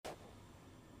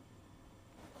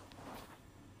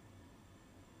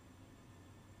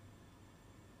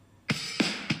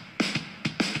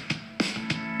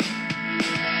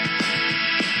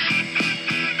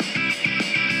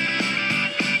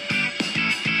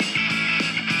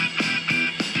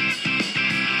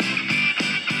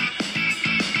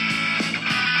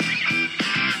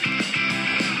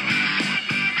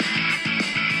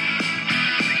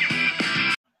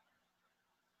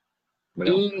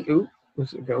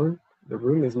Where's it going? The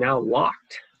room is now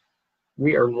locked.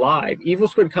 We are live. Evil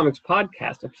Squid Comics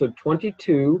Podcast, episode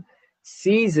 22,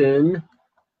 season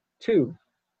 2.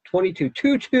 22.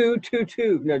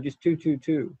 2222. No, just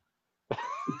 222.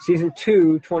 Season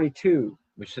 2, 22.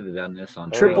 We should have done this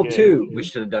on Triple 2. We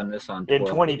should have done this on in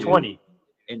 2020.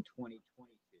 In 2022.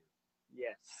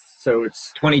 Yes. So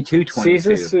it's 22.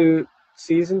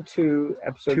 Season 2,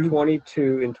 episode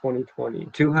 22 in 2020.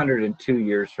 202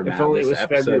 years from If now, only it this was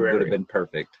episode February. would have been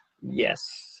perfect.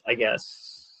 Yes, I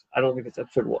guess. I don't think this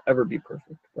episode will ever be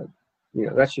perfect, but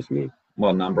that's just me.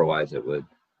 Well, number-wise, it would.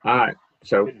 All right.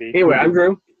 So Could be. anyway, I'm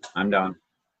Drew, I'm Don.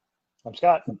 I'm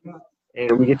Scott.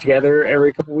 and we get together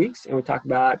every couple weeks and we talk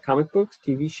about comic books,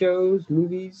 TV shows,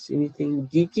 movies, anything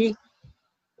geeky,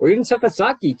 or even stuff that's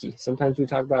not geeky. Sometimes we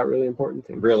talk about really important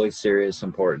things. Really serious,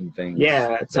 important things.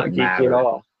 Yeah, it's not that geeky matter. at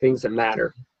all. Things that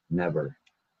matter Never.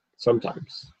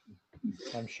 sometimes.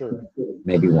 I'm sure.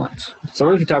 Maybe once.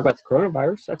 Sometimes we talk about the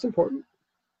coronavirus. That's important.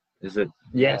 Is it?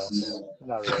 Yes.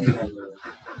 Not really.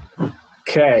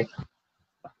 Okay.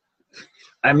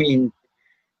 I mean,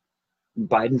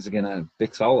 Biden's going to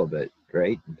fix all of it,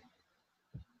 right?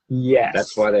 Yes.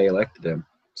 That's why they elected him.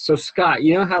 So Scott,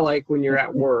 you know how like when you're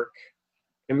at work,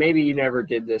 and maybe you never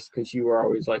did this because you were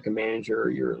always like a manager or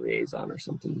you're a liaison or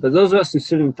something, but those of us who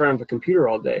sit in front of a computer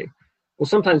all day will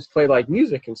sometimes play like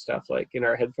music and stuff like in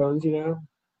our headphones,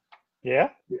 Yeah?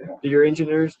 Do your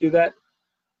engineers do that?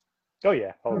 Oh,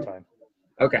 yeah, all the time.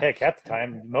 Okay. Heck, half the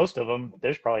time, most of them,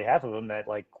 there's probably half of them that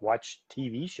like watch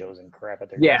TV shows and crap at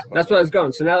their Yeah, desk all that's day. what I was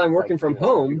going. So now that I'm working Like, from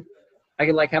home, I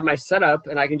can like have my setup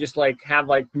and I can just like have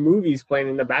like movies playing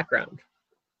in the background.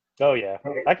 Oh, yeah.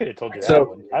 I could have told you that So-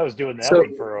 one. I was doing that so-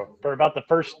 one for about the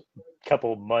first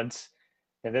couple of months,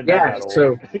 and then Yeah, that got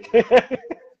so- old.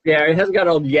 Yeah, it hasn't got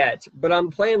old yet, but I'm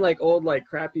playing like old, like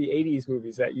crappy 80s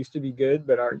movies that used to be good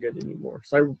but aren't good anymore.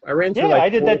 So I ran through yeah, like I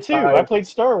did 4 or that too. 5 I played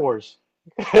Star Wars.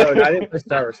 No, I didn't play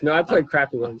Star Wars. No, I played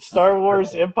crappy ones. Star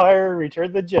Wars, Empire, Return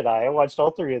of the Jedi. I watched all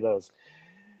 3 of those.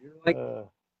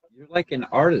 You're like an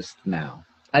artist now.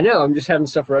 I know. I'm just having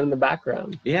stuff run in the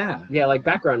background. Yeah. Yeah, like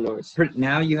background noise.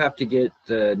 Now you have to get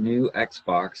the new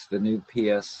Xbox, the new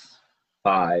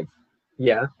PS5,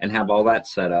 Yeah. and have all that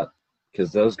set up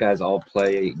because those guys all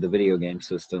play the video game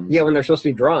systems. Yeah, when they're supposed to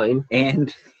be drawing.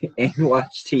 And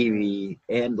watch TV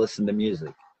and listen to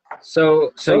music.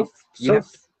 So you have-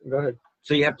 go ahead.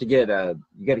 So you have to get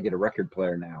you got to get a record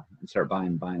player now and start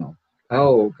buying vinyl.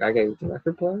 Oh, I got the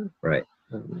record player. Right.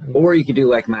 Oh, Or you could do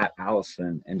like Matt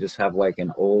Allison and just have like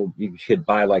an old. You could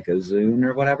buy like a Zune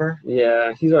or whatever.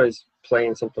 yeah, he's always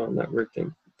playing something on that weird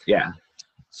thing. Yeah.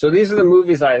 So these are the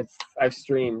movies I've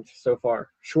streamed so far.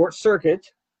 Short Circuit.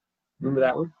 Remember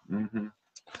that one? Mm-hmm.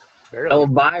 Barely.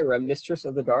 Elvira, Mistress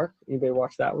of the Dark. Anybody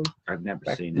watch that one? I've never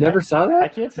seen it. Never saw I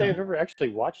that? can't say I've ever actually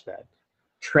watched that.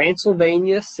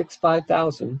 Transylvania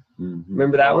 65000. Mhm.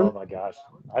 Remember that Oh one? my gosh.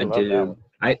 I love do. that one.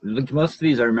 I look most of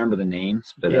these. I remember the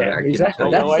names, but Yeah, I exactly.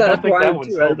 Can't That's, tell I you. don't that's think why that I'm one's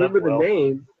too. I held up remember the well.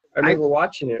 name. I remember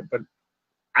watching it, but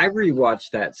I rewatched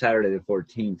that Saturday the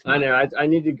 14th. I know I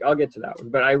need to. I'll get to that one.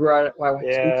 But I watched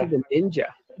Yeah. Into the Ninja.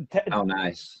 Oh,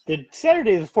 nice. Did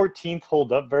Saturday the 14th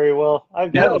hold up very well?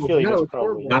 I've got a feeling no, it's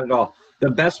probably. Not at all. The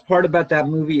best part about that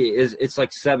movie is it's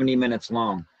like 70 minutes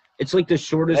long. It's like the That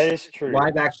shortest is true.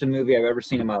 live action movie I've ever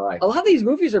seen in my life. A lot of these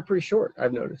movies are pretty short.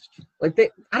 I've noticed. Like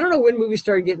I don't know when movies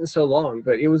started getting so long,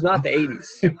 but it was not the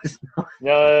 80s.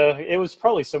 No, it was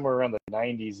probably somewhere around the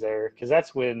 90s there, because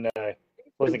that's when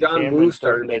wasn't John Cameron Woo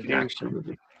started to making do- action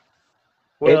movies.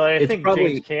 Well, I It's think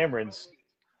probably- James Cameron's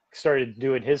started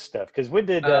doing his stuff. Because when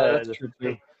did That's true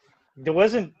too.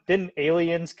 didn't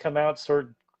Aliens come out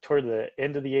toward the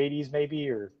end of the 80s maybe,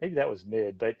 or maybe that was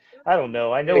mid, but I don't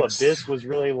know. I know Abyss was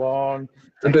really long.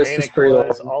 Abyss was Titanic pretty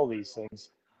was, long. all these things.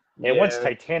 And once Yeah,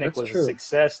 Titanic that's was true. a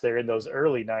success there in those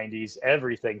early 90s,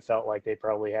 everything felt like they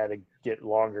probably had to get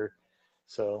longer.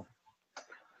 So,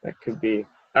 That could be.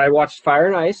 I watched Fire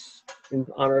and Ice in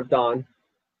honor of Dawn.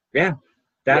 That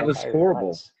Yeah, was Iron horrible.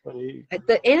 Hearts. What do you-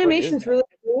 The animation's that? really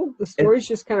cool. The story's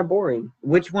just kind of boring.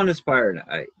 Which one is Fire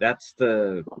Night? That's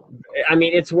the I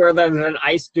mean, it's where there's an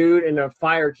ice dude in a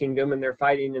fire kingdom, and they're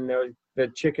fighting, and the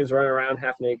chick is running around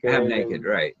half naked. half and- naked,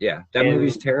 right? Yeah, that and-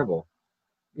 movie's terrible.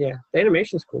 Yeah, the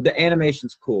animation's cool. The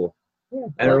animation's cool, Yeah.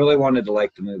 and I really wanted to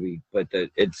like the movie, but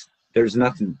there's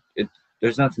nothing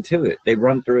to it. They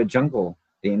run through a jungle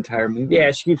the entire movie.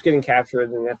 Yeah, she keeps getting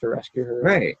captured, and they have to rescue her.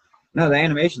 Right. No, the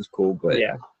animation's cool, but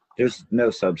Yeah. there's no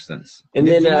substance. And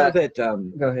Did then, you know that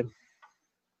Go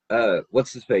ahead.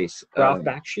 what's his face? Ralph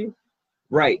Bakshi.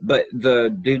 Right, but the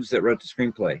dudes that wrote the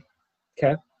screenplay.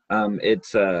 Okay.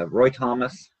 It's Roy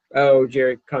Thomas Oh,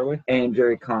 Jerry Conway. and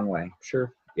Jerry Conway.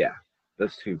 Sure.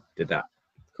 those two did that.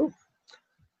 Cool.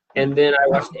 And then I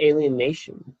watched Alien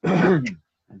Nation, The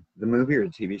movie or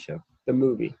the TV show? the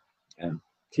movie. Yeah.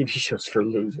 TV shows for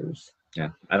losers. Yeah,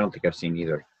 I don't think I've seen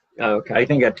either. Oh, okay. I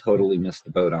think I totally missed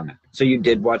the boat on it. So you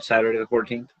did watch Saturday the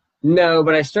 14th? No,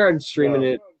 but I started streaming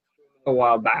it a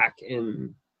while back,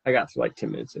 and I got to like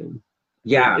 10 minutes in.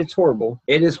 Yeah, It's horrible.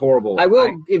 it is horrible. I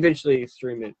will eventually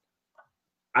stream it.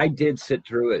 I did sit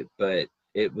through it, but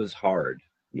it was hard.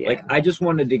 Yeah. Like, I just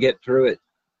wanted to get through it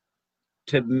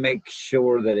to make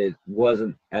sure that it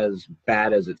wasn't as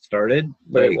bad as it started.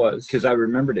 But it was. Because I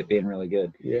remembered it being really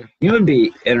good. Yeah. You know what would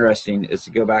be interesting is to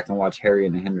go back and watch Harry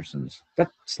and the Hendersons.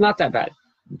 That's not that bad.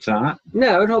 It's not?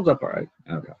 No, it holds up all right.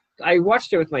 Okay. I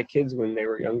watched it with my kids when they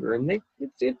were younger, and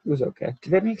it was okay.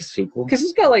 Did they make a sequel? Because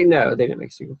it's got like, no, they didn't make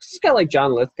a sequel. 'Cause it's got like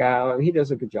John Lithgow, and he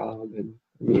does a good job. And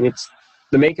I mean,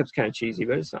 the makeup's kind of cheesy,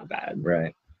 but it's not bad.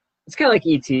 Right. It's kind of like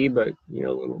E.T., but a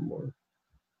little more,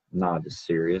 Not as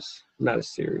serious. not as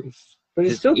serious. But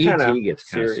it's Just still kind of E.T. gets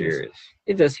kind of serious. serious.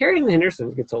 It does. Harry and the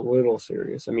Hendersons gets a little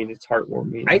serious. I mean, it's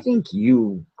heartwarming. I think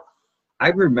I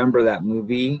remember that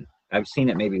movie. I've seen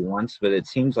it maybe once, but it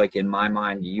seems like in my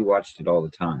mind you watched it all the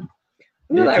time.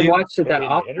 Not that Did I you? watched it that Harry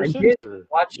and the often. I Hendersons did or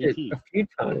watch it E.T.? a few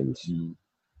times. Mm.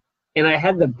 And I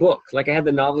had the book. Like, I had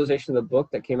the novelization of the book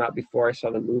that came out before I saw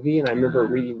the movie, and I remember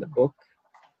reading the book.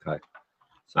 Okay.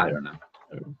 So, I don't know.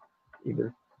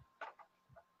 either.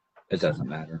 It doesn't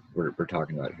matter. We're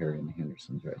talking about Harry and the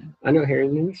Hendersons right now. I know Harry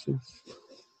and the Hendersons.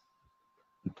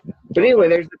 But anyway,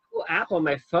 there's a cool app on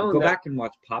my phone. Go that back and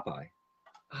watch Popeye.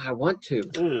 I want to.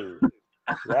 Ooh,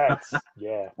 that's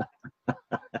yeah.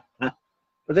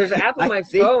 But there's an app on my I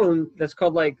think- phone that's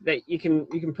called like that you can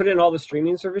put in all the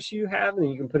streaming service you have, and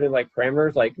you can put in like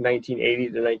parameters like 1980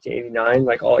 to 1989,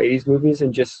 like all 80s movies,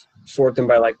 and just sort them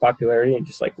by like popularity and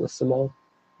just like list them all.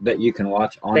 That you can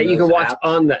watch on That you can those watch apps?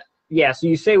 on the so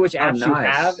you say which apps you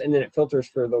nice. have, and then it filters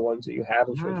for the ones that you have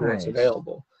and shows you what's Nice.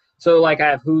 available. So like I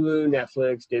have Hulu,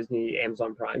 Netflix, Disney,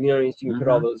 Amazon Prime. You know what I mean? So you can put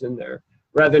all those in there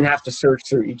rather than have to search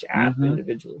through each app Mhm.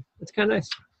 individually. It's kind of nice.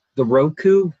 The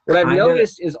Roku. What I've kinda-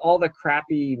 noticed is all the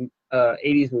crappy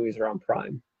 80s movies are on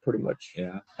Prime, pretty much.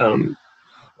 Yeah. Um,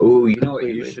 Oh, you know what you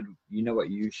Completely. should. You know what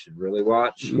you should really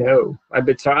watch. no,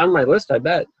 it's on my list. I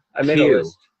bet I made Q. a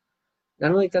list. I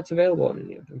don't think that's available on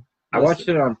any of them. I watched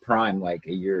it on Prime like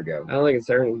a year ago. I don't think it's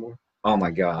there anymore. Oh my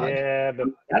god, Yeah, but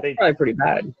That's they probably pretty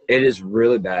bad. it is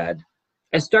really bad.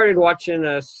 I started watching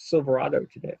Silverado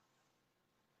today.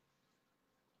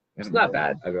 It's not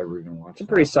bad. I've ever even watched. It's a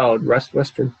pretty solid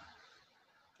Western.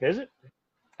 is it?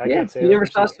 I Yeah, can't say you I've never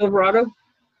ever saw seen it. Silverado?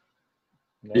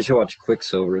 No. You should watch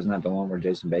Quicksilver. Isn't that the one where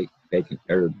Jason Bacon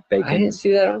I didn't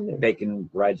see that on there. Bacon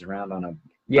rides around on a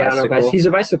Yeah, I know, bicycle? he's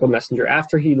a bicycle messenger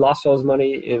after he lost all his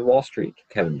money in Wall Street.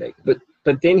 Kevin Bacon.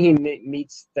 But then he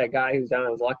meets that guy who's down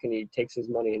on his luck, and he takes his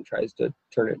money and tries to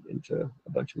turn it into a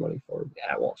bunch of money for him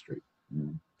at Wall Street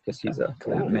Mm. because he's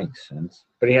That makes sense.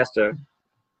 but he has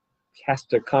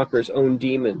to conquer his own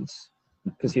demons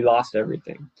because he lost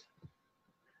everything.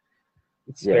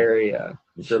 It's Yeah. very It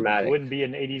dramatic. wouldn't be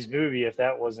an 80s movie if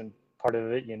that wasn't part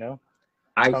of it,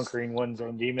 I conquering one's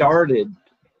own demons.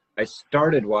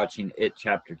 started watching It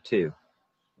Chapter 2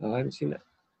 Oh, I haven't seen that.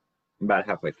 about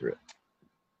halfway through it.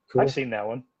 Cool. I've seen that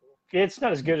one. It's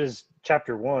not as good as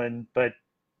chapter 1, but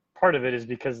part of it is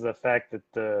because of the fact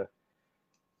that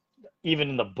even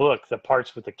in the book, the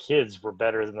parts with the kids were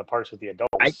better than the parts with the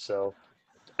adults. So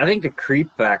I think the creep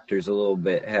factor is a little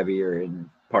bit heavier in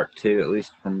part 2, at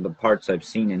least from the parts I've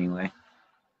seen anyway.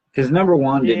 Because number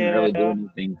 1 didn't really do Yeah.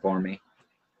 anything for me.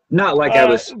 Not like I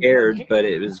was scared, but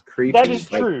it was creepy. that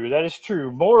is Like, true. That is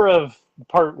true. More of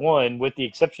part 1, with the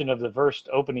exception of the first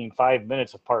opening 5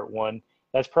 minutes of part 1.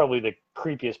 That's probably the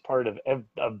creepiest part of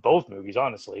both movies,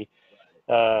 honestly.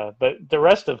 But the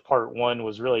rest of part 1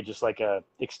 was really just like a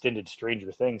extended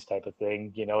Stranger Things type of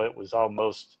thing. It was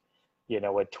almost,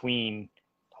 a tween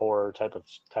horror type of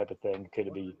thing.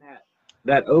 Could be.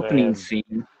 that opening And-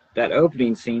 scene. That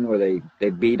opening scene where they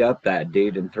beat up that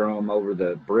dude and throw him over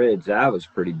the bridge, that was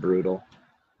pretty brutal.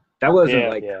 That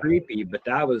wasn't Yeah. creepy, but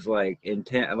that was like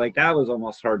intense. Like that was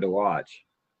almost hard to watch.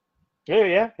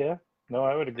 Yeah. No,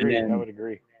 I would agree. then- I would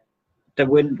agree.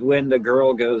 When the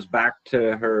girl goes back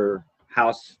to her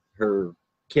house, her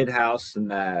kid house,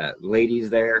 and the lady's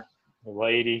there, The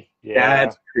lady. Yeah.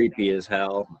 that's creepy as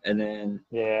hell. And then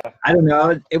Yeah. I don't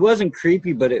know, it wasn't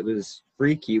creepy, but it was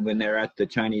freaky when they're at the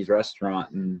Chinese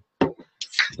restaurant and the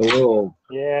little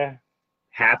Yeah.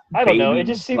 half I don't know, it baby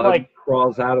just seemed bug like-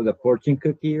 crawls out of the fortune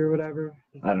cookie or whatever.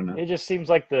 I don't know. It just seems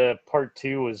like the part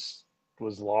 2 was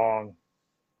long.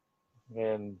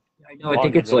 And I know. I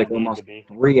think it's longer like than it needed almost to be.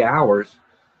 3 hours.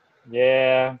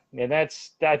 Yeah, and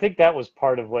I think that was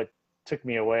part of what took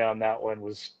me away on that one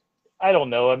was, I don't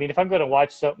know. I mean, if I'm going to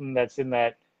watch something that's in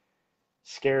that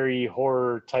scary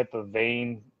horror type of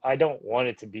vein, I don't want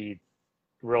it to be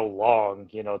real long,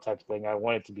 type of thing. I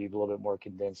want it to be a little bit more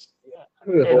condensed.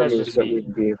 The And horror that's movies just don't me. need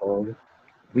to be long.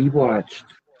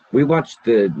 We watched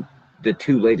the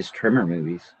two latest Trimmer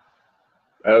movies.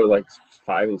 Oh, like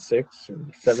 5 and 6, or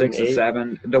 7, 6 and 8.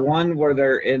 7. The one where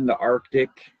they're in the Arctic.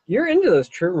 You're into those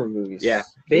Trimmer movies. Yeah.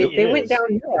 They He went is.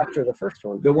 downhill after the first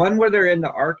one. The one where they're in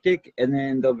the Arctic, and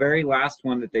then the very last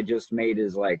one that they just made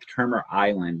is like Trimmer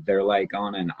Island. They're like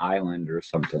on an island or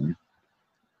something.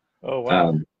 Oh,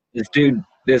 wow. This dude,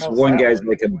 this How's one that guy's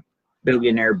work? like a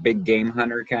billionaire big game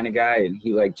hunter kind of guy, and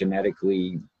he like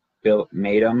genetically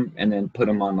made them and then put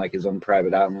them on like his own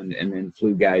private island and then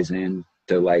flew guys in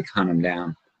to like hunt them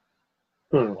down.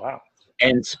 Wow.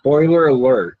 And spoiler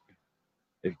alert,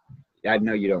 I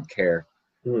know you don't care,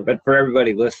 but for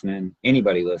everybody listening,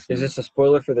 anybody listening, Is this a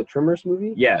spoiler for the Trimmers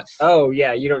movie? yes. Oh,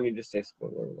 yeah, you don't need to say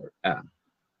spoiler alert.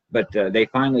 But they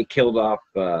finally killed off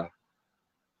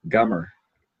Gummer.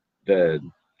 The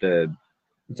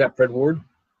Is that Fred Ward?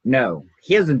 no,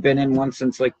 he hasn't been in one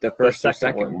since like the first or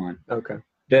second second one. Okay.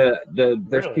 The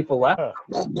There's Really? people left?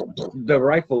 Huh. the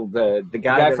rifle, the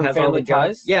guy that from has all Family the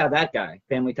guns. Ties? Yeah, that guy,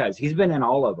 Family Ties. He's been in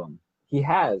all of them. He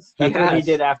has. He That's what he has.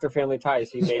 did after Family Ties.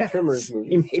 He made Trimmers He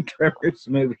movies. made Trevor's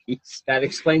movies, That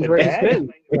explains The where he's dad?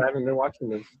 been. I haven't been watching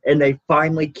this. and they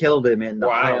finally killed him in the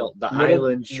Wow. the What are-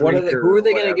 island. Who are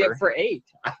they going to to get for 8?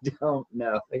 I don't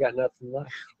know. They got nothing left.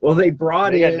 Well, they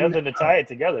brought They got in. nothing to tie it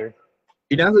together.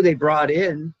 You know who they brought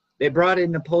in? They brought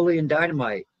in Napoleon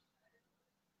Dynamite.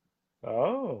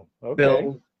 Oh, okay.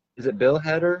 Bill, is it Bill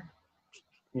Hader?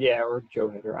 Yeah, or Joe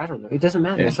Header. I don't know. It doesn't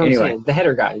matter. Yeah, That's what anyway. I'm saying. The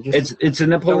header guy. Just It's a don't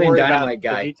Napoleon worry about Dynamite the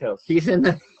guy. details. He's in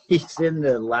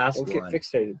the last Don't get one.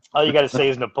 fixated. All you got to say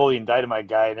is Napoleon Dynamite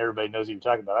guy, and everybody knows who you're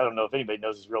talking about. I don't know if anybody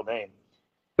knows his real name.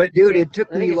 But dude, it took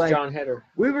I think me it's like John Header.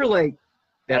 we were like.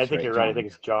 I think you're right. I John. think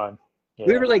it's John. Yeah.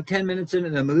 We were like 10 minutes into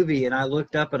the movie, and I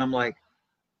looked up, and I'm like,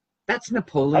 "That's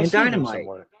Napoleon I've seen him Dynamite."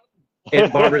 somewhere.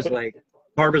 And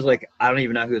Barbara's like, "I don't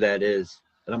even know who that is."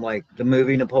 And I'm like, "The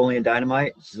movie Napoleon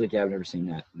Dynamite?" She's like, "Yeah, I've never seen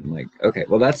that." I'm like, "Okay,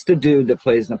 well, that's the dude that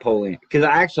plays Napoleon." Because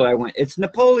I went, "It's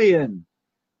Napoleon."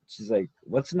 She's like,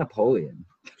 "What's Napoleon?"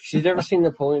 She's never seen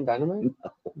Napoleon Dynamite?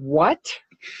 What?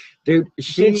 Dude,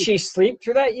 Did she sleep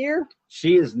through that year?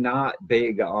 she is not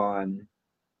big on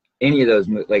any of those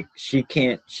movies. Like she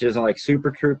doesn't like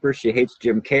Super Troopers. She hates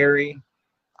Jim Carrey.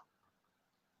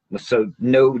 So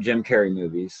no Jim Carrey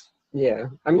movies. Yeah.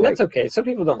 I mean, that's okay. Some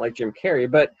people don't like Jim Carrey,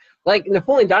 but like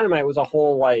Napoleon Dynamite was a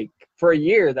whole, like, for a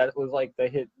year, that was like the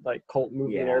hit, like, cult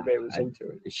movie, and Yeah, everybody was into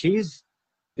it. She's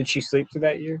Did she sleep through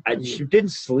that year? she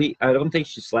didn't sleep. I don't think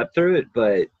she slept through it,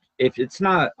 but if it's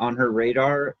not on her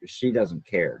radar, she doesn't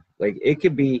care. Like it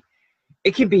could be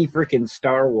freaking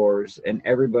Star Wars, and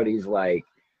everybody's like,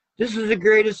 "This is the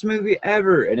greatest movie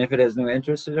ever," and if it has no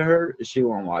interest in her, she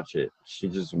won't watch it. She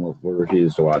just will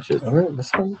refuse to watch it. All right, that's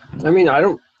fine. I mean, I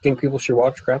don't think people should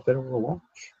watch crap they don't want to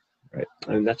watch. Right.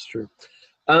 I mean, that's true.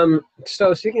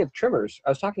 So speaking of Trimmers, I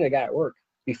was talking to a guy at work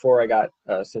before I got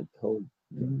sent home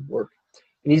from work,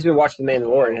 and he's been watching The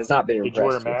Mandalorian. Has not been Did you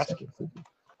impressed. wear a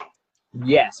mask?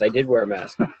 Yes, I did wear a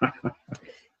mask.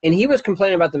 And he was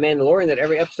complaining about The Mandalorian that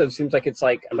every episode seems like it's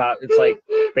like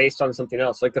based on something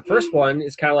else. Like the first one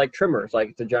is kind of like Trimmers,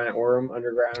 like the giant worm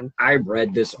underground. I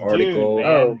read this article. Dude,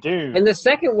 man, Oh, dude. And the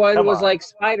second one Come was on. like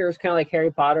spiders, kind of like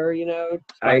Harry Potter,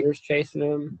 spiders chasing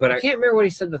him. but I can't remember what he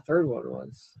said the third one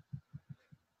was.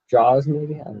 Jaws,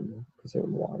 maybe? I don't know. Because they're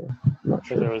in the water. I'm not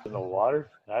Because there sure. was in the water.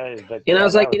 And I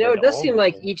was like, it does seem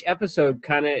like each. each episode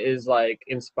kind of is like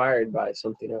inspired by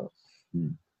something else.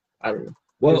 I don't know.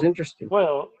 It was Well, interesting.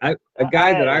 Well, a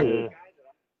guy that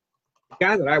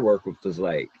uh, I work with was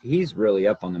like, he's really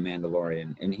up on The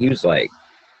Mandalorian, and he was like,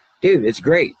 "Dude, it's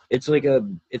great. It's like a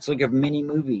mini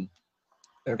movie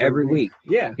every week."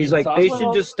 Yeah. He's like, It's they awesome.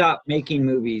 should just stop making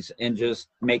movies and just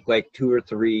make like 2 or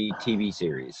 3 TV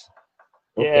series.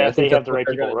 Okay, yeah, I if they think have that's the what right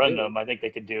they're people gonna run do. them, I think they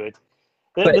could do it.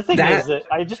 But The thing that- is that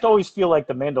I just always feel like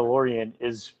The Mandalorian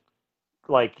is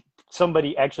like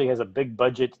somebody actually has a big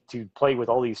budget to play with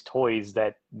all these toys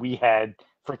that we had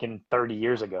freaking 30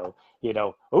 years ago.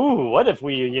 Ooh, what if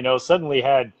we, suddenly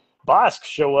had Bosk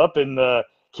show up in the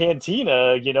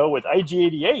cantina, with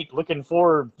IG-88 looking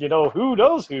for, who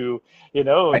knows who,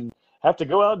 and have to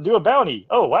go out and do a bounty.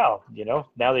 Oh, wow.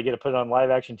 Now they get to put it on live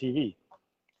action TV.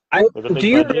 with a big Do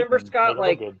you budget remember, and Scott, make it look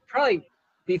like good. probably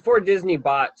before Disney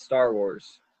bought Star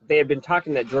Wars, they had been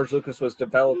talking that George Lucas was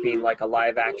developing like a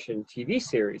live action TV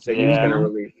series that he was Yeah. going to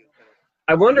release.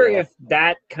 I wonder Yeah. if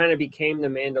that kind of became the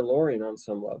Mandalorian on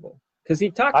some level, because he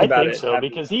talked I about think it. so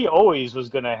because he always was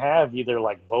going to have either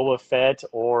like Boba Fett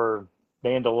or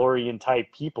Mandalorian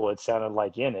type people. It sounded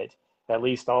like in it. At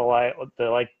least the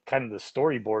like kind of the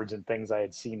storyboards and things I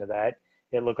had seen of that.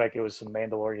 It looked like it was some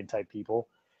Mandalorian type people.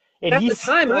 And At the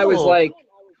time, I was like,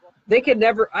 they could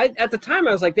never. At the time,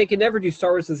 I was like, they could never do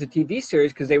Star Wars as a TV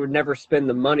series because they would never spend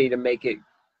the money to make it,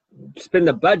 spend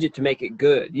the budget to make it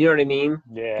good. You know what I mean?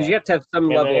 yeah. Because you have to have some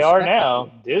And level. they of are spectacle.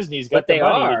 now. Disney's But got the they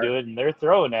money are. to do it, and they're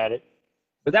throwing at it.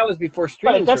 But that was before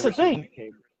streaming. But that's the services thing.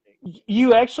 became-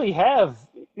 You actually have,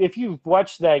 if you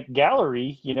watch that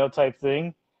gallery, type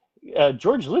thing,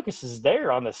 George Lucas is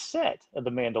there on the set of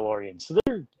The Mandalorian. So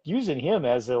they're using him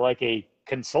as like a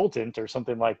consultant or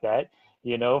something like that,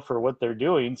 for what they're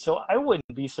doing. So I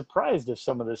wouldn't be surprised if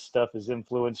some of this stuff is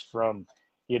influenced from,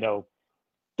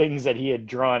 things that he had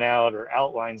drawn out or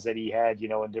outlines that he had,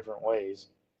 in different ways.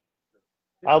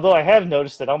 Although I have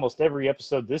noticed that almost every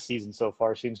episode this season so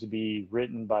far seems to be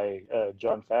written by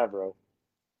Jon Favreau.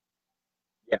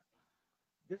 Yeah.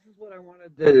 This is what I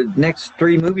wanted the next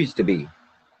 3 movies to be.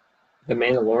 The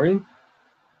Mandalorian.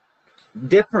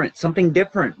 Different, something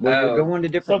different. Where you're going to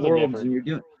different Something worlds different. and you're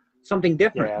doing something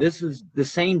different. Yeah. This is the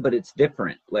same, but it's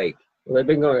different. Like, Well, they've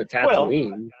been going to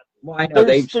Tatooine. well, I know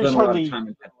they've there's spent a lot hardly- of time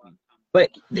in Tatooine, but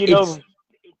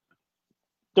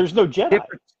There's no Jedi.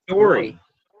 different story, really.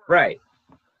 right?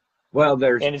 Well,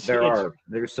 And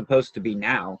there's supposed to be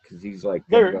now because he's like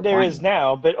gonna go There find is him.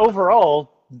 now, but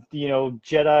overall,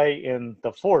 Jedi and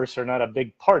the Force are not a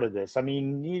big part of this. I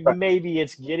mean, Right. maybe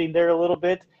it's getting there a little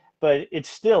bit, but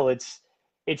it's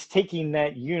taking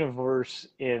that universe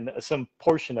in some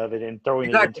portion of it and throwing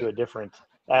Exactly. it into a different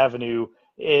avenue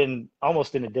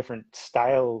almost in a different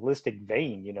stylistic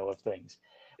vein, of things.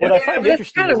 What I Yeah, find but that's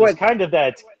interesting kinda is what- it's kind of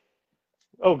that.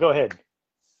 Oh, go ahead.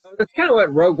 That's kind of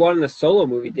what Rogue One and the Solo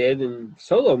movie did, and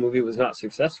Solo movie was not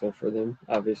successful for them,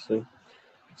 obviously.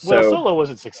 Well, So Solo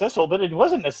wasn't successful, but it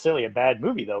wasn't necessarily a bad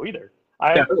movie though either.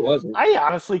 yeah, it wasn't. I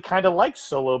honestly kind of liked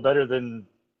Solo better than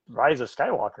Rise of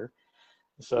Skywalker.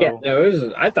 So Yeah, no, it was.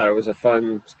 I thought it was a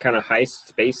fun kind of heist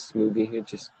space movie. It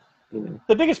just,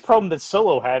 the biggest problem that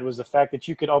Solo had was the fact that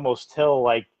you could almost tell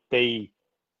like they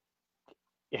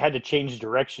had to change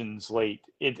directions late.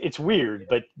 It's weird,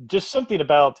 but just something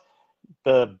about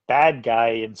the bad guy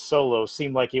in Solo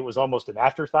seemed like it was almost an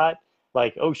afterthought.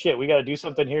 Like, oh shit, we got to do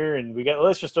something here, and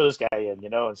let's just throw this guy in,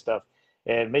 and stuff,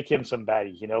 and make him some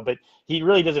baddie, But he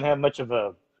really doesn't have much of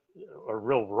a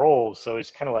real role, so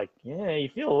it's kind of like, yeah, you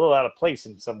feel a little out of place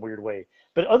in some weird way.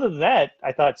 But other than that,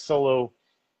 I thought Solo,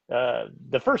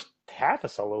 the first half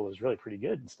of Solo was really pretty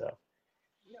good and stuff.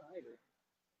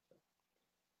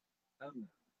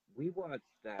 We watched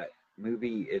that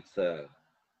movie. It's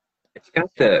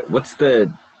got the what's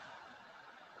the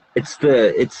it's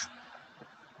the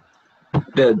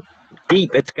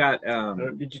deep. It's got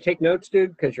Did you take notes,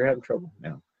 dude? Because you're having trouble.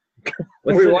 No.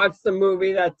 We watched the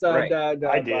movie. That's Right. I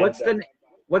did.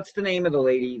 What's the name of the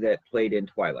lady that played in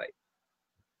Twilight?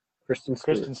 Kristen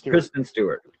Stewart. Kristen Stewart. Kristen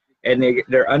Stewart. And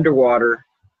they're underwater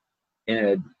in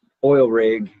an oil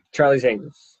rig. Charlie's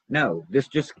Angels. No, it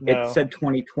No. said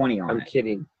 2020 on I'm it.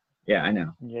 kidding. Yeah, I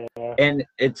know. Yeah. And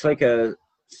it's like a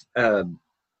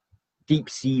deep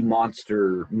sea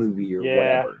monster movie or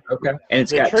Yeah. whatever. Okay. And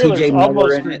it's The got trailers TJ Miller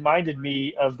almost in it. reminded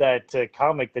me of that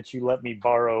comic that you let me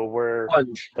borrow, where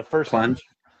Plunge. the first Plunge.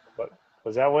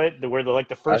 was that where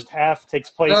the first half takes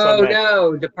place Oh on that.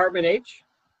 no, Department H.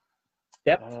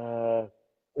 Depth.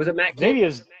 Was it Matt? Kidd?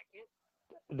 Maybe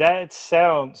that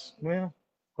sounds well.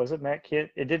 Was it Matt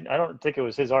Kidd? It didn't. I don't think it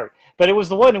was his art, but it was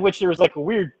the one in which there was like a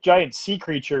weird giant sea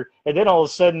creature, and then all of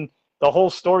a sudden the whole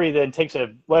story then takes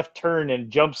a left turn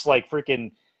and jumps like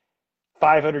freaking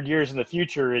 500 years in the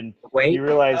future, and Wait. you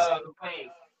realize,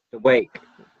 The Wake.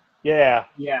 yeah,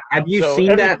 Yeah. Have you So seen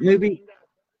every- that movie?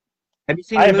 Have you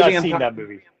seen I the have movie? not I'm seen talking- that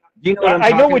movie. Do you know what I'm I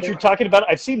know talking what about? you're talking about.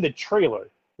 I've seen the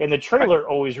trailer, and the trailer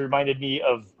always reminded me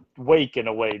of Wake in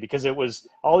a way, because it was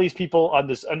all these people on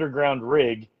this underground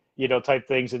rig, type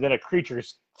things, and then a creature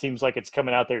seems like it's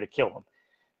coming out there to kill them.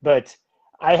 But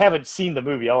I haven't seen the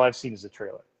movie. All I've seen is the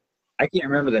trailer. I can't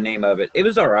remember the name of it. It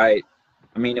was all right.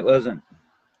 I mean, it wasn't.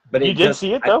 But You did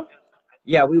see it though?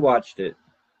 Yeah, we watched it.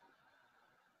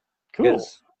 Cool.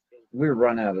 'Cause we were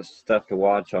running out of stuff to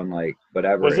watch on like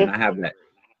whatever, Was and it- I have that.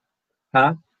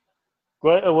 Huh?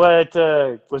 What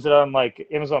was it on, like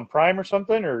Amazon Prime or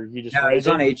something, or you just No, it was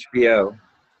on rented? HBO.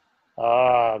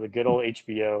 Ah, the good old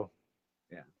HBO.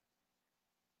 Yeah.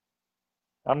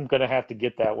 I'm gonna have to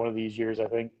get that one of these years, I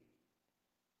think.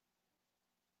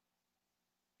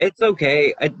 It's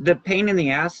okay. The pain in the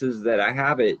ass is that I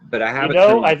have it, but I have it.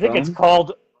 I think it's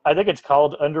called I think it's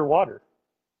called Underwater.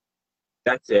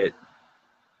 That's it.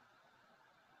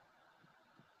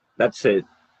 That's it.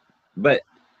 But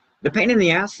the pain in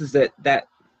the ass is that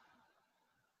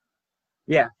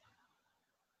yeah,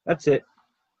 that's it.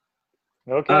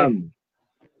 Okay.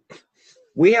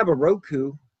 We have a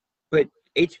Roku, but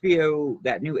HBO,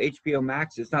 that new HBO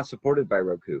Max, is not supported by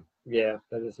Roku. Yeah,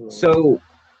 that is annoying. So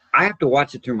I have to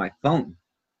watch it through my phone.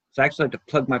 So I actually have to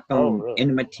plug my phone really?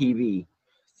 into my TV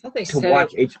I thought they to said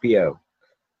watch HBO.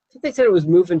 I thought they said it was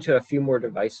moving to a few more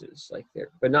devices, like there,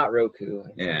 but not Roku.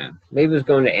 Yeah. Maybe it was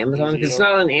going to Amazon because it's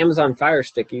not on Amazon Fire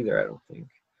Stick either. I don't think.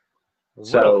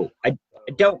 So I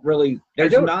don't really. I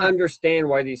There's don't not. understand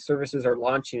why these services are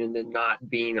launching and then not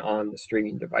being on the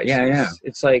streaming devices. Yeah.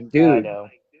 It's like, I dude, know.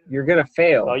 you're gonna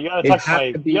fail. Well, you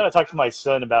gotta talk to my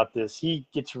son about this. He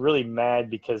gets really mad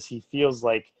because he feels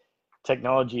like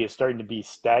technology is starting to be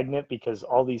stagnant because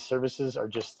all these services are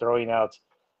just throwing out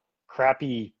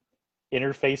crappy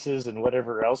interfaces and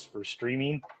whatever else for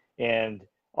streaming, and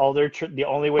the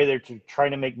only way they're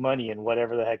trying to make money and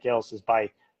whatever the heck else is by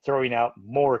throwing out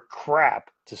more crap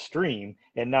to stream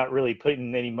and not really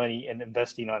putting any money and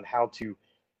investing on how to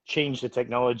change the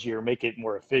technology or make it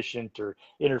more efficient or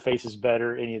interfaces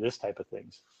better, any of this type of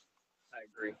things. I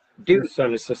agree. Dude, Your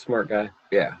son is a smart guy.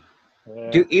 Yeah.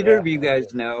 Do either of you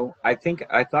guys know? I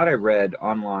thought I read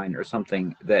online or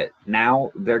something that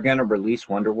now they're gonna release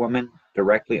Wonder Woman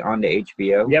directly onto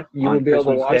HBO. Yep, you will be able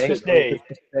to watch Christmas it. Day.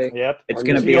 Day. Yep. It's On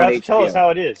gonna So be you on have to tell us HBO. how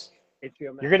it is.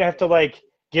 HBO Max. You're gonna have to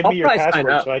give I'll me your probably sign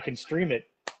password up. so I can stream it.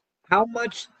 How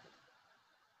much?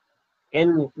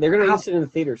 And they're gonna release it in the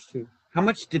theaters too. How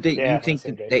much did they? Yeah, you think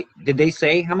same that day. did they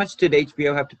say how much did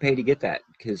HBO have to pay to get that?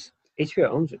 Because HBO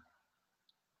owns it.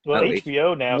 Well, Oh,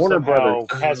 HBO now Warner somehow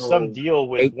Brothers. has some deal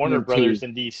with AT&T. Warner Brothers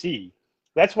in DC.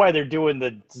 That's why they're doing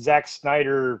the Zack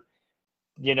Snyder,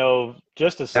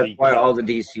 Justice that's League. why stuff. all the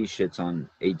DC shit's on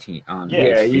 18 on.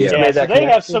 Yeah, you just yeah. made So that they have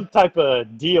connection? some type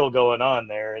of deal going on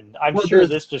there, and I'm Well, sure there's-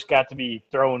 this just got to be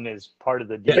thrown as part of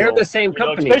the deal. They're the same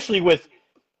company. Especially with,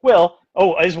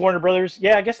 is Warner Brothers?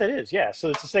 Yeah, I guess that is. Yeah, so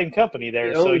it's the same company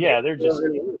there. So yeah, they're just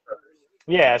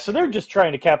so they're just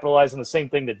trying to capitalize on the same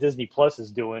thing that Disney Plus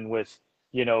is doing with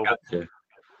Gotcha.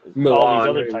 all these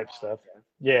other type stuff.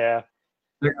 Yeah.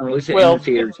 They're gonna release it Well, in the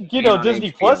theaters. and on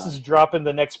Disney HBO. Plus is dropping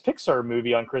the next Pixar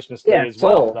movie on Christmas Day Yeah, as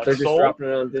well. Soul. That's They're just Soul. dropping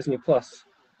it on Disney Plus.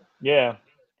 Yeah.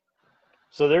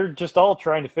 So they're just all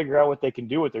trying to figure out what they can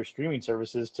do with their streaming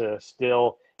services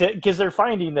because they're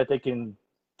finding that they can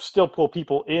still pull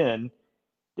people in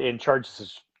and charge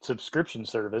a subscription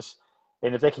service.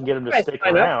 And if they can get them to stick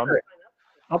around.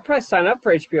 I'll probably sign up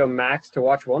for HBO Max to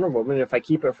watch Wonder Woman. If I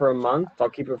keep it for a month, I'll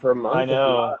keep it for a month. I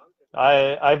know.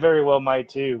 I very well might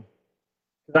too.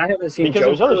 I haven't seen Because Joker.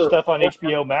 there's other stuff on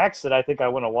HBO Max that I think I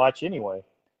want to watch anyway.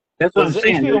 That's what I'm Does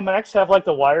saying. HBO Max have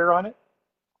The Wire on it?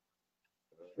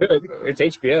 It's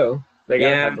HBO. They gotta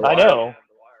Yeah, have The I Wire. know.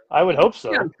 I would hope so.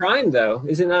 It's not on Prime though.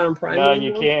 Is it not on Prime? No,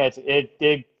 anymore? you can't.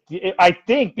 I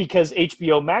think because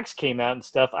HBO Max came out and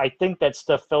stuff, I think that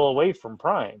stuff fell away from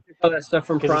Prime All that stuff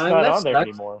from because Prime. it's not That on there sucks.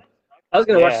 anymore. I was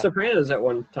gonna watch Yeah. Sopranos at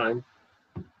one time.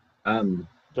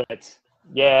 But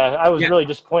yeah, I was Yeah. really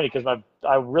disappointed because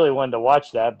I really wanted to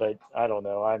watch that, but I don't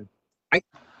know. I don't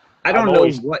I'm know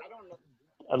always- what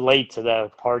late to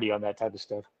the party on that type of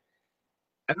stuff.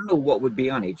 I don't know what would be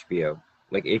on HBO.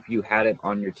 Like if you had it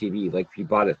on your TV, like if you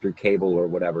bought it through cable or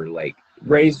whatever, like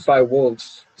Raised by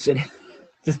Wolves.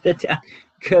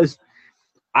 because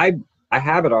I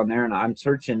have it on there and I'm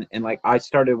searching and like I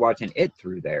started watching it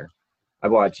through there. I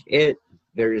watched it.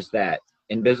 There's that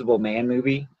Invisible Man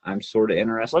movie. I'm sort of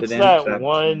interested What's in. that so-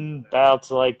 one about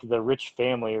like the rich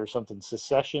family or something?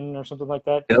 Secession or something like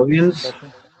that? Billions?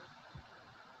 Succession?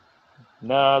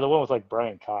 No, the one with like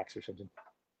Brian Cox or something.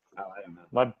 Oh, I don't know.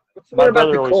 My What about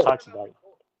brother the always cult? talks about it.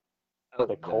 Oh,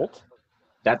 The Cult?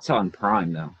 That's on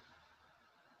Prime though.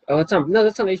 Oh, that's on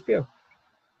HBO.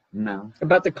 No.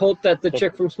 About the cult that the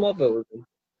chick from Smallville was in.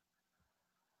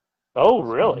 Oh,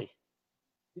 really?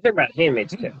 You talking about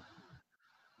Handmaid's Tale?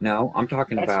 No, I'm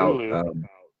talking That's about Hulu.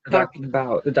 talking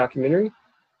about The documentary?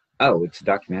 oh, it's a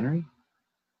documentary?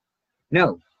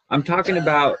 No, I'm talking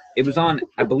about it was on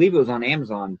I believe it was on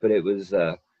Amazon, but it was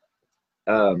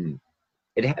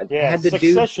it had the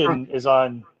dude Succession is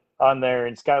on there,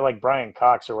 and it's got like Brian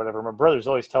Cox or whatever. My brother's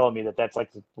always telling me that that's like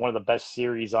one of the best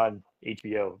series on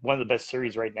HBO. One of the best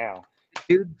series right now.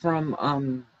 dude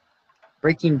from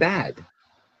Breaking Bad.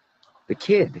 The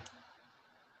kid. Is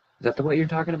that the what you're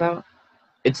talking about?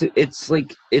 It's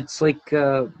like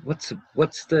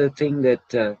what's the thing that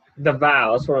The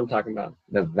Vow. That's what I'm talking about.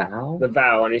 the Vow? The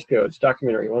Vow on HBO. It's a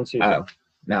documentary. One season. Oh,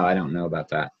 no, I don't know about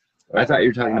that. I thought you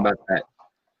were talking about that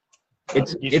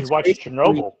You should watch basically-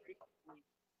 Chernobyl.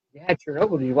 Yeah,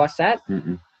 Chernobyl. Did you watch that?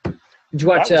 Mm-mm. Did you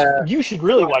watch? You should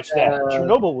really watch that. uh,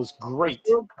 Chernobyl was great.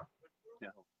 Westworld?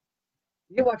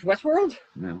 You didn't watch Westworld?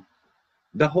 No.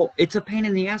 It's a pain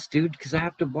in the ass, dude, because I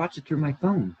have to watch it through my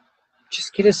phone.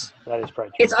 Just get us. That is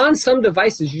probably true. It's on some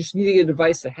devices. You just need to get a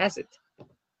device that has it.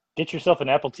 Get yourself an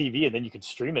Apple TV, and then you can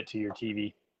stream it to your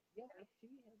TV.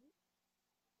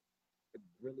 I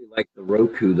really like the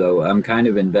Roku, though. I'm kind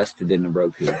of invested in the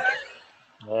Roku.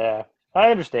 Yeah, I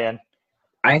understand.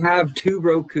 I have 2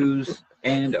 Rokus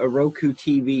and a Roku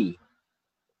TV.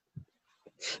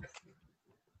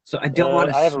 So I don't want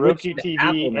to I have a switch Roku to TV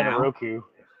Apple and now. a Roku.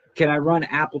 Can I run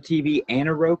Apple TV and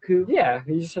a Roku? Yeah,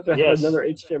 you just have to have Yes. another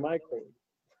HDMI cord.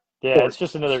 Yeah, it's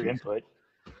just another input.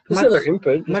 Just Much- another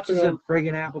input. How much Just is put it a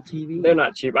friggin' Apple TV? on- They're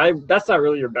not cheap. That's not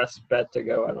really your best bet to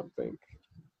go. I don't think.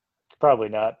 Probably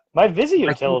not. My Vizio I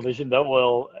think- television, though,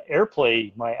 will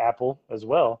AirPlay my Apple as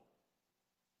well.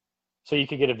 So you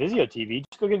could get a Vizio TV.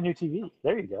 Just go get a new TV.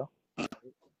 There you go. Is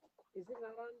it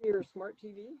not on your smart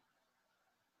TV?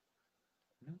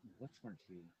 No, what smart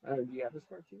TV? Do you have a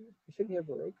smart TV? You said you have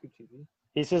a Roku TV.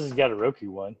 He says he's got a Roku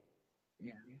one.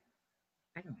 Yeah.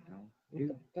 I don't know.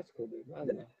 Dude. That's cool, dude. I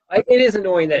don't know. It is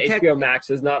annoying that Tech- HBO Max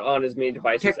is not on as many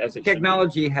devices as it should be.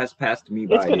 Technology has passed me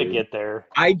by. It's going to dude. get there.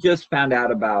 I just found out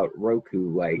about Roku.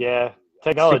 Like, Yeah,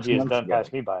 technology has months done ago.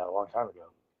 past me by a long time ago.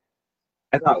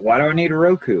 I thought, why do I need a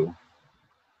Roku?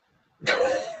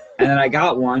 And then I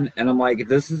got one, and I'm like,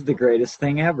 this is the greatest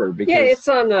thing ever. Because, Yeah, it's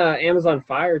on Amazon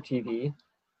Fire TV.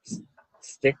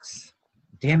 Sticks.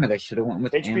 damn it, I should have went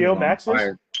with HBO Amazon Maxes?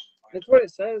 Fire. That's what it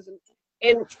says.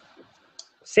 And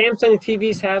Samsung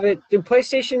TVs have it. Did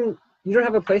PlayStation? You don't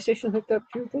have a PlayStation hooked up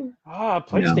to thing?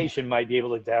 PlayStation might be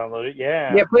able to download it.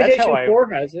 Yeah, Yeah, that's how PlayStation I 4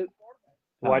 has it.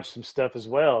 watch some stuff as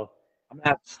well. I'm gonna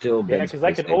have to still Yeah, binge because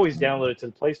I could always PlayStation. download it to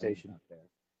the PlayStation.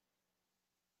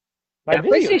 My Yeah, Vizio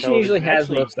PlayStation usually television has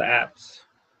actually- most of the apps.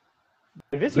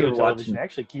 The We Vizio were television watching-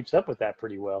 actually keeps up with that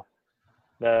pretty well.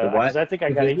 what? Because I think I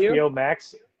The got Vizio? HBO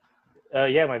Max.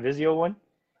 Yeah, my Vizio one.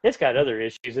 It's got other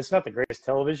issues. It's not the greatest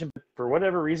television, but for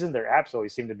whatever reason, their apps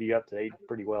always seem to be up to date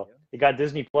pretty well. It got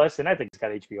Disney Plus, and I think it's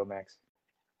got HBO Max.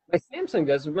 My Samsung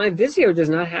does, but my Vizio does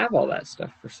not have all that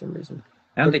stuff for some reason.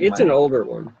 I don't think It's my, an older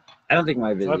one. I don't think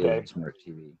my Vizio Okay. is a smart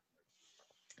TV.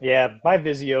 Yeah, my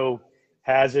Vizio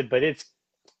has it, but it's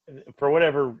for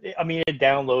whatever. I mean, it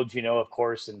downloads, of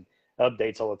course, and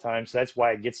updates all the time. So that's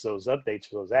why it gets those updates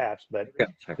for those apps. But I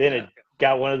gotta check then that it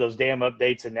got one of those damn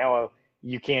updates, and now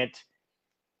you can't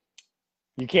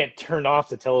turn off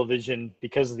the television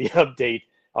because of the update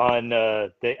on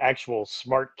the actual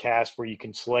smart cast where you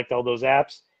can select all those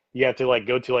apps. You have to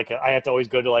go to I have to always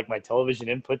go to my television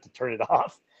input to turn it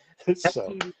off. That So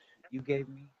TV you gave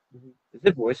me, is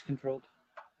it voice controlled?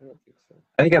 I don't think so.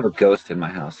 I think I have a ghost in my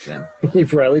house then. You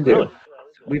probably do. really,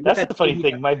 We've that's got the funny TV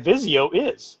thing. My Vizio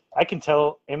is. I can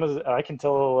tell Amazon. I can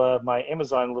tell my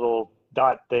Amazon little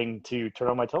dot thing to turn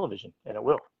on my television, and it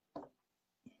will.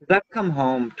 I've come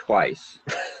home twice,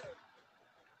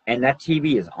 and that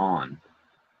TV is on,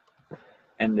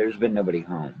 and there's been nobody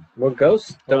home. Well,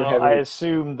 ghosts don't Well, have I any.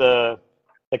 assume the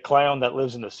clown that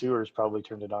lives in the sewers probably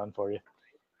turned it on for you.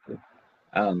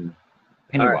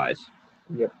 Pennywise.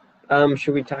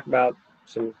 Should we talk about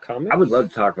some comics? I would love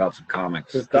to talk about some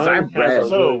comics Because because Don has a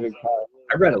So- really good pile.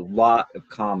 I read a lot of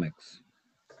comics.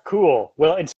 Cool.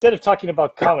 Well, instead of talking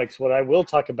about comics, what I will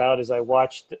talk about is I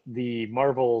watched the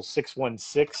Marvel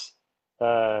 616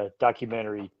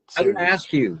 documentary I was series. gonna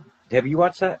ask you, have you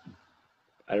watched that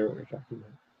I don't know what you're talking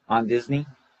about. on Disney?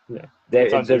 No.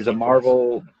 It's on There's a Disney+.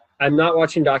 Marvel. I'm not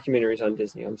watching documentaries on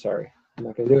Disney. I'm sorry. I'm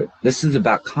not going to do it. This is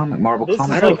about Marvel This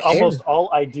comics. is don't like care. almost all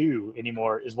I do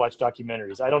anymore is watch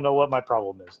documentaries. I don't know what my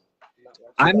problem is.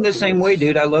 I'm the same way,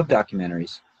 dude. I love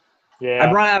documentaries. Yeah.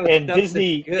 I've run out of And stuff that's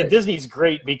Disney, good. Disney's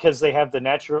great because they have the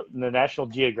National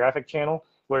Geographic channel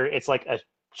where it's like a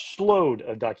load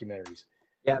of documentaries.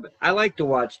 Yeah, but I like to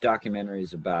watch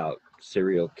documentaries about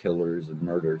serial killers and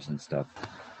murders and stuff.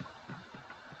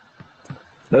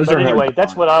 Those But are hard anyway, to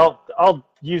that's find. what I'll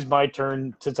use my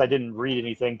turn since I didn't read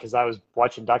anything because I was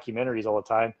watching documentaries all the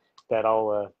time. That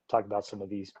I'll talk about some of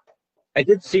these. I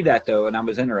did see that though, and I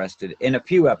was interested in a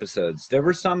few episodes. There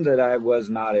were some that I was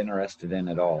not interested in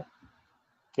at all.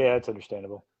 Yeah, it's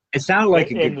understandable. It sounded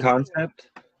like a good And- concept.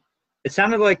 It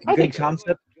sounded like a I good think so.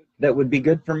 concept that would be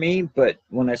good for me, but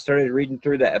when I started reading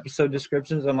through the episode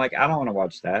descriptions, I'm like, I don't want to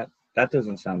watch that. That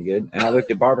doesn't sound good. And I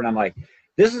looked at Barbara and I'm like,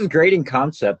 this is great in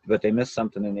concept, but they missed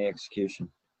something in the execution.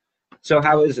 So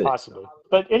how is it? Possibly.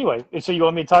 But anyway, so you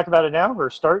want me to talk about it now or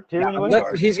start here Yeah, anyway?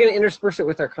 He's going to intersperse it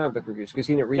with our comic book reviews because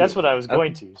he didn't read That's it. what I was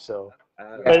going to. So,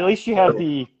 Uh, but at least you have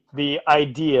the the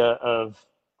idea of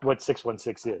what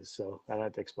 616 is. So I don't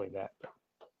have to explain that.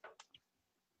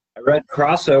 I read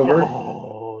Crossover.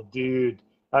 Oh, dude,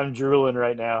 I'm drooling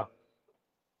right now.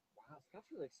 Wow, Scott's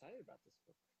really excited about this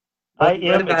book. I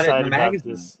You read am about it in excited the about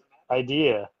magazine. this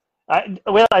idea.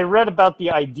 I read about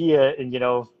the idea in in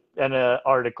an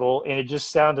article, and it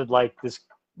just sounded like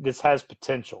this has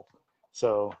potential.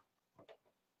 So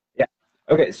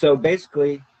Okay, so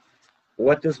basically,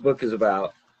 what this book is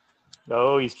about.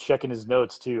 oh, he's checking his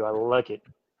notes too. I like it.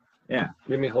 Yeah.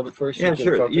 Let me hold it for you. so Yeah, you can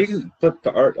sure. focus. You can flip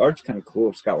the art. Art's kind of cool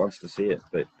if Scott wants to see it,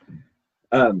 but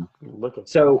Look at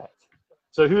So- that.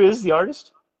 So who is the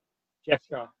artist? Jeff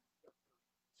Shaw.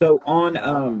 so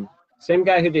on Same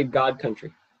guy who did God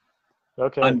Country.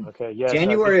 Okay. On Okay. Yes.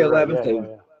 January I think you're right. 11th Yeah, of- yeah,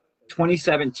 yeah.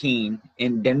 2017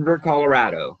 in Denver,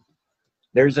 Colorado,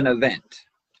 there's an event,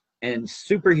 and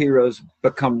superheroes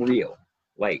become real.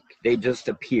 Like they just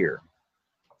appear,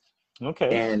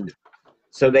 Okay. and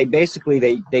so they basically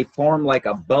they form like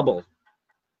a bubble,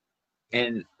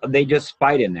 and they just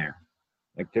fight in there,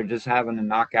 like they're just having a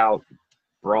knockout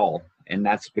brawl, and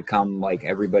that's become like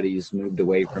everybody's moved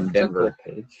away from It's a Denver,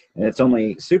 cool page. and it's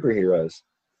only superheroes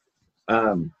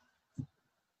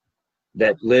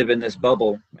that live in this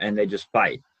bubble, and they just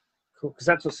fight. Cool, because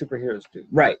that's what superheroes do.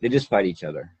 Right, they just fight each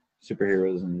other,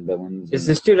 superheroes and villains. Is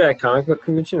and- this dude at a comic book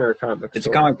convention or a comic book It's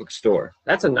store? a comic book store.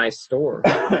 That's a nice store.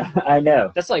 I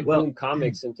know. That's like Well- Boom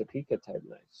Comics in Topeka type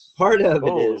nice. Part of it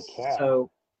Holy is cow.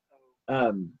 so.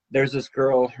 There's this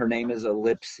girl. Her name is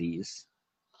Ellipses,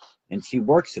 and she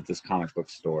works at this comic book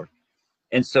store.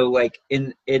 And so, like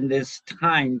in this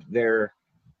time, they're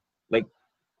like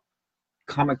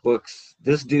comic books.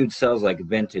 This dude sells like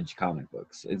vintage comic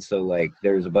books, and so like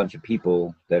there's a bunch of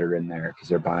people that are in there because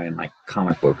they're buying like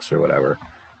comic books or whatever.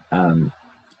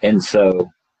 And so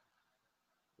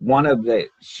one of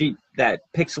that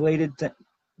pixelated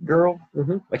girl,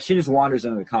 Mhm. like she just wanders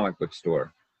into the comic book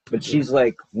store, but she's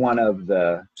like one of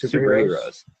the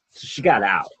superheroes. So she got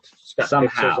out. She's got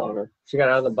Somehow. pixels on her. She got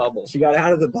out of the bubble. She got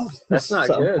out of the bubble. That's not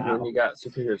good somehow. when you got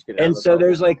superheroes get out And of the so bubble.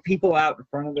 there's like people out in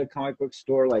front of the comic book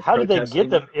store, like How did they protesting. get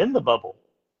them in the bubble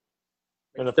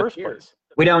in the It's first appeared. place?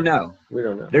 We don't know. We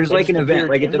don't know. There's They like an just event, appeared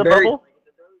like at in the very, bubble?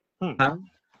 huh?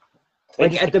 They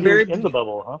Like just at the appeared very in the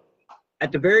bubble, huh?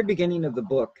 at the very beginning of the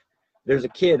book, there's a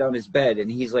kid on his bed and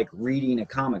he's like reading a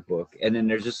comic book, and then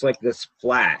there's just like this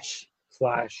flash,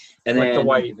 Flash. And like the then-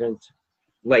 white event.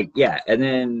 like and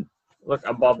then Look,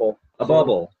 a bubble. a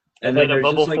bubble, And then a there's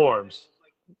bubble just like forms.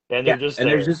 And yeah, they're just and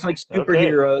there. there's just like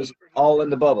superheroes all in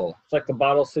the bubble. It's like the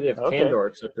bottle city of Okay. Candor,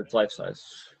 except it's life size.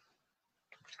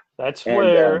 That's and,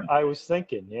 where I was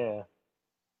thinking, yeah.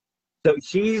 So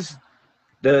she's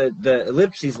the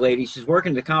Ellipses lady. She's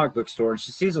working at the comic book store, and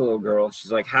she sees a little girl. And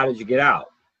she's like, "How did you get out?"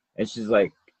 And she's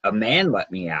like, "A man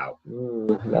let me out."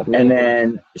 And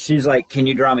then she's like, "Can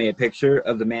you draw me a picture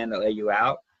of the man that let you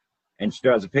out?" And she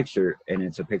draws a picture, and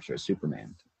it's a picture of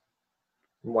Superman.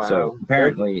 wow. So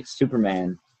apparently,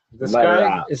 Superman. this let her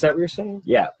guy, out. is that what you're saying?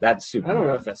 Yeah, that's I Superman. don't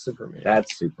know if that's Superman.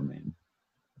 That's Superman.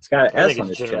 It's got an I S think on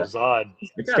it's his General chest. Zod.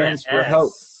 It got stands an for S.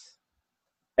 hope.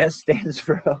 S stands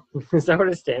for hope. Is that what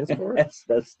it stands for? I S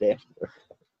does stand for.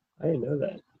 didn't know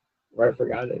that. Or I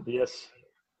forgot it. Yes.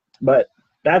 But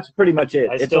that's pretty much it.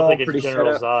 I It's still all think pretty it's set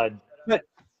General up. Zod.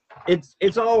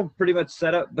 It's all pretty much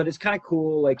set up, but it's kind of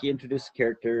cool. Like you introduce the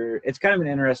character. It's kind of an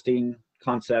interesting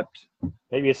concept.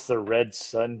 Maybe it's the Red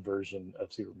Sun version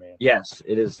of Superman. Yes,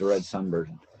 it is the Red Sun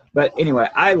version. But anyway,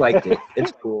 I liked it.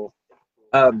 It's cool.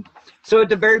 So at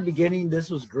the very beginning, this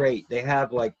was great. They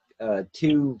have like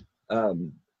two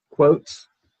quotes,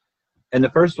 and the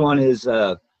first one is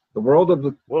the world of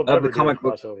the We'll Of the never do a comic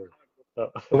book. crossover. Oh.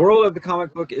 The world of the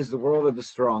comic book is the world of the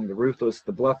strong, the ruthless,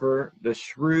 the bluffer, the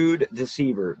shrewd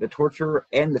deceiver, the torturer,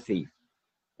 and the thief.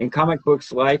 In comic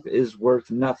books, life is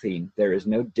worth nothing. There is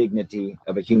no dignity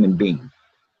of a human being.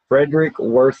 Frederick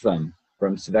Wortham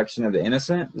from Seduction of the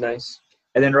Innocent. Nice.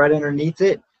 And then right underneath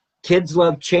it, Kids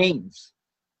Love Chains.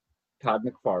 Todd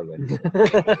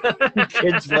McFarlane.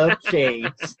 Kids Love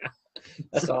Chains.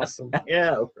 That's awesome.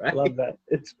 Yeah, I right. love that.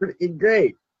 It's pretty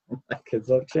great. Kids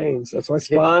love chains. That's why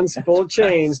Spawn's full of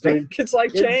chains, dude. Kids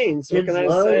like Kids- chains. What kids can I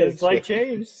love say? It's like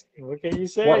James. What can you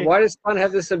say? Why does Spawn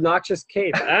have this obnoxious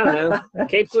cape? I don't know.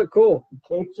 Capes look cool.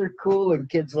 Capes are cool and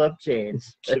kids love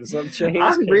chains. Kids love chains.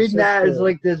 I'm Capes reading are that as cool.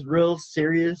 like this real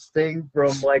serious thing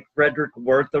from like Frederick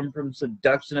Wortham from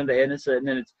Seduction of the Innocent, and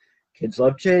then it's Kids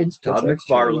Love Chains, Kids Todd love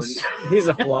McFarlane. chains. He's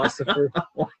a philosopher.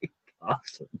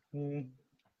 Awesome. Mm,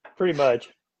 pretty much.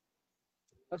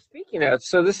 Well, speaking of,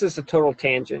 so this is a total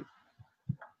tangent.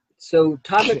 So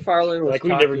Todd McFarlane was Like we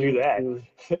never talking do that.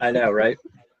 to- I know, right?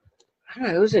 I don't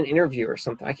know, it was an interview or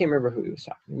something. I can't remember who he was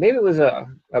talking to. Maybe it was a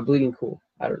Bleeding Cool.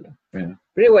 I don't know. Yeah.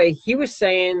 But anyway, he was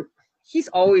saying he's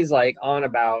always like on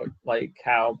about like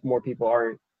how more people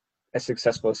aren't as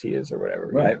successful as he is or whatever.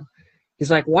 Right. You know?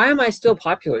 He's like, why am I still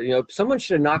popular? You know, someone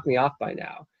should have knocked me off by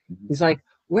now. Mhm. He's like,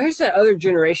 where's that other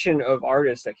generation of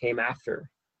artists that came after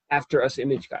us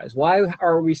image guys? Why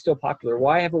are we still popular?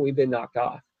 Why haven't we been knocked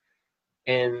off?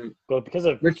 And Well, because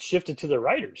of Rich shifted to the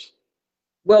writers.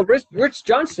 well, Rich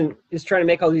Johnson is trying to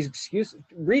make all these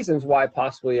reasons why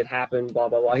possibly it happened, blah,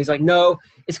 blah, blah. He's like, no,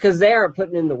 it's because they aren't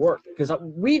putting in the work. Because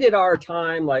we did our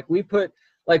time,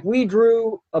 we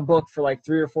drew a book for like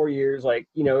 3 or 4 years. Like,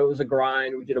 you know, it was a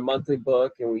grind. We did a monthly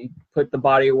book and we put the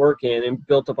body of work in and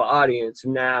built up an audience.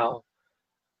 And now,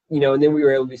 you know, and then we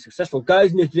were able to be successful.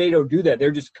 Guys today don't do that.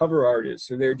 They're just cover artists,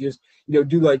 or they're just, you know,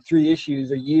 do like 3 issues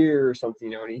a year or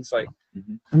something, you know. And he's like,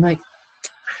 I'm like,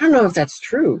 I don't know if that's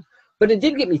true. But it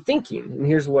did get me thinking, and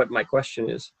here's what my question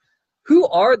is. Who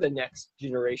are the next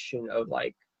generation of,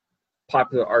 like,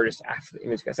 popular artists after the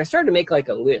image guys? I started to make, like,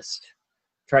 a list,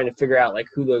 trying to figure out, like,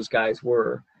 who those guys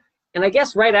were. And I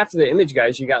guess right after the image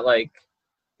guys, you got, like,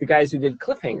 the guys who did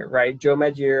Cliffhanger, right? Joe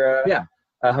Madureira, Yeah.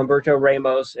 Humberto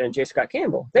Ramos, and J. Scott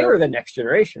Campbell. They were the next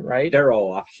generation, right? They're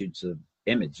all offshoots of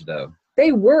Image, though.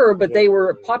 They were, but they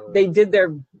were they did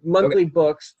their monthly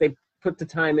books. They put the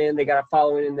time in, they got a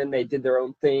following, and then they did their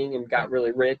own thing and got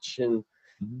really rich, and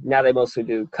now they mostly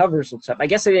do covers and stuff. I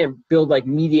guess they didn't build like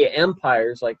media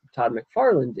empires like Todd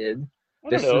McFarlane did.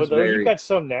 I don't know, though. You've got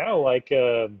some now, like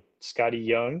Scotty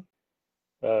Young,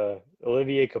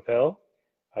 Olivier Capel.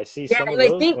 I see some of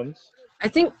those ones. I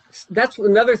think that's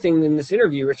another thing in this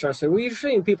interview. Rich said, well, you're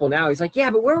seeing people now. He's like, yeah,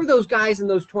 but where were those guys in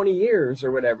those 20 years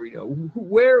or whatever, you know?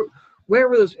 Where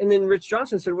were those? And then Rich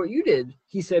Johnson said, what you did.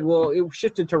 He said, well, it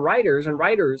shifted to writers, and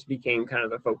writers became kind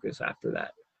of the focus after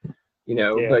that, you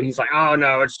know. Yeah. But he's like, oh,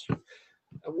 no,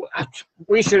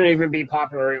 we shouldn't even be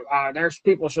popular. There's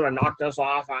people should have knocked us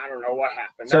off. I don't know what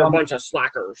happened. They're a bunch of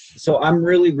slackers. So I'm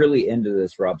really, really into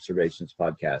this Raw Observations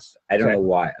podcast. I don't know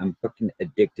why. I'm fucking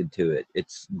addicted to it.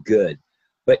 It's good.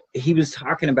 But he was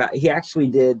talking about, he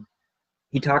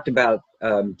talked about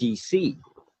DC.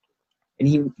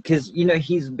 And because, you know,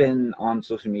 he's been on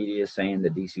social media saying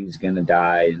that DC is going to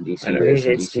die and DC this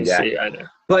and DC that. I know.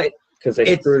 But because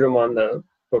they screwed him on the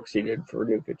books he did for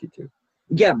New 52.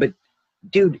 Yeah, but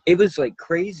dude, it was like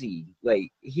crazy.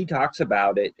 Like, he talks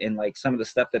about it, and like some of the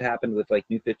stuff that happened with like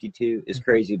New 52 is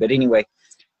crazy. But anyway,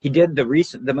 he did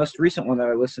the most recent one that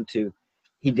I listened to.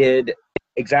 He did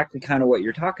exactly kind of what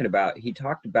you're talking about. He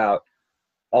talked about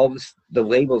all the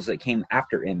labels that came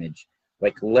after Image,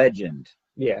 like Legend.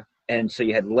 Yeah. And so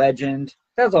you had Legend.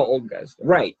 That was all old guys. Though.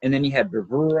 Right. And then you had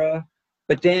Bravura.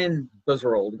 But then... Those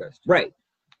were old guys. Too. Right.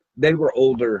 They were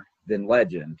older than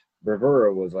Legend.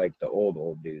 Bravura was like the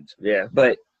old dudes. Yeah.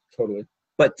 But... Totally.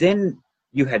 But then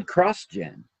you had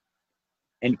CrossGen.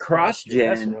 And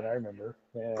CrossGen... That's what I remember.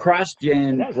 Yeah.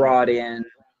 CrossGen brought in...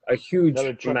 a huge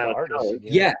amount of artists.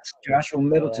 Yes. Joshua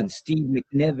Middleton, Steve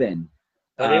McNiven.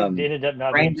 But it ended up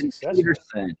not Brandon being successful.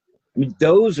 Peterson. I mean,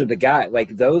 those are the guys,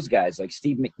 like those guys, like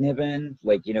Steve McNiven,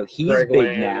 like, you know, he's Greg big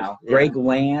Land, now. Yeah. Greg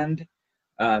Land,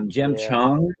 Jim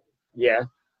Chung. Yeah.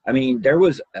 I mean, there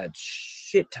was a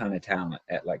shit ton of talent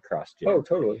at like CrossGen. Oh,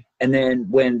 totally. And then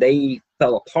when they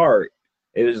fell apart,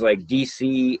 it was like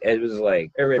DC, it was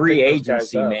like free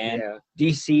agency, man. Yeah.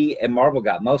 DC and Marvel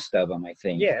got most of them, I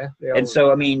think. Yeah. And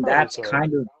so, I mean, that's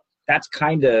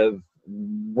kind of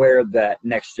where that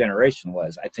next generation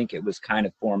was. I think it was kind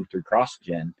of formed through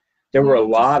CrossGen. There were a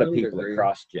lot of people at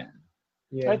CrossGen.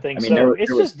 Yeah, I think so.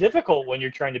 It's just difficult when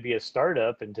you're trying to be a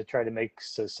startup and to try to make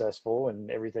successful and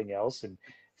everything else and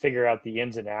figure out the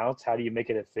ins and outs. How do you make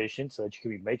it efficient so that you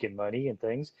can be making money and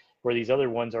things where these other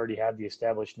ones already have the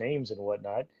established names and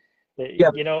whatnot.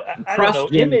 Yeah, you know, I don't know.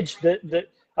 Image,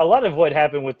 a lot of what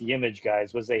happened with the Image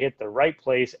guys was they hit the right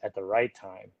place at the right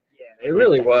time. Yeah, it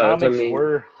really was. Comics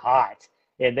were hot,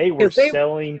 and they were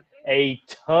selling a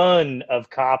ton of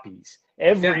copies.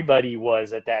 Everybody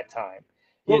was at that time.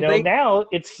 Now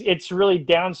it's really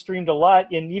downstreamed a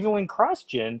lot. And even when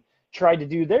CrossGen tried to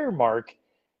do their mark,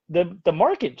 the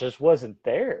market just wasn't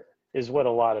there, is what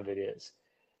a lot of it is.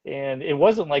 And it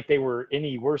wasn't like they were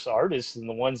any worse artists than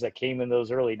the ones that came in those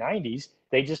early 90s.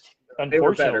 They just,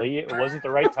 unfortunately, it wasn't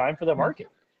the right time for the market.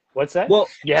 What's that? Well,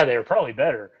 yeah, they were probably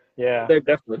better. Yeah, they're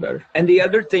definitely better. And the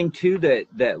other thing, too, that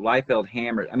Liefeld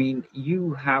hammered, I mean,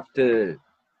 you have to...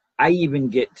 I even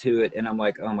get to it, and I'm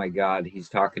like, oh, my God, he's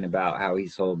talking about how he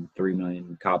sold 3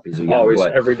 million copies a year. Always,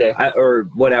 every day. Or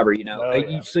whatever, you know. Oh,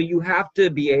 yeah. So you have to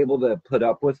be able to put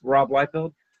up with Rob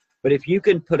Liefeld. But if you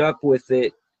can put up with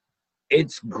it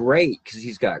it's great because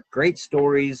he's got great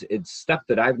stories. It's stuff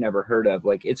that I've never heard of.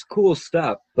 Like, it's cool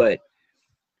stuff, but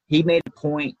he made a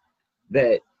point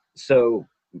that, so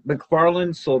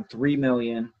McFarlane sold 3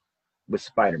 million with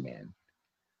Spider-Man.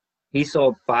 He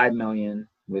sold 5 million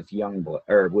with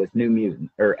with New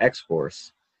Mutant or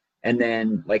X-Force. And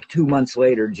then like 2 months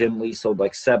later, Jim Lee sold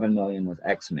like 7 million with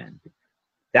X-Men.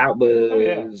 That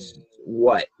was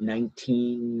what,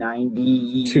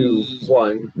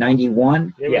 1992,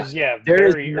 91? It was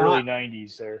There's very early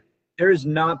 90s there. There has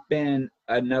not been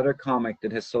another comic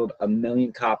that has sold 1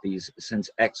 million copies since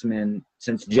X-Men,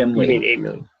 since Jim Lee. You mean 8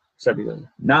 million, 7 million?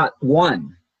 Not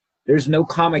one. There's no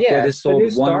comic that has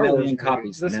sold 1 million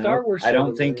copies. The Star Wars. I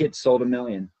don't think it sold 1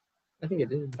 million. I think it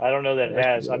did. I don't know that it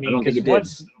has. I mean, don't think it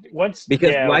once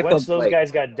because those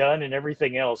guys got done and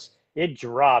everything else, it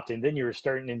dropped, and then you were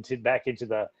starting back into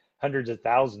the hundreds of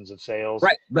thousands of sales.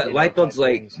 Right, but Liefeld's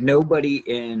like nobody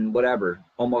in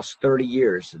almost 30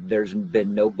 years. There's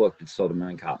been no book that sold 1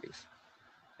 million copies,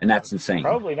 and that's insane.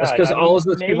 Probably not. That's because all of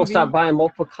those people stopped buying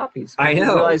multiple copies. I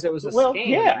know. Realized it was a scam.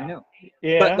 Yeah, I know.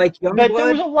 Yeah, but like but there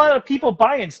was a lot of people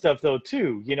buying stuff though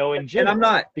too. In general. And I'm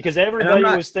not, because everybody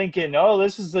was thinking, oh,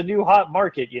 this is the new hot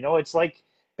market. It's like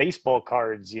baseball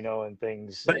cards, and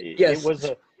things. But it was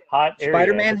a hot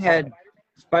area.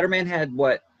 Spider-Man had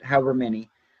what, however many.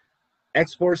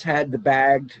 X-Force had the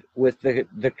bagged with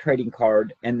the trading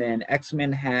card, and then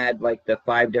X-Men had like the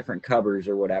 5 different covers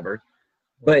or whatever.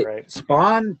 But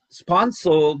Spawn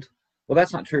sold. Well,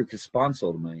 that's not true because Spawn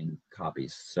sold 1 million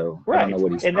copies. So I don't know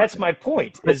what he's. And that's my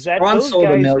point. Is that Spawn those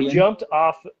guys jumped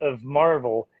off of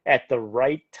Marvel at the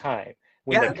right time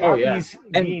when the copies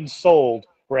being sold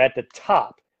were at the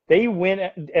top. They went.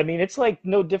 I mean, it's like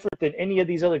no different than any of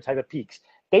these other type of peaks.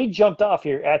 They jumped off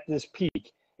here at this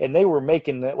peak, and they were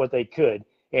making what they could.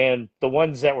 And the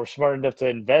ones that were smart enough to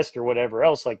invest or whatever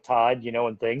else, like Todd,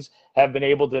 and things, have been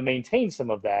able to maintain some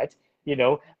of that.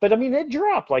 But I mean, it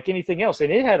dropped like anything else,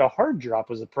 and it had a hard drop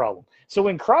was the problem. So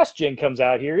when CrossGen comes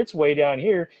out here, it's way down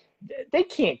here. They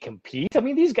can't compete. I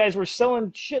mean, these guys were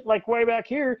selling shit like way back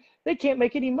here. They can't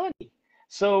make any money.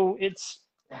 So it's,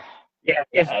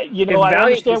 I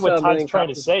understand what Todd's trying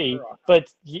to say,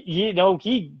 but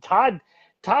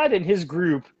Todd and his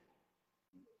group,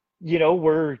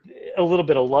 were a little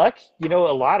bit of luck, a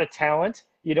lot of talent,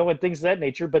 and things of that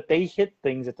nature, but they hit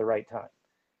things at the right time.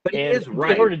 But he is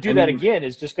right. In order to do that again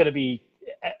is just going to be,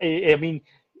 I mean,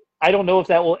 I don't know if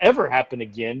that will ever happen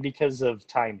again because of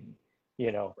timing,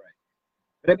 Right.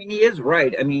 But I mean, he is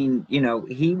right. I mean,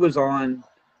 he was on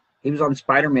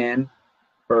Spider-Man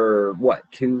for what,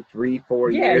 2, 3, 4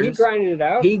 years? Yeah, he grinded it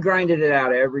out. He grinded it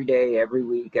out every day, every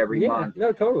week, every month.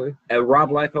 No, totally.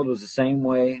 Rob Liefeld was the same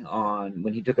way on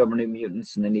when he took over New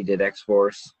Mutants, and then he did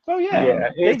X-Force. Oh yeah,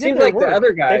 it seems like the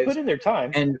other guys they put in their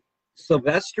time. And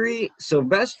Silvestri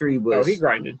was. Oh, he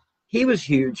grinded. He was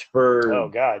huge for. Oh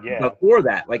God, yeah. Before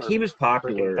that, like he was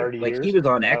popular. 30 like years? he was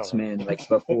on X-Men, like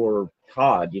before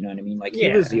Todd. You know what I mean? Like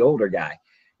he was the older guy.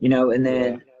 And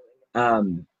then,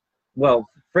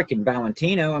 frickin'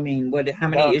 Valentino. I mean, how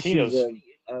many issues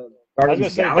of Guardians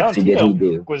of the Galaxy did he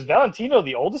do? Was Valentino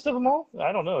the oldest of them all?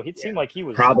 I don't know. It seemed like he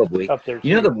was probably up there.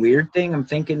 The weird thing I'm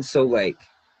thinking. So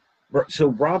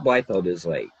Rob Liefeld is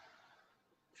like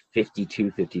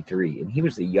 52, 53, and he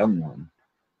was the young one.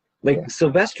 Like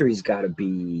Silvestri's got to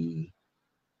be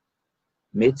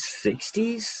mid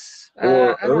 60s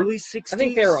or early 60s. I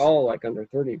think they were all like under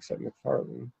 30 except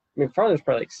McFarlane. McFarlane's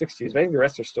probably like 60s. But I think the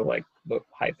rest are still like the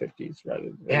high 50s rather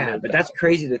than. Yeah, but that's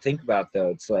crazy to think about, though.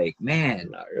 It's like, man.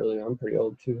 Not really. I'm pretty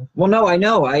old too. Well, no, I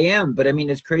know I am, but I mean,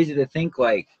 it's crazy to think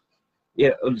like,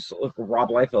 look, Rob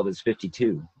Liefeld is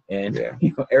 52. And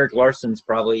Eric Larson's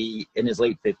probably in his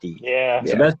late 50s. Yeah.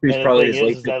 Silvestri's probably in his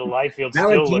late 50s. Liefeld still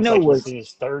looks like he's in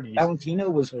his 30s. Valentino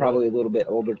was probably a little bit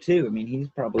older too. I mean, he's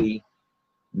probably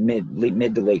mid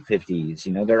to late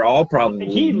 50s. They're all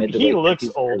probably mid to late 50s. He looks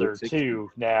older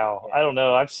too now. I don't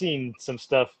know. I've seen some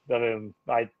stuff of him.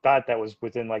 I thought that was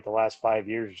within like the last 5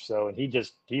 years or so, and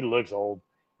he looks old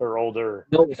or older.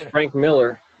 No, it's Frank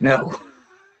Miller. No.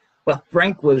 Well,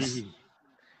 Frank was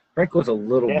a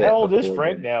little bit. How old is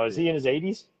Frank now? Is he in his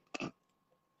 80s? He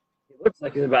looks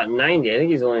like he's about 90. I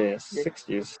think he's only in his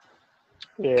 60s.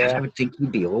 Yeah. Gosh, I would think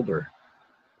he'd be older.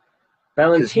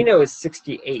 Valentino is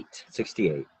 68.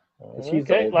 68.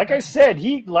 Okay. Like I said,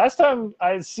 last time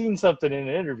I seen something in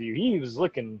an interview, he was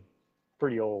looking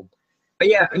pretty old. But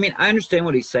yeah, I mean, I understand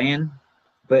what he's saying,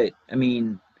 but I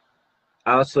mean,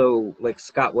 I also like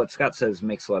what Scott says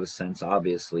makes a lot of sense,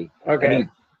 obviously. Okay. I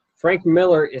mean, Frank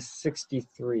Miller is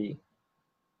 63.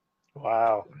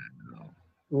 Wow.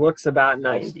 Looks about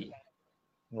 90.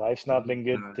 Life's not been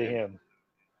good to him.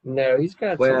 No, he's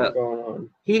got Well, something going on.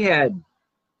 He had,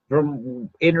 from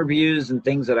interviews and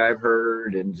things that I've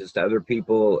heard and just other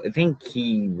people, I think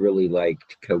he really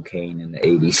liked cocaine in the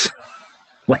 80s.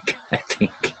 Like,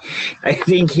 I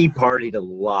think he partied a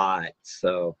lot.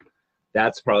 So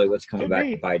that's probably what's coming Could back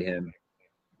be. to bite him.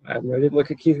 I'm ready to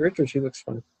look at Keith Richards. He looks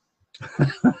fun.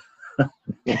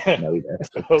 No, he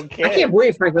doesn't. Okay. I can't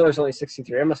believe Frank Miller's only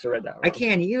 63. I must have read that wrong. I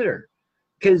can't either.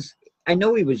 Because I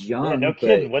know he was young. Yeah, no but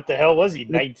kidding. What the hell was he?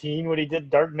 19 when he did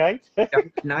Dark Knight?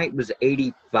 Dark Knight was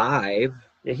 85.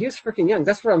 Yeah, he was freaking young.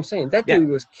 That's what I'm saying. That Yeah. dude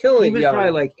was killing He was young.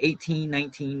 probably like 18,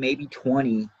 19, maybe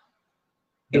 20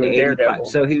 in Doing 85. Daredevil.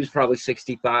 So he was probably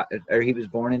 65, or he was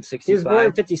born in 65. He was born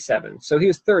in 57, so he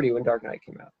was 30 when Dark Knight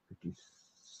came out.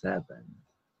 57.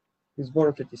 He was born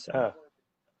in 57. Oh.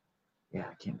 Yeah,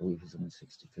 I can't believe he's only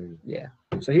 63. Yeah.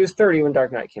 So he was 30 when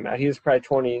Dark Knight came out. He was probably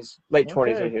 20s, late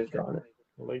 20s Okay. when he was drawing it.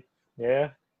 Late, yeah.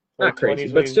 Not Late crazy, 20s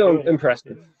when but he was still doing it.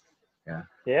 impressive. Yeah.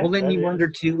 Well, then that you is. wonder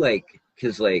too, like,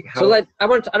 because like how So I don't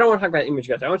want to talk about Image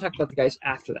guys. I want to talk about the guys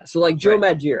after that. So like Joe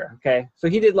Right. Madureira, okay? So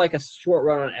he did like a short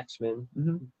run on X-Men,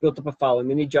 Mhm. built up a following,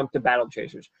 then he jumped to Battle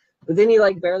Chasers. But then he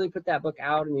like barely put that book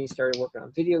out and he started working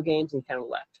on video games and kind of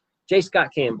left. J.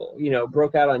 Scott Campbell,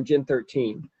 broke out on Gen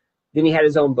 13. Then he had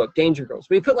his own book, Danger Girls.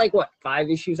 But he put like 5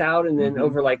 issues out and then Mhm.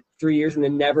 over like 3 years and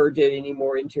then never did any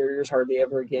more interiors hardly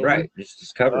ever again. right,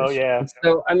 just covers. Oh, yeah.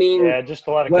 So I mean, Yeah, just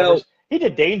a lot of Well- covers. He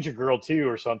did Danger Girl, too,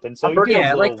 or something. So he Humberto, did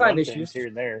yeah, like little 5 one things issues. here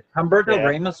and there. Humberto Yeah.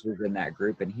 Ramos was in that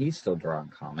group, and he's still drawing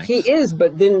comics. he is,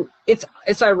 but then it's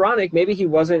ironic. Maybe he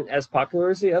wasn't as popular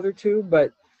as the other two,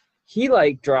 but he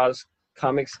like draws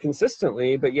comics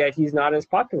consistently, but yet he's not as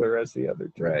popular as the other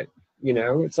two. Right.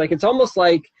 It's almost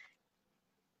like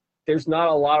there's not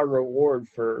a lot of reward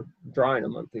for drawing a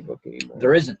monthly book anymore.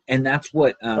 There isn't, and that's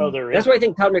what. There That's is. what I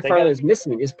think Todd They McFarlane got- is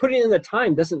missing. Is putting in the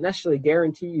time doesn't necessarily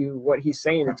guarantee you what he's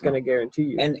saying it's going to guarantee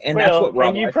you. and that's Well, what Rob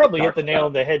and you Liefeld probably hit talked the nail on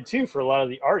about. the head, too, for a lot of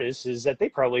the artists, is that they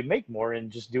probably make more in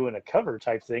just doing a cover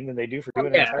type thing than they do for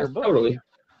doing an entire book. totally.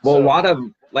 Well, So- a lot of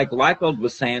like Liefeld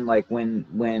was saying, like when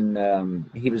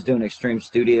he was doing Extreme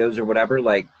Studios or whatever,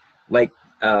 like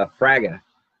Fraga,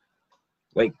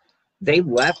 like they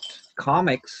left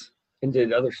comics And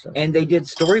did other stuff. and they did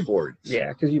storyboards. Yeah,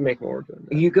 because you make more doing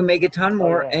that. You can make a ton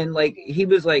more, yeah. and like he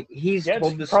was like he's Yeah,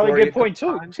 told the it's probably story a good point,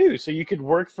 couple too, times. too. So you could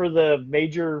work for the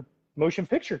major motion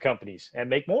picture companies and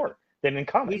make more than in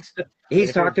comics.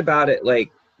 He's talked about it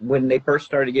like when they first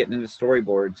started getting into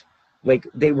storyboards, like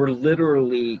they were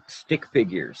literally stick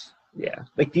figures. Yeah.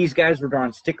 Like these guys were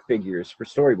drawing stick figures for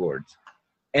storyboards,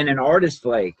 and an artist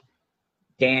like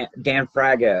Dan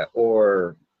Fraga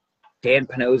or Dan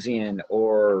Panosian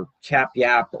or Chap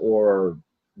Yap or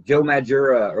Joe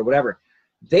Madureira or whatever,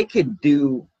 they could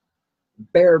do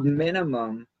bare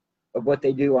minimum of what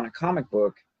they do on a comic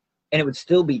book, and it would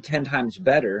still be 10 times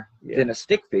better than a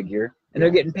stick figure, and they're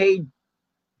getting paid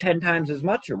 10 times as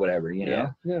much or whatever, you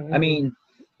know? Yeah. I mean,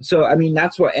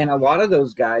 that's what, and a lot of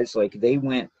those guys, like they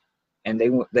went and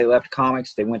they left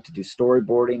comics, they went to do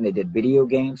storyboarding, they did video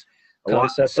games.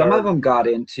 Some of them got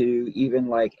into even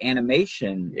like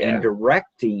animation and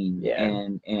directing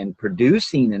and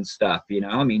producing and stuff, you know?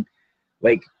 I mean,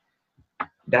 like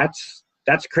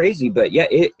that's crazy, but yeah,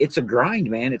 it's a grind,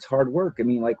 man. It's hard work. I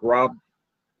mean, like Rob,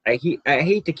 I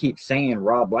hate to keep saying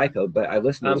Rob Liefeld, but I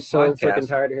listen to I'm his so podcast. freaking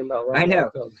tired of hearing about Rob I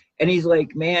know. Liefeld. And he's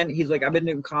like, man, I've been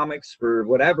doing comics for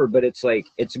whatever, but it's like,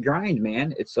 it's a grind,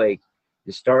 man. It's like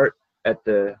you start at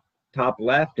the top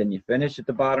left and you finish at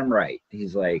the bottom right.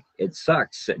 He's like, it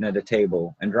sucks sitting at a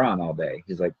table and drawing all day.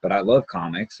 He's like, but I love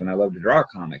comics and I love to draw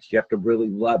comics. You have to really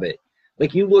love it.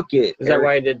 Like you look at. Is that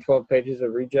why I did 12 pages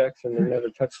of rejects and then never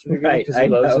touched it again? Right, Because he I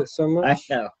loves know. it so much.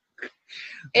 I know.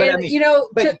 And, I mean,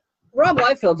 Rob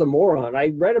Liefeld's a moron. I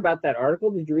read about that article.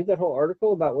 Did you read that whole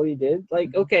article about what he did?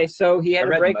 Like, okay, so he had I to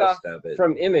read break most off of it.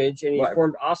 from Image, and he What?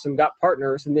 formed Awesome, got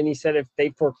partners, and then he said if they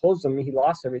foreclosed him, he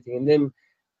lost everything. And then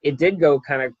it did go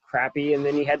kind of crappy, and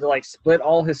then he had to, like, split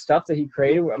all his stuff that he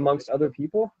created amongst other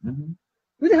people. Mhm.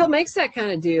 Who the hell makes that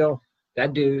kind of deal?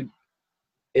 That dude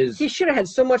is. He should have had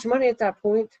so much money at that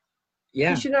point.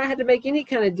 Yeah. He should not have had to make any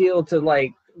kind of deal to,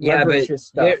 like, Yeah, leverage but his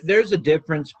stuff. there's a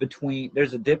difference.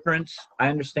 I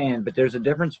understand, but there's a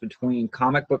difference between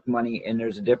comic book money and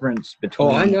there's a difference between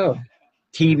Oh, I know.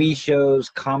 TV shows,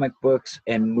 comic books,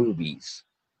 and movies.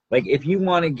 Like if you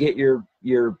want to get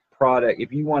your product,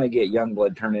 if you want to get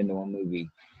Youngblood turned into a movie,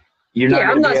 you're not. Yeah,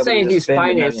 gonna I'm be not able saying to he's spend $1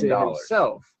 financing million. it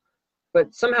himself,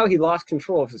 but somehow he lost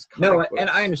control of his comic No, books. and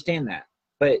I understand that,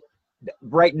 but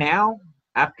right now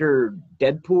after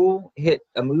Deadpool hit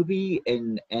a movie,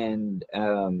 and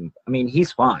I mean,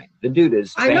 he's fine. The dude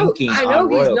is banking I know on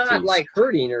he's royalties. not like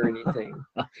hurting or anything.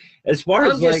 As far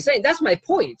I'm as just like, saying that's my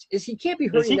point. Is he can't be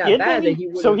Is hurting he that getting bad any? that he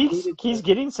would. So he's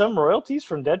getting some royalties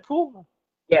from Deadpool.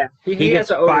 Yeah, he has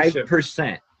gets an ownership.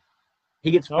 5%.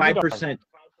 He gets No, he 5%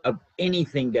 of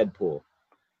anything Deadpool.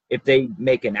 If they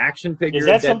make an action figure, Is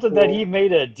that of something that Deadpool- he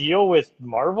made a deal with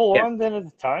Marvel Yeah. on then at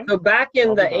the time? So back in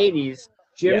I'll the be darned. 80s,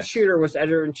 Jim Yes. Shooter was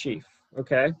editor-in-chief,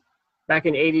 okay? Back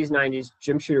in 80s, 90s,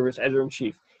 Jim Shooter was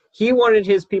editor-in-chief. He wanted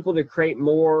his people to create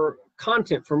more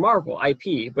content for Marvel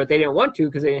IP, but they didn't want to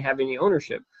because they didn't have any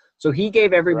ownership. So he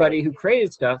gave everybody who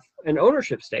created stuff an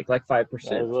ownership stake, like 5%.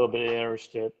 That was a little bit of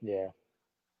ownership, yeah.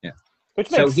 Yeah. Which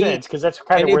So makes sense because that's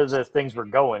kind of and where it's- the things were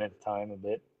going at the time a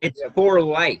bit. It's for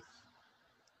life.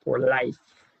 For life.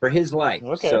 For his life.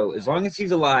 Okay. So as long as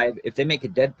he's alive, if they make a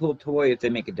Deadpool toy, if they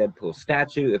make a Deadpool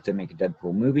statue, if they make a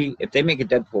Deadpool movie, if they make a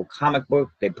Deadpool comic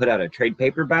book, they put out a trade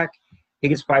paperback, he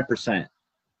gets 5%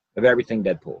 of everything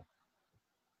Deadpool.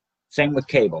 Same with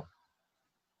Cable.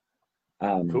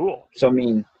 Cool. So I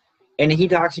mean, and he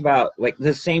talks about like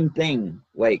the same thing,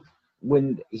 like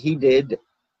when he did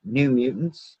New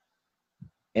Mutants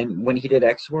and when he did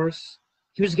X-Force,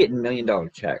 he was getting $1 million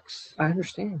checks I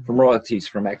understand. from royalties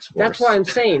from X-Force. That's why I'm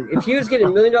saying, if he was getting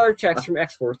 $1 million checks from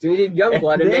X-Force, then he did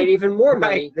Youngblood and then- made even more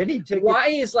money. Right. Then he took Why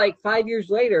is like 5 years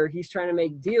later he's trying to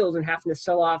make deals and having to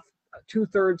sell off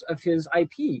 2/3 of his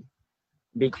IP?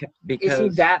 because Is he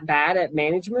that bad at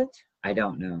management? I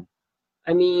don't know.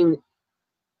 I mean,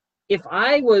 if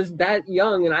I was that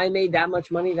young and I made that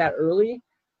much money that early,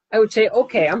 I would say,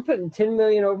 okay, I'm putting 10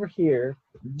 million over here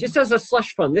just as a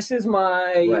slush fund. This is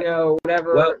my, Right.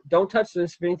 whatever. Well- Don't touch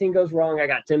this. If anything goes wrong, I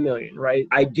got 10 million, right?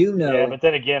 I do know. Yeah, but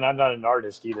then again, I'm not an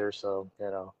artist either, so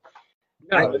No,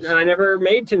 and I never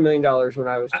made $10 million when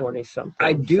I was 20 something.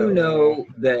 I do so, know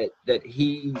that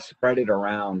he spread it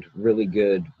around really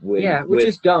good with Yeah, which with,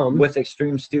 is dumb. with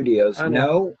Extreme Studios. I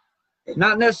know. No,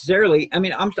 not necessarily. I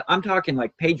mean, I'm talking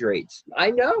like page rates.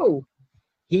 I know.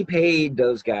 He paid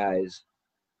those guys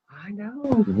I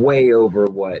know. way over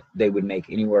what they would make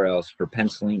anywhere else for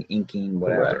penciling, inking,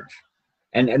 whatever. Correct.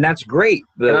 And that's great.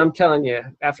 And I'm telling you,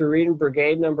 after reading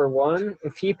Brigade #1,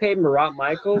 if he paid Marat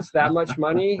Michaels that much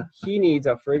money, he needs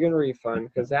a friggin' refund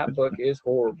because that book is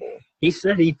horrible. He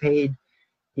said he paid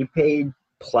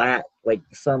Platt like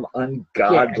some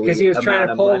ungodly Yeah, because he was trying amount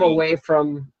to of pull him money. away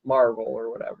from Marvel or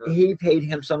whatever. He paid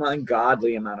him some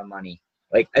ungodly amount of money.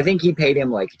 Like I think he paid him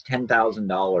like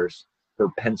 $10,000 for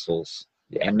pencils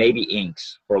and maybe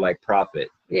inks for like profit.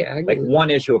 Yeah, I get Like it. one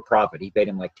issue of profit, he paid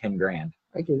him like 10 grand.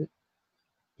 I get it.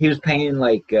 He was paying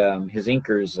like his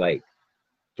inkers like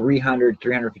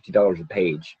 $350 a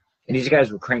page, and these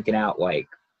guys were cranking out like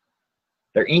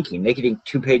they're inking. They could ink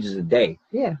 2 pages a day.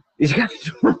 Yeah. These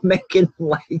guys were making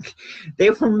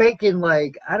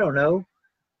like I don't know,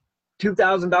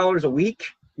 $2,000 a week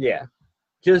Yeah,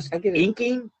 just I get it.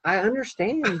 inking. I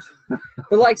understand.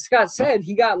 But like Scott said,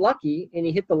 he got lucky and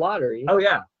he hit the lottery. Oh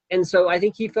yeah. And so I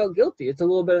think he felt guilty. It's a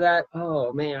little bit of that,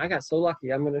 oh man, I got so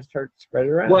lucky. I'm going to start spread it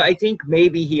around. Well, I think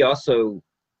maybe he also,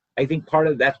 I think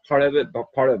that's part of it, but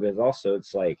part of it is also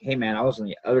it's like, hey man, I was on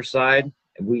the other side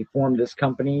and we formed this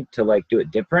company to like do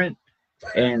it different,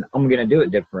 and I'm gonna do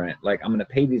it different. Like I'm gonna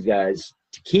pay these guys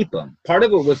to keep them. Part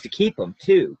of it was to keep them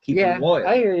too, keep yeah, them loyal.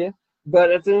 I hear you.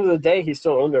 But at the end of the day, he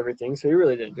still owned everything, so he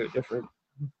really didn't do it different.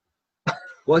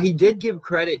 Well, he did give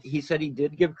credit. He said he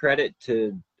did give credit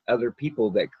to other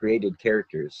people that created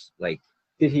characters. Like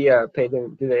Did he pay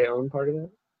them? Do they own part of that?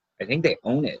 I think they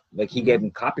own it. Like he gave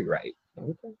them copyright.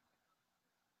 Okay.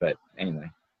 But anyway,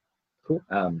 Cool.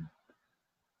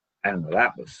 I don't know.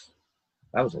 That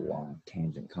was a long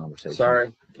tangent conversation.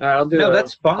 Sorry. I'll do. No,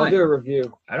 that's fine. I'll do a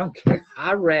review. I don't care.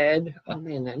 I read. Oh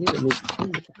man, I need to move.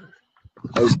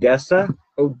 Odessa.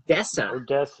 Odessa.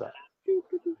 Odessa.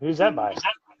 Who's that by?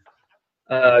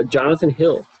 Jonathan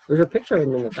Hill. There's a picture of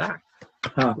him in the back.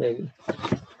 Huh. Maybe.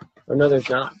 Or no, there's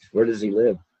not. Where does he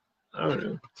live? I don't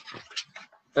know.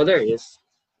 Oh, there he is.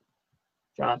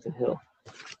 Jonathan Hill.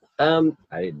 I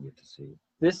didn't get to see.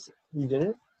 This you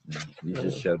didn't? You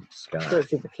just showed Scott. Sure,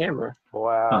 it's with the camera.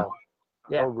 Wow.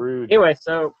 Yeah. How rude. Anyway,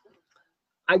 so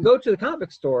I go to the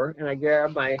comic store and I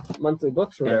grab my monthly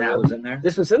books or And whatever. that was in there.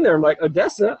 This was in there. I'm like,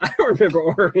 Odessa? I don't remember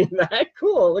ordering that.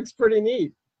 Cool. It looks pretty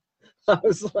neat. I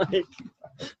was looking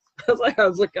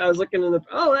in the,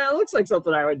 oh, that looks like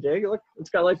something I would dig. Look, it's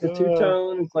got like the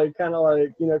two-tone. It's like kind of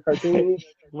like, cartoony. I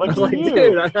Look was at like, you.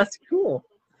 dude, that's cool.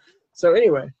 So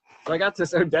anyway, so I got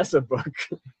this Odessa book.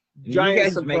 You Giant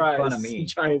guys surprise. make fun of me.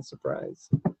 Giant surprise.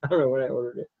 I don't know when I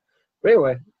ordered it. But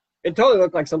anyway, It totally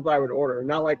looked like something I would order.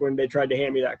 Not like when they tried to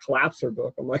hand me that Collapser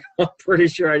book. I'm like, I'm pretty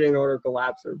sure I didn't order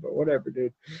Collapser, but whatever,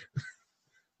 dude.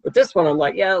 But this one, I'm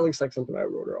like, yeah, it looks like something I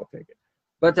would order. I'll take it.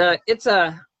 But it's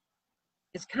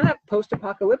kind of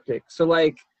post-apocalyptic. So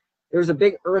like, there was a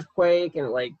big earthquake and it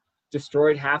like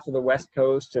destroyed half of the West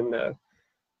Coast, and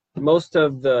most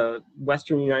of the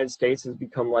Western United States has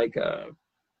become like a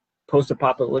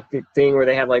post-apocalyptic thing where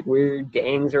they have like weird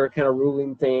gangs that are kind of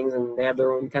ruling things, and they have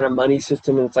their own kind of money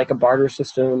system, and it's like a barter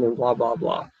system and blah, blah,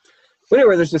 blah. But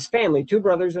anyway, there's this family, 2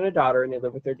 brothers and a daughter, and they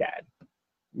live with their dad.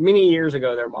 Many years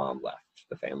ago, their mom left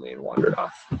the family and wandered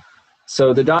off.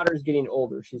 So the daughter's getting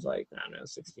older. She's like, I don't know,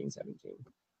 16, 17.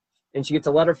 And she gets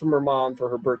a letter from her mom for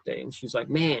her birthday, and she's like,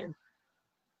 man,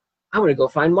 I'm going to go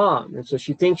find mom. And so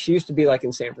she thinks she used to be like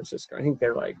in San Francisco. I think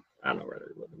they're like, I don't know where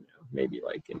they're living now, maybe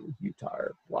like in Utah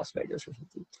or Las Vegas or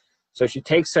something. So she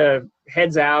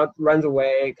heads out, runs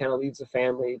away, kind of leaves the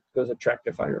family, goes a trek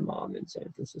to find her mom in San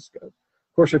Francisco.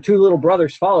 Of course, her 2 little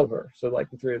brothers follow her. So like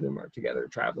the 3 of them are together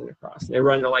traveling across. And they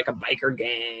run into like a biker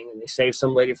gang, and they save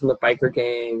some lady from the biker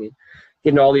gang, and get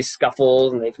into all these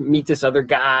scuffles, and they meet this other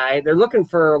guy. They're looking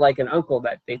for like an uncle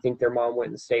that they think their mom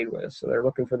went and stayed with. So they're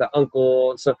looking for the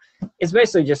uncle. So it's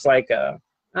basically just like I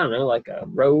don't know, like a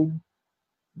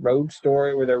road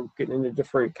story where they're getting into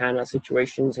different kind of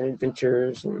situations and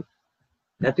adventures. And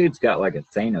That dude's got like a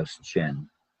Thanos chin.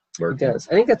 he does.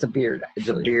 I think that's a beard, It's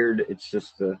a actually. beard. It's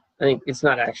just the. I think it's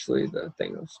not actually the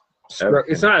Thanos.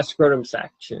 Okay. It's not a scrotum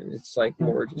sack chin. It's like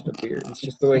more just a beard. It's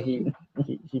just the way he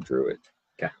drew it.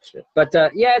 Gotcha. But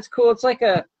yeah, it's cool. It's like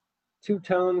a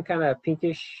 2-tone kind of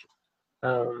pinkish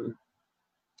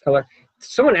color.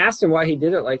 Someone asked him why he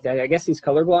did it like that. I guess he's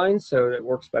colorblind, so it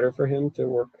works better for him to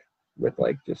work with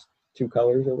like just 2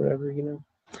 colors or whatever, you know.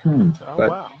 Oh, But-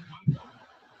 wow.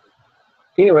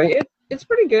 Anyway, it's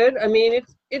pretty good. I mean,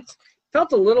 it's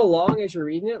felt a little long as you're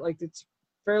reading it. Like it's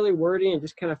fairly wordy, and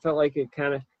just kind of felt like it's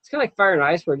kind of like Fire and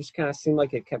Ice, where it just kind of seemed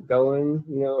like it kept going,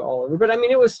 you know, all over. But I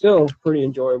mean, it was still pretty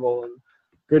enjoyable and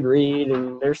good read.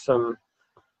 And there's some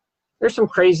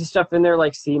crazy stuff in there,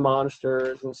 like sea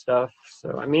monsters and stuff.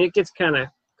 So I mean, it gets kind of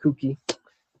kooky.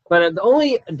 But the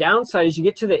only downside is you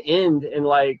get to the end and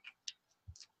like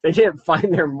they didn't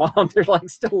find their mom. They're like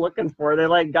still looking for her. They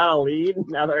like got a lead, and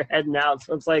now they're heading out.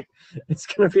 So it's like it's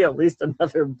gonna be at least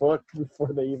another book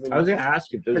before they even. I was going to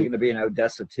ask if there's going to be an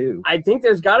Odessa 2. I think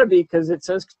there's got to be, because it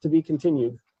says to be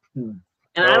continued. And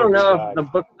I don't know if the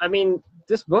book. I mean,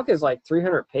 this book is like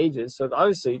 300 pages, so it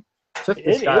obviously took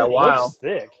this guy a while. Looks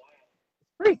thick.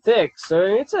 Pretty thick, so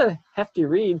it's a hefty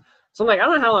read. So I'm like, I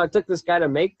don't know how long it took this guy to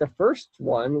make the first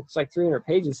one. It's like 300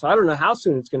 pages, so I don't know how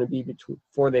soon it's going to be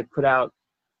before they put out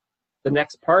the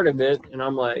next part of it. And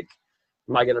I'm like,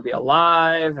 am I going to be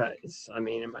alive? I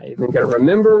mean, am I even going to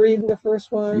remember reading the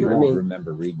first one? You I won't mean,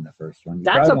 remember reading the first one. You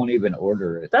That's probably a- won't even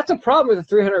order it. that's a problem with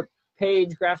a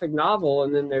 300-page graphic novel,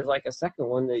 and then there's like a second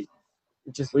one that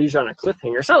it just leaves you on a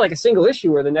cliffhanger. It's not like a single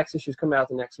issue where the next issue's coming out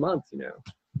the next month, you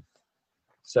know.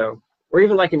 So, or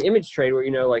even like an Image trade where,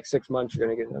 you know, like 6 months you're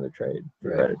going to get another trade,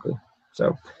 theoretically.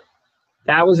 So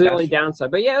that was the only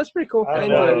downside. But yeah, it was pretty cool. I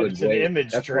don't why I know. would It's an wait.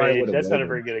 Image That's why I trade. would've That's not a waited.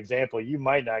 very good example. You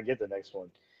might not get the next one.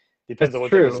 Depends on what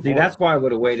true. they See, that's why I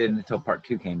would have waited until part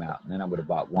 2 came out, and then I would have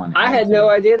bought one. I had no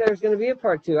idea there was going to be a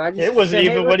part 2. I just It wasn't said,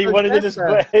 hey, even look, what he wanted to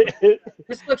Odessa. display.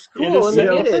 This looks in cool, the and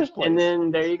they did first it. place. And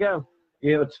then there you go.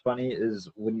 You know what's funny is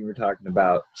when you were talking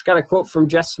about It's got a quote from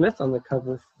Jess Smith on the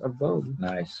cover of Bone.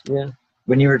 nice. Yeah.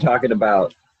 When you were talking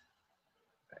about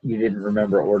you didn't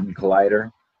remember Orden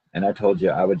Collider, and I told you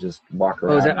I would just walk Oh,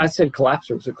 around. I said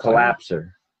Collapser. Was it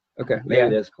Collapser. Okay. Maybe Yeah.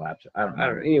 it is Collapser. I don't I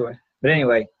don't know. know. Anyway. But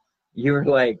anyway, you were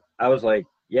like, I was like,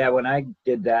 yeah. When I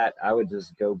did that, I would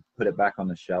just go put it back on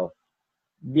the shelf.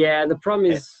 Yeah, the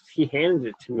problem is he handed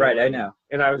it to me. Right, I know.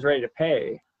 And I was ready to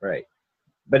pay. Right.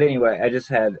 But anyway, I just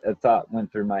had a thought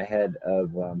went through my head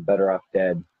of Better Off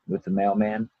Dead with the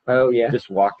mailman, Oh, yeah. just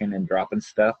walking and dropping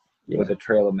stuff Yeah. with a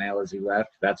trail of mail as he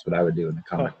left. That's what I would do in the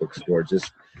comic book store.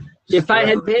 Just If I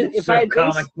had been- if some I had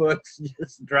been- comic books,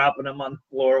 just dropping them on the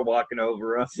floor, walking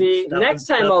over them. See, stuffing next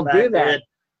time stuff I'll back do in. that.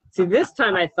 See, this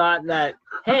time I thought that,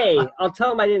 hey, I'll tell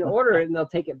them I didn't order it and they'll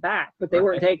take it back. But they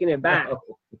weren't taking it back.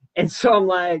 And so I'm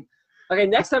like, okay,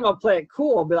 next time I'll play it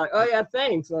cool. I'll be like, oh, yeah,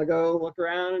 thanks. And I'll go look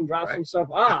around and drop some stuff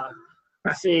off.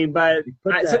 See, but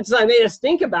Put that- since I made us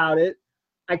think about it,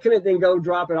 I couldn't then go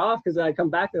drop it off because I come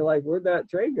back there like, where'd that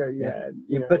trade go you had?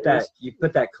 You know, put it that was- you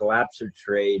put that collapser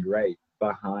trade right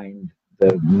behind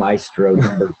the Maestro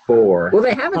number 4. Well,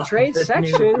 they have a trade The new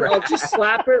section. I'll brand. just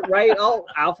slap it right. I'll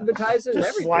alphabetize it and Just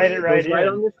everything. slide it right goes right in.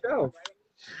 on the shelf.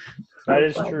 That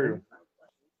is true.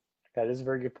 That is a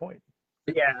very good point.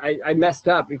 Yeah, I messed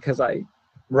up because I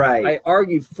Right. I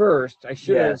argued first. I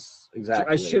should have. Yes,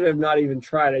 exactly. I should have not even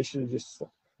tried. I should have just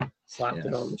slapped it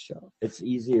Yes. on the shelf. It's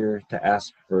easier to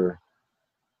ask for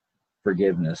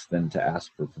forgiveness than to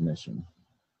ask for permission.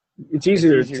 It's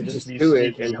easier easier to just just to be do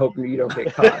it sneaky. and hope you don't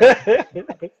get caught.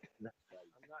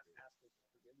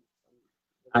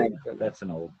 I know, that's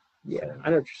an old. Yeah, I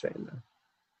know what you're saying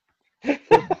though.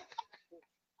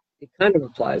 It kind of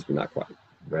applies, but not quite.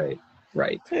 Right.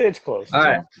 Right. It's close. All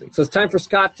right. So it's time for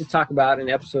Scott to talk about an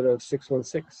episode of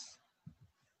 616.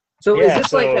 So is Yeah,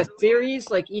 this like a series?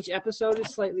 Like each episode is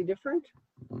slightly different?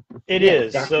 It Yeah,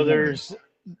 is. So documentary.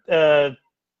 there's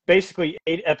basically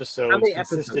 8 episodes. How many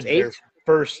consisted episodes? of their 8?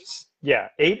 first. Yeah,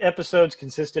 8 episodes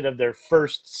consisted of their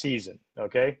first season.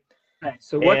 Okay, Okay.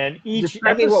 So what? and each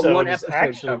Describe me what one episode is episode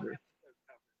actually.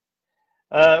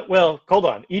 covered. Well, hold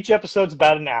on. Each episode's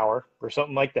about an hour or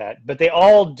something like that, but they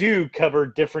all do cover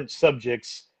different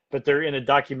subjects, but they're in a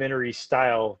documentary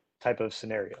style type of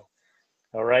scenario.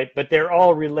 All right, but they're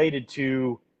all related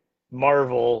to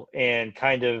Marvel and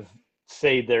kind of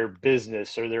say their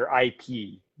business or their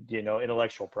IP,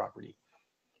 intellectual property.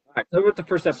 All right. Tell me what the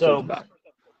first episode's So, about.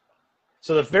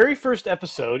 so the very first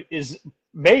episode is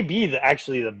maybe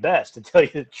actually the best, to tell you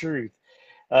the truth.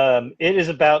 It is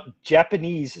about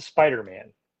Japanese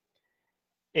Spider-Man,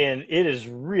 and it is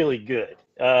really good.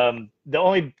 The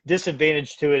only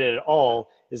disadvantage to it at all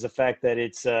is the fact that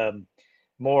it's the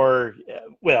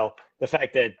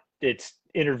fact that it's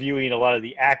interviewing a lot of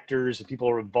the actors and people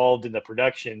who are involved in the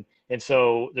production, and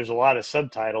so there's a lot of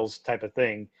subtitles type of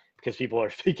thing because people are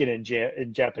speaking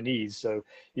in Japanese, so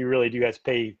you really do have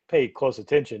to pay close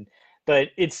attention. But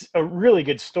it's a really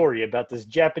good story about this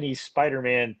Japanese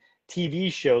Spider-Man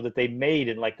TV show that they made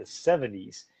in like the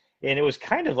 70s. And it was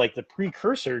kind of like the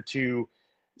precursor to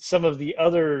some of the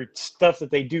other stuff that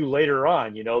they do later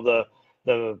on.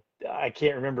 The I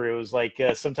can't remember. It was like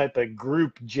some type of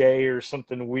Group J or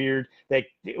something weird that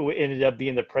ended up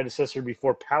being the predecessor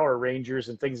before Power Rangers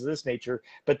and things of this nature.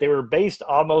 But they were based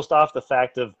almost off the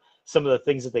fact of some of the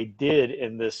things that they did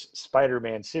in this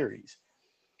Spider-Man series.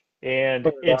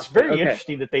 And it's very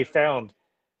interesting that they found.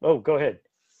 Oh, go ahead.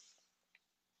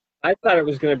 I thought it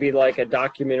was going to be like a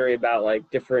documentary about like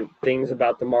different things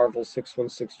about the Marvel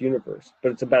 616 universe,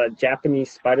 but it's about a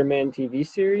Japanese Spider-Man TV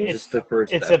series. It's the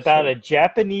first. It's episode. about a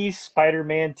Japanese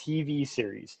Spider-Man TV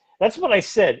series. That's what I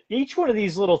said. Each one of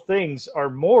these little things are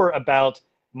more about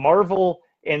Marvel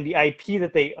and the IP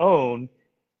that they own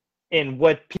and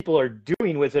what people are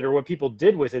doing with it or what people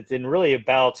did with it than really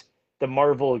about the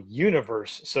Marvel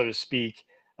universe, so to speak,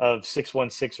 of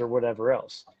 616 or whatever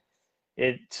else.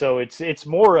 So it's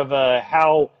more of a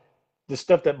how the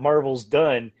stuff that Marvel's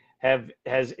done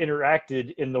has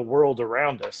interacted in the world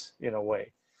around us in a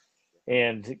way.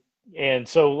 And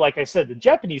so, like I said, the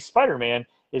Japanese Spider-Man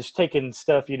is taking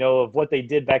stuff, of what they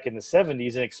did back in the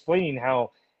 70s and explaining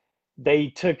how they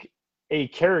took a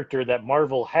character that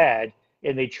Marvel had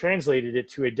and they translated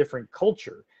it to a different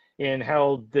culture, and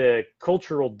how the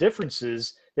cultural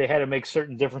differences, they had to make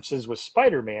certain differences with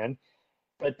Spider-Man.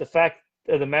 But the fact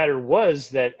of the matter was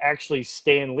that actually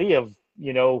Stan Lee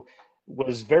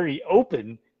was very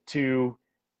open to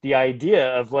the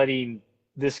idea of letting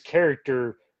this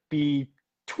character be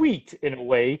tweaked in a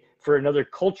way for another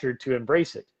culture to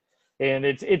embrace it. And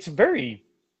it's very,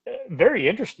 very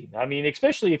interesting. I mean,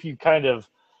 especially if you kind of,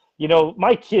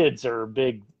 my kids are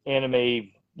big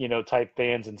anime, type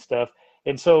fans and stuff.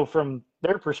 And so from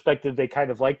their perspective, they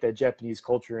kind of like that Japanese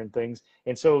culture and things.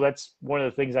 And so that's one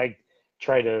of the things I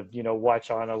try to,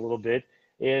 watch on a little bit.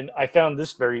 And I found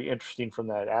this very interesting from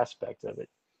that aspect of it.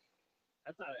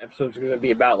 I thought the episode was going to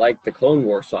be about like the Clone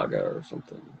War saga or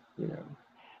something,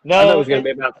 No, I thought it was going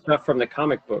to be about stuff from the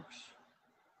comic books.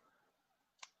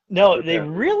 No, they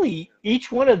really,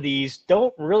 each one of these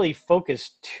don't really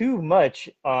focus too much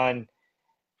on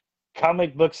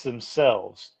comic books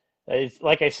themselves. It's,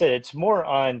 like I said, it's more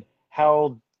on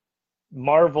how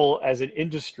Marvel as an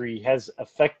industry has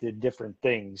affected different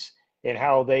things and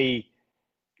how they,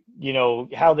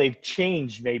 how they've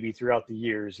changed maybe throughout the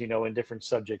years, in different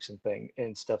subjects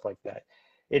and stuff like that.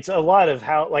 It's a lot of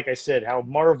how, like I said, how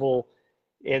Marvel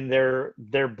and their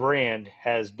brand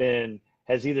has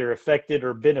either affected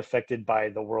or been affected by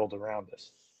the world around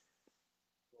us.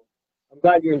 I'm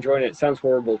glad you're enjoying it. It sounds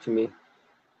horrible to me.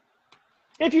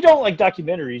 If you don't like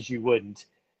documentaries, you wouldn't.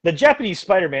 The Japanese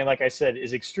Spider-Man, like I said,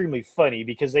 is extremely funny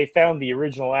because they found the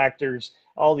original actors,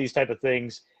 all these type of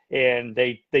things, and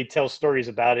they tell stories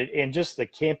about it. And just the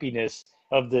campiness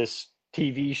of this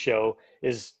TV show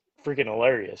is freaking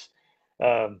hilarious.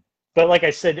 But like I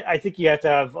said, I think you have to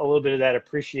have a little bit of that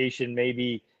appreciation,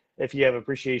 maybe if you have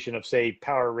appreciation of, say,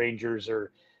 Power Rangers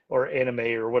or or anime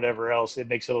or whatever else, it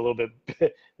makes it a little bit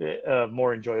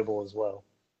more enjoyable as well.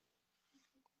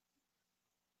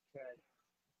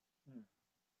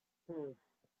 All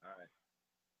right.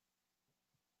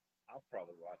 I'll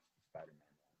probably watch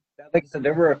Spider-Man. Like I said,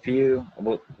 there were a few.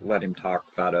 We'll let him talk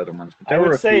about other ones. But I there were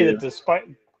would a say few. that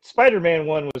the Spider-Man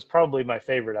one was probably my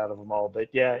favorite out of them all. But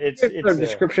yeah, The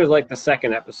description is like the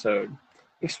second episode.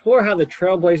 Explore how the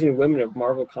trailblazing women of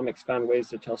Marvel Comics found ways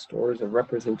to tell stories of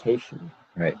representation.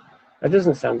 Right. That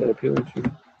doesn't sound that appealing to me.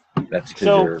 That's 'cause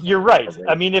So you're right. a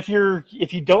I mean, if you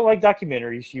don't like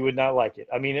documentaries, you would not like it.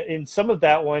 I mean, in some of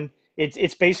that one,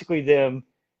 it's basically them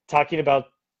talking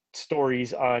about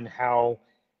stories on how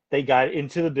they got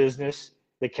into the business,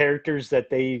 the characters that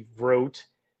they wrote,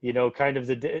 you know, kind of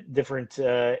the different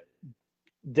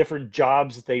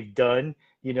jobs that they've done,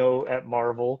 you know, at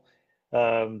Marvel,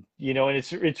 you know, and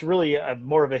it's really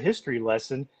more of a history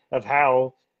lesson of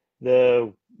how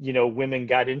the women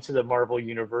got into the Marvel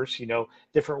universe, you know,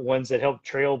 different ones that helped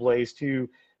trailblaze to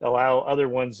allow other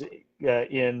ones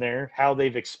in there, how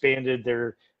they've expanded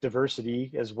their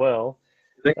diversity as well.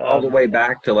 I think all the way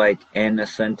back to like Ann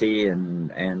Nesenti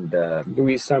and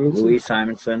Louise Simonson. Louise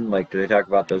Simonson. Like, do they talk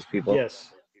about those people?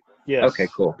 Yes. Yes. Okay,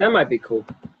 cool. That might be cool.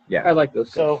 Yeah. I like those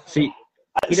guys. So See,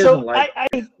 he doesn't like.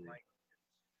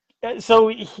 So,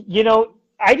 you know,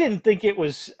 I didn't think it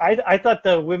was. I thought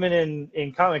the women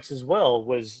in comics as well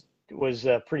was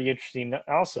pretty interesting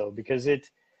also, because it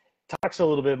talks a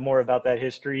little bit more about that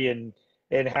history and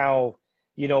how,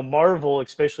 you know, Marvel,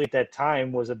 especially at that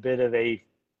time, was a bit of a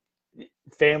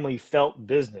family felt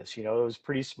business. You know, it was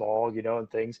pretty small, you know, and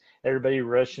things. Everybody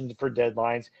rushing for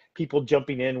deadlines, people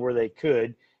jumping in where they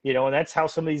could, you know, and that's how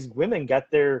some of these women got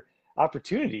their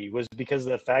opportunity, was because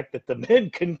of the fact that the men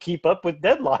couldn't keep up with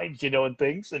deadlines, you know, and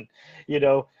things. And, you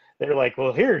know, they're like,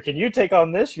 well, here, can you take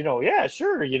on this? You know, yeah,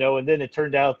 sure. You know, and then it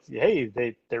turned out, hey,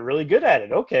 they're really good at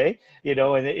it. Okay. You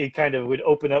know, and it kind of would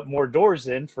open up more doors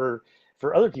then for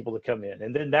other people to come in.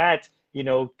 And then that, you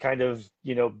know, kind of,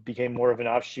 you know, became more of an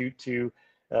offshoot to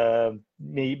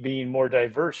me being more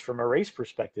diverse from a race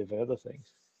perspective and other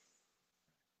things.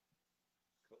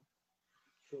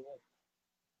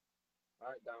 All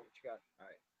right, Don, what you got? All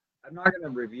right. I'm not going to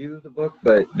review the book,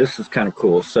 but this is kind of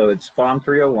cool. So it's Spawn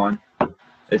 301.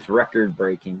 It's record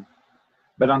breaking,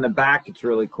 but on the back, it's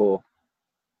really cool.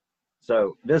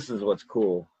 So this is what's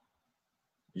cool.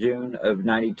 June of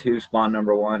 '92, Spawn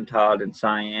 #1, Todd and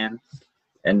Cyan.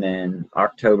 And then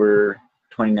October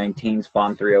 2019,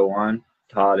 Spawn 301,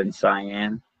 Todd and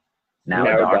Cyan. Now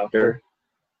a doctor.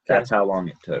 That's how long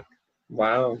it took.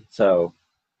 Wow. So,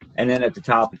 and then at the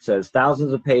top it says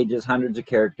thousands of pages, hundreds of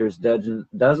characters,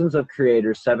 dozens of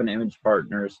creators, 7 image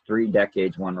partners, 3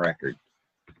 decades, 1 record.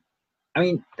 I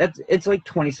mean, it's like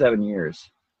 27 years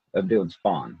of doing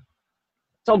Spawn.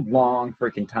 It's a long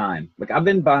freaking time. Like, I've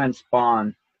been buying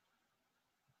Spawn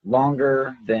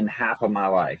longer than half of my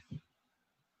life.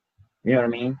 You know what I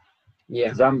mean? Yeah.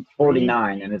 Because I'm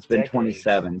 49 and it's been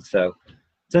 27. So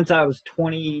since I was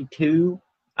 22,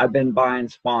 I've been buying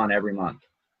Spawn every month.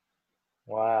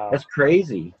 Wow. That's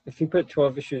crazy. If you put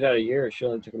 12 issues out a year, it should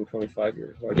only took him 25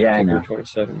 years. Yeah, I know.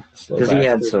 27. Because he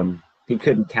had he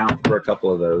couldn't count for a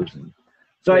couple of those. And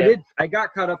so Yeah. I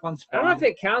got caught up on I Spawn. don't know if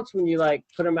it counts when you like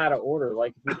put them out of order.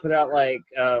 Like if you put out like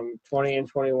 20 and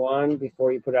 21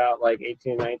 before you put out like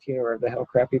 18 and 19 or whatever the hell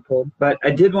crap you pulled. But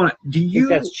I did want to. I think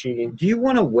that's cheating. Do you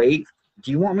want to wait? Do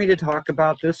you want me to talk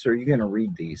about this, or are you going to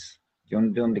read these? Do you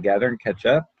want to do them together and catch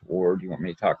up, or do you want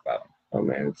me to talk about them? Oh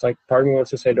man, it's like part of me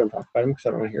wants to say don't talk about them because I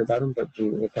don't want to hear about them, but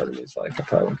the other part of me is like I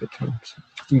probably won't get to them.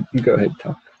 So you go ahead and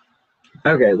talk.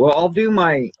 Okay, well I'll do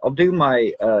my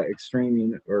extreme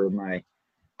unit or my.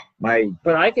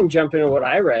 But I can jump into what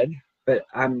I read. But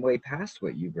I'm way past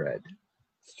what you've read.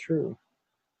 It's true.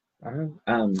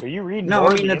 So you reading No,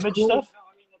 more I mean, of the it's image cool. stuff?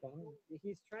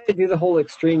 He's trying to do the whole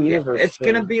extreme universe. It's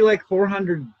thing. going to be like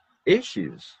 400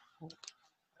 issues.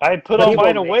 I put But all he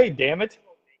mine won't away, damn it.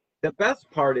 The best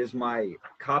part is my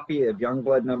copy of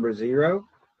Youngblood #0.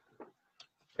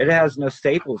 It has no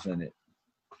staples in it,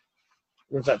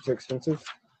 Was that too expensive?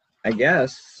 I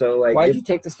guess. So like, Why'd you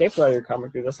take the staple out of your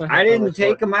comic, dude? That's not. How I didn't comics take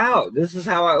work. them out. This is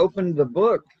how I opened the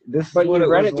book. This is But what you it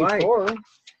read was it like. before.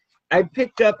 I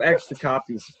picked up extra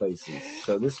copies places,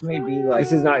 so this may be like.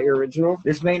 This is not your original.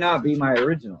 This may not be my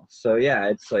original. So yeah,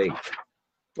 it's like.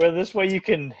 Well, this way you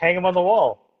can hang them on the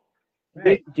wall.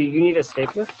 Right. Do you need a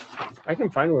stapler? I can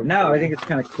find one. No, I think it's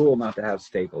kind of cool not to have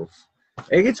staples.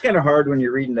 It gets kind of hard when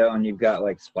you're reading though, and you've got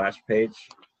like splash page,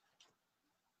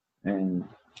 and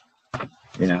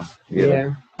you know.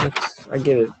 Yeah, I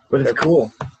get it. But it's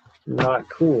cool. Not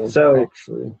cool. So-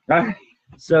 actually,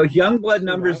 So Youngblood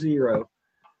 #0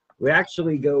 We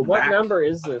actually go What back. number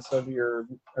is this of your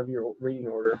reading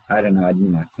order? I don't know. I need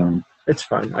my phone. It's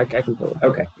fine. I can pull it.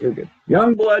 Okay. You're good.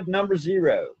 Youngblood number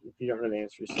 0. If you don't know the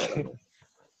answer, just say it.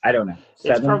 I don't know. It's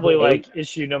 7, probably 8, like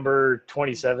issue number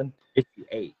 27. issue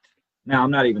 8. No,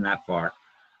 I'm not even that far.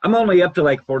 I'm only up to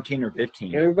like 14 or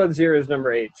 15. Youngblood 0 is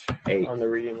number 8 8. on the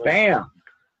reading list. Bam.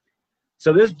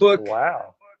 So this book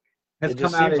Wow. has It come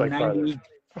just out seems in like farther.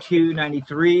 92,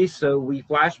 93. So we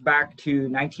flash back to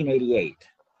 1988.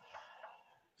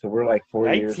 So we're like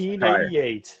 4 years prior.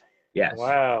 1988. Yes.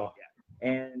 Wow.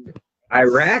 And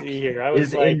Iraq Let's see here. I was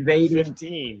is like invading.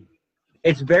 15.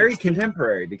 It's very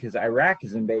contemporary because Iraq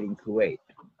is invading Kuwait.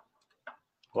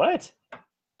 What?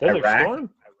 Desert Iraq? Storm?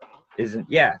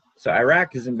 Yeah. So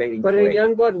Iraq is invading But in Kuwait.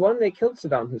 Youngblood 1, they killed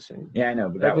Saddam Hussein. Yeah, I know,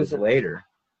 but That that was was- later.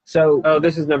 So Oh,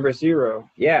 this is number 0.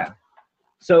 yeah.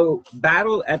 So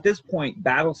at this point,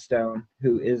 Battlestone,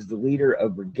 who is the leader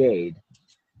of Brigade,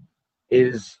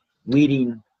 is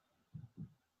leading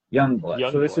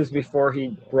Youngblood. So this is before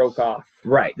he broke off.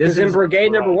 Right. This This is in is Brigade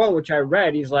number right. 1, which I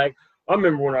read. He's like, I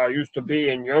remember when I used to be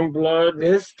in Youngblood.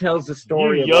 this tells the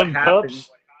story You of what young happened. pups.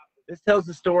 This tells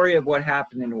the story of what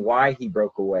happened and why he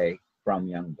broke away from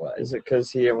Youngblood. Is it because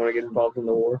he didn't want to get involved in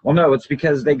the war? Well, no, it's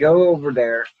because they go over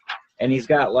there, and he's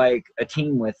got like a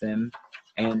team with him,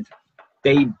 and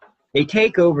they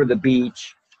take over the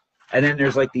beach, and then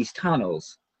there's like these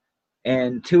tunnels,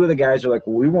 and 2 of the guys are like,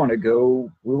 well, we want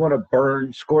to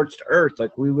burn scorched earth,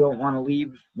 like we don't want to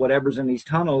leave whatever's in these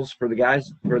tunnels for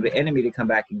the enemy to come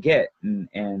back and get,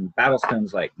 and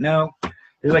Battlestone's like, no,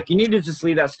 they're like, you need to just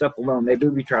leave that stuff alone. They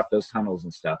booby trap those tunnels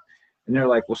and stuff. And they're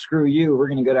like, well, screw you. We're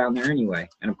going to go down there anyway.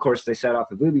 And, of course, they set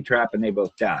off a booby trap, and they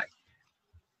both die.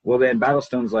 Well, then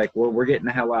Battlestone's like, well, we're getting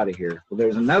the hell out of here. Well,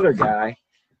 there's another guy,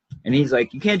 and he's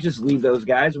like, you can't just leave those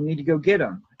guys. We need to go get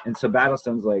them. And so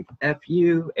Battlestone's like, F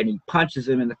you, and he punches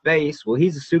him in the face. Well,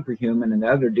 he's a superhuman, and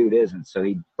the other dude isn't, so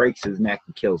he breaks his neck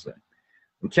and kills him.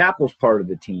 Well, Chapel's part of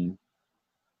the team,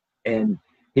 and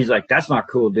he's like, that's not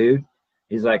cool, dude.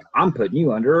 He's like, I'm putting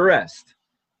you under arrest.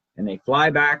 And they fly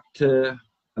back to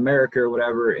America or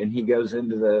whatever, and he goes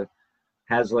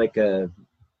has like a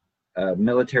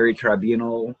military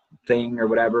tribunal thing or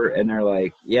whatever, and they're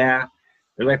like,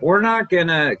 we're not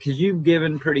gonna, because you've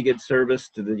given pretty good service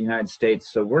to the United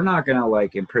States, so we're not gonna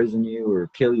like imprison you or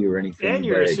kill you or anything. And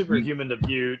you're a but superhuman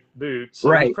to boot, so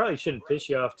Right. we probably shouldn't piss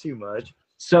you off too much.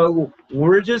 So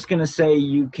we're just gonna say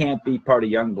you can't be part of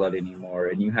Youngblood anymore,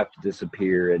 and you have to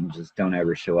disappear and just don't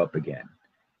ever show up again.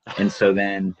 And so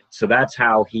that's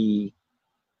how he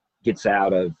gets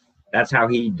out of. That's how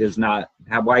he does not.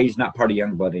 Why he's not part of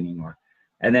Youngblood anymore.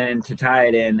 And then to tie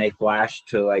it in, they flash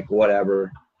to like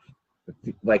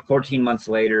 14 months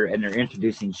later, and they're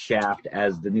introducing Shaft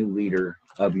as the new leader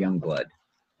of Youngblood.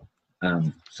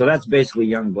 So that's basically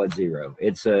Youngblood 0.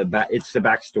 It's the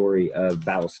backstory of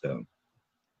Battlestone.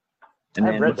 And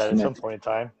I've then read that at what's some next? point in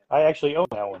time. I actually own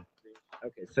that one.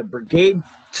 Okay, so Brigade.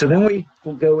 So then we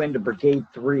will go into Brigade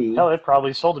 3. Hell, it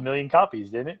probably sold 1 million copies,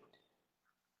 didn't it?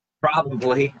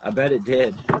 Probably, I bet it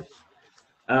did.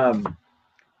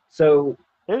 So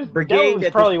Brigade That was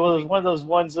at probably one of those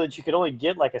ones that you could only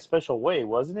get like a special way,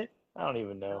 wasn't it? I don't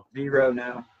even know. 0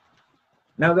 now.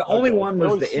 Now the only Okay. one It was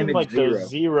always the seemed image like 0. those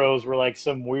zeros were like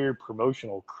some weird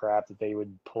promotional crap that they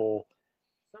would pull.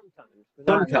 Sometimes. But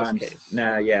not in this Sometimes. case.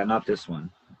 Nah, yeah, not this one.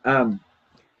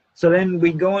 So then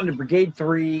we go into Brigade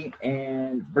 3,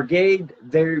 and Brigade,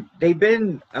 they've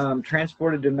been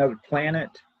transported to another planet,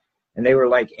 and they were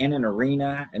like in an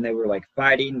arena, and they were like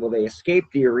fighting. Well, they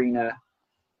escaped the arena,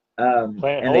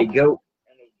 Planet and they Hulk? go.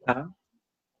 Huh?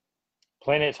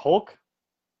 Planet Hulk?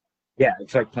 Yeah,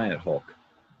 it's like Planet Hulk.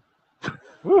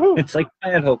 Woohoo! It's like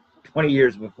Planet Hulk 20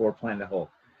 years before Planet Hulk.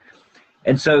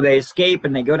 And so they escape,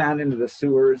 and they go down into the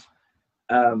sewers.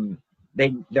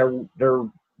 They're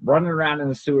running around in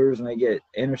the sewers, and they get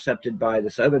intercepted by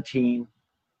this other team,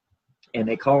 and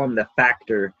they call them the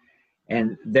Factor,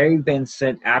 and they've been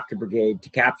sent after Brigade to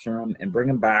capture them and bring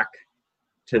them back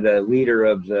to the leader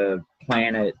of the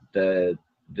planet,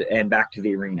 and back to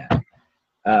the arena.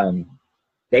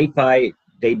 They fight,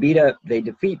 they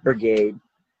defeat Brigade,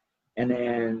 and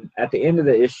then at the end of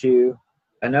the issue,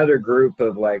 another group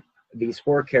of like these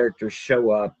 4 characters show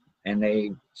up, and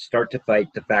they start to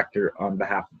fight the Factor on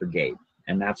behalf of Brigade.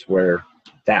 And that's where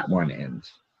that one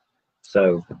ends.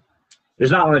 So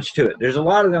there's not much to it. There's a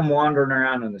lot of them wandering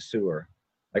around in the sewer.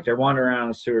 Like they're wandering around in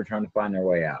the sewer trying to find their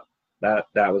way out.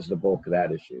 That was the bulk of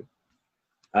that issue.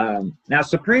 Now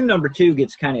Supreme number 2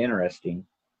 gets kind of interesting.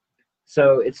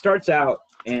 So it starts out,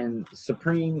 and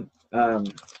Supreme,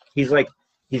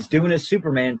 he's doing his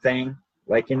Superman thing,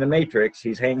 like in the Matrix.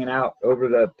 He's hanging out over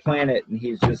the planet, and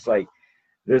he's just like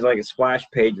there's like a splash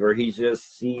page where he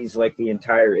just sees like the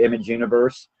entire Image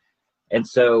universe, and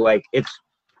so like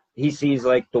he sees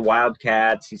like the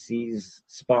Wildcats, he sees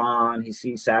Spawn, he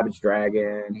sees Savage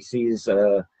Dragon, he sees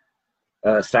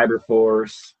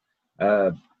Cyberforce,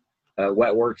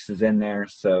 Wetworks is in there,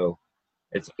 so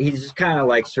he's just kind of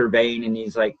like surveying, and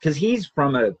he's like, because he's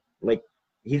from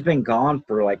he's been gone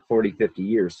for like 40-50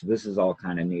 years, so this is all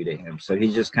kind of new to him, so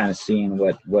he's just kind of seeing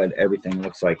what everything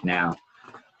looks like now.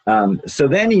 So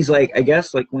then he's like, I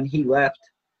guess like when he left,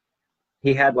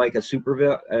 he had like a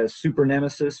super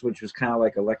nemesis, which was kind of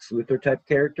like a Lex Luthor type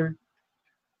character,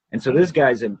 and so this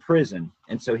guy's in prison,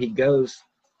 and so he goes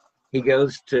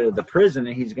to the prison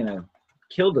and he's gonna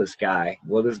kill this guy.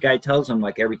 Well, this guy tells him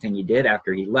like everything he did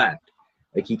after he left.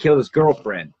 Like he killed his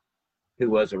girlfriend,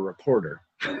 who was a reporter,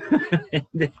 and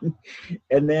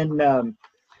then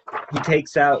he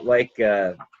takes out like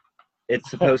it's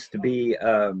supposed to be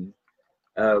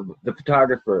the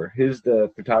photographer. Who's the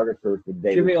photographer for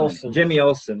David? Jimmy Olsen. Jimmy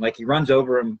Olsen. Like he runs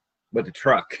over him with a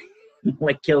truck,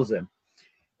 like kills him.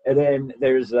 And then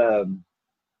there's like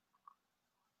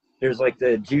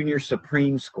the Junior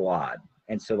Supreme Squad,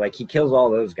 and so like he kills all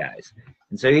those guys.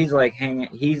 And so he's like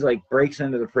breaks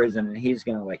into the prison and he's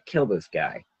gonna like kill this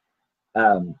guy.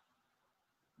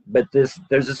 But there's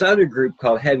this other group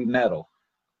called Heavy Metal,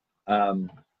 and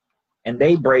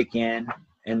they break in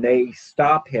and they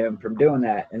stop him from doing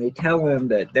that, and they tell him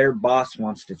that their boss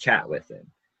wants to chat with him.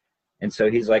 And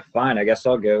so he's like, fine, I guess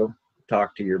I'll go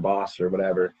talk to your boss or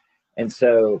whatever. And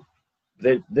so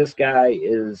this guy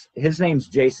his name's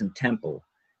Jason Temple,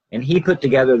 and he put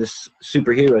together this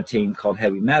superhero team called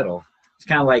Heavy Metal. It's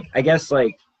kind of like, I guess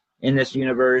like in this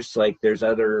universe, like there's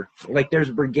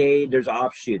Brigade, there's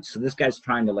offshoots. So this guy's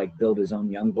trying to like build his own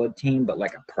Youngblood team, but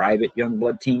like a private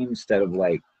Youngblood team instead of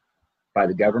like by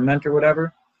the government or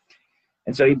whatever.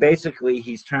 And so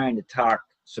he's trying to talk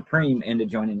Supreme into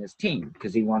joining his team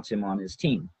because he wants him on his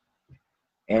team.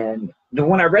 And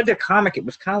when I read the comic, it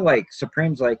was kind of like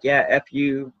Supreme's like, yeah, F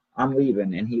you, I'm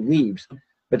leaving, and he leaves.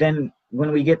 But then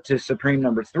when we get to Supreme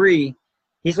number 3,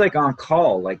 he's like on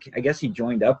call. Like I guess he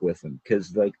joined up with them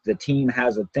because like the team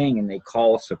has a thing and they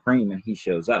call Supreme and he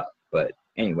shows up. But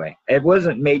anyway, it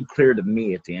wasn't made clear to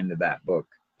me at the end of that book.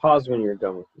 Pause when you're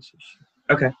done with this issue.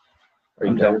 Okay. Are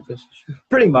you done with this issue?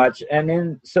 Pretty much. And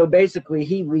then so basically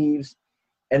he leaves,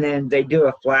 and then they do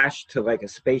a flash to like a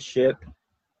spaceship,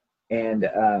 and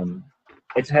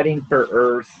it's heading for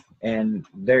Earth, and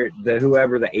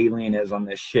whoever the alien is on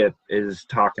this ship is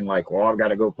talking like, well, I've got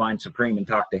to go find Supreme and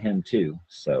talk to him too.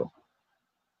 So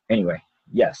anyway,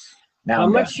 yes. Now how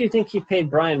much do you think he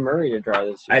paid Brian Murray to draw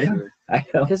this issue? I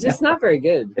don't because it's not very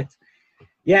good.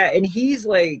 Yeah, and he's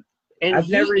like, and I've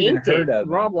never even heard of him.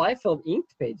 Rob Liefeld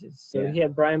inked pages, so Yeah. he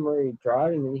had Brian Murray draw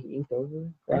it, and then he inked over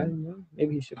Brian Murray.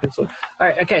 Maybe he should pencil. All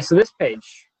right, okay, so this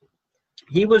page.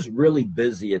 He was really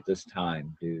busy at this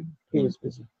time, dude. He was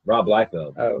busy. Rob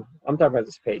Liefeld. Oh, I'm talking about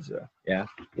this page though. Yeah.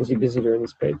 Was he busy during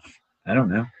this page? I don't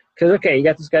know. Because okay, you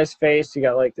got this guy's face, you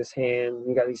got like this hand,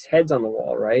 you got these heads on the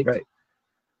wall, right? Right.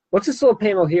 What's this little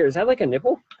panel here? Is that like a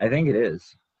nipple? I think it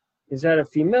is. Is that a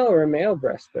female or a male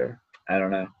breast there? I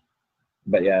don't know.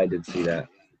 But yeah, I did see that.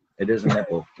 It is a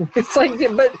nipple. It's like,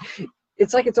 but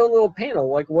it's like its own little panel.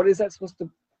 Like, what is that supposed to?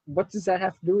 What does that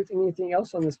have to do with anything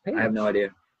else on this page? I have no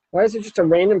idea. Why is it just a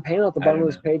random panel at the I bottom don't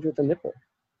of this page with a nipple?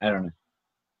 I don't know.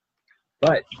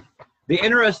 But the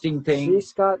interesting thing. See,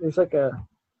 Scott, there's like a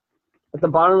at the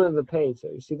bottom of the page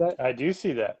there. You see that? I do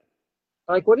see that.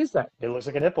 Like, what is that? It looks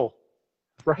like a nipple.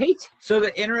 Right? So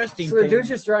the interesting So the thing. dude's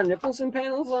just drawing nipples and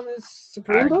panels on his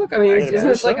Supreme I- book? I mean, I isn't guess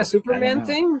this like so. a Superman know.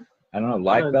 thing? I don't know.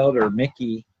 Liefeld or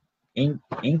Mickey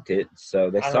inked it, so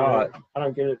they saw it. I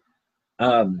don't get it.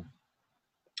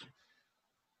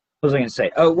 What was I going to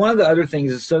say? Oh, one of the other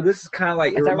things is, so this is kind of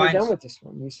like, I it thought we were reminds. done with this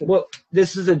one. You said, Well,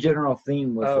 this is a general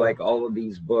theme with Oh. like all of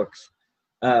these books,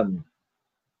 and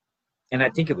I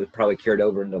think it was probably carried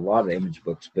over into a lot of the Image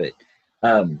books. But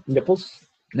nipples?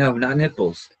 no, not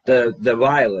nipples. The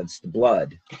violence, the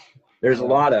blood. There's a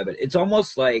lot of it. It's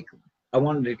almost like I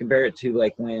wanted to compare it to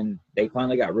like when they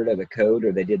finally got rid of the code,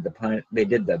 or they did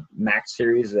the Max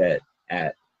series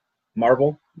at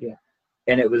Marvel. Yeah.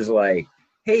 And it was like,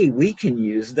 hey, we can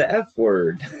use the F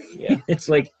word. Yeah. It's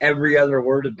like every other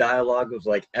word of dialogue was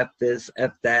like F this,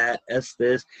 F that, S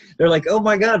this. They're like, oh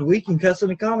my God, we can cuss in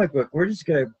a comic book. We're just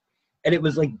going to. And it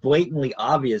was like blatantly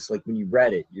obvious. Like when you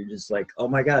read it, you're just like, oh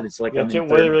my God, it's like I'm in Whether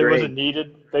third it really grade. wasn't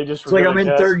needed. They just It's like I'm in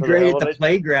cuss third for the grade hell at of the it.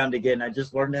 playground again. I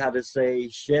just learned how to say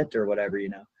shit or whatever, you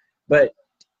know. But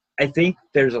I think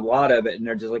there's a lot of it, and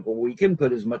they're just like, well, we can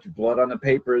put as much blood on the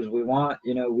paper as we want.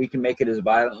 You know, we can make it as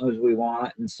violent as we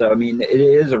want. And so, I mean, it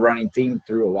is a running theme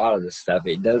through a lot of this stuff.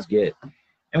 It does get,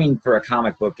 I mean, for a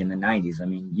comic book in the 90s, I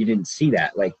mean, you didn't see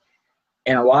that. Like,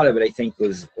 and a lot of it, I think,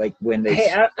 was like when they.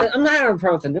 Hey, I'm not having a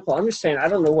problem with the nipple. I'm just saying I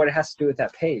don't know what it has to do with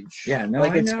that page. Yeah, no,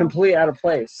 like I it's know. completely out of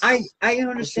place. I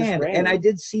understand, and I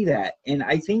did see that, and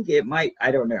I think it might.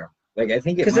 I don't know. Like, I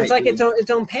think it because might it's like be,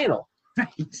 its own panel. right.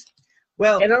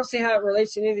 Well, And I don't see how it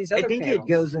relates to any of these other I think panels. it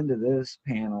goes into this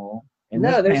panel. And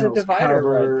No, this there's a panel's divider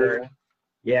right covered. there.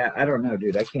 Yeah, I don't know,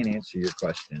 dude. I can't answer your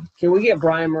question. Can we get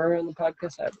Brian Murray on the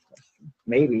podcast? I have a question.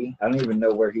 Maybe. I don't even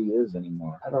know where he is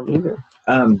anymore. I don't either.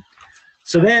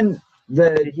 So then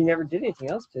He never did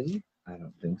anything else, did he? I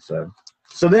don't think so.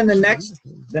 So then the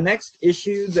next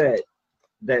issue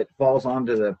that falls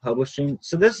onto the publishing.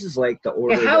 So this is like the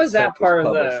order. Okay, how is that stuff was part of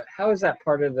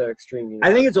published. the Extreme Universe?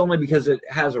 I think it's only because it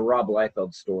has a Rob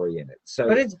Liefeld story in it. So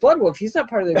But it's Bloodwolf. He's not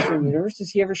part of the Extreme Universe. Does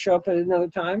he ever show up at another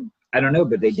time? I don't know,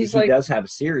 but he like- does have a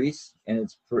series, and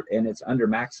it's under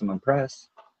Maximum Press.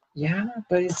 Yeah,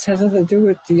 but it has nothing to do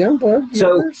with the Youngblood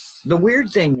So- universe. The weird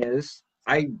thing is,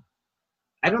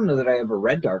 I don't know that I ever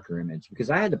read Darker Image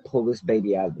because I had to pull this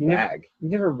baby out of the You never- bag. You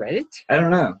never read it? I don't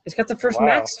know. It's got the first Wow.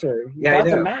 Max story. You Yeah, I bought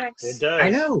the know. Max. It does. I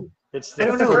know. It's I the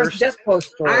don't The know. first first. Death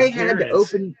Post story. I had to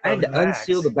appearance I had to of Max.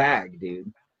 unseal the bag,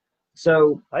 dude.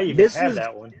 So I even this had is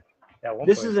that one. At one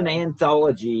this point is in an time.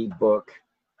 anthology book.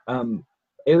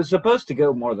 It was supposed to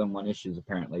go more than one issues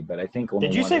apparently, but I think only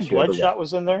Did you one say issue of the- Bloodshot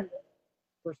was in there?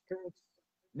 First appearance.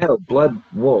 No, Blood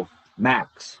Wolf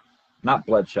Max, not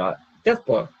Bloodshot.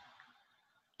 Deathblow.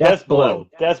 Deathblow.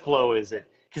 Deathblow is it?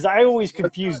 Because I always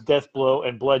confuse Deathblow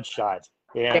and Bloodshot.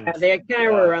 And Yeah, they kind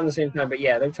of were around the same time, but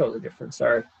yeah, they're totally different.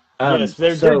 Sorry. yes,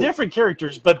 they're so- different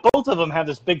characters, but both of them have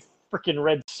this big freaking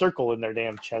red circle in their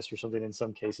damn chest or something in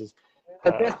some cases.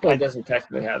 But Deathblow doesn't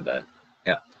technically have that.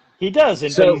 He does,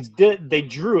 and So- they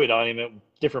drew it on him at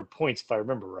different points, if I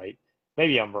remember right.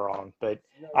 Maybe I'm wrong, but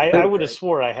I would have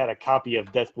swore I had a copy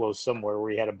of Deathblow somewhere where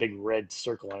he had a big red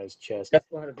circle on his chest.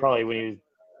 Deathblow had a big- Probably when he was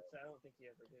I don't think he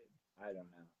ever did. I don't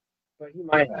know. But he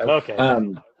might have. okay.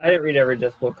 I didn't read every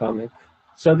Deathblow comic.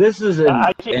 So this is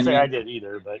I can't say I did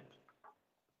either, but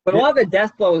But a lot of the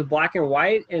Deathblow was black and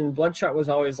white, and Bloodshot was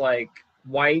always like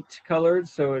white colored,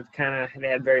 so it kind of they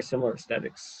had very similar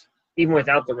aesthetics, even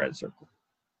without the red circle.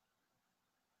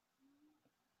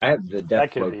 I have the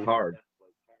That could Deathblow be. card.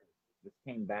 This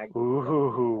came back. with the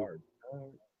Ooh.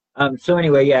 Deathblow card. So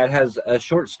anyway, yeah, it has a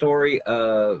short story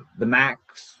of the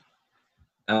Max,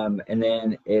 and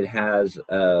then it has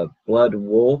Blood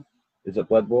Wolf. Is it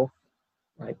Blood Wolf?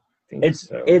 I think It's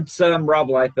so. Rob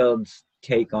Liefeld's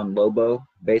take on Lobo,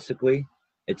 basically.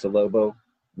 It's a Lobo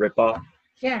ripoff.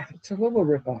 Yeah, it's a Lobo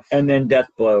ripoff. And then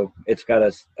Deathblow. It's got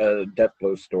a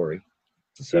Deathblow story.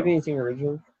 Does he have anything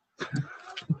original?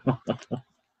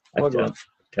 I Lobo.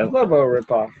 don't- Lobo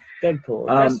ripoff. Deadpool.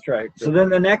 Deathstrike. So then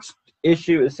the next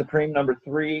issue is Supreme number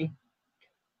 3.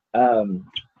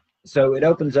 So it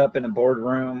opens up in a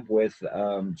boardroom with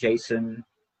Jason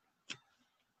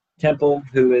Temple,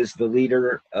 who is the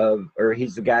leader of, or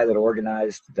he's the guy that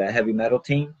organized the heavy metal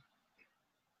team.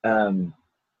 So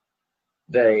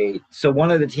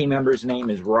one of the team members' name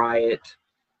is Riot.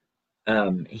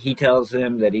 He tells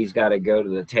him that he's got to go to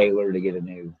the tailor to get a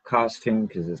new costume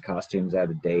because his costume's out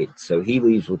of date. So he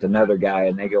leaves with another guy,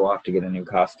 and they go off to get a new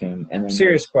costume. And then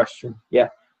Serious question. Yeah.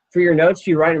 For your notes,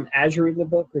 do you write them as you read the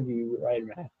book, or do you write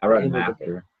them I write in them the book?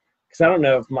 after. Because I don't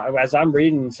know if as I'm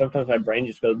reading, sometimes my brain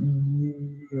just goes.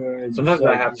 Sometimes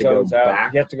I have to go zones out.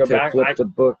 back You have to go to back. flip the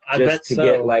book I bet just to so.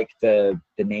 get like the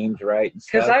names right and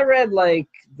Because stuff. I read like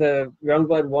the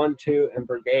Youngblood 1, 2, and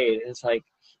Brigade, and it's like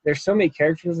there's so many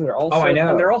characters that are also I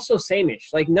know. and they're also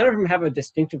sameish. Like none of them have a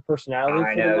distinctive personality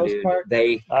I for the know, most dude. part.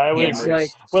 I would It's agree. like-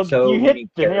 Well, so you many hit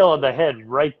the nail on the characters. head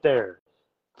right there.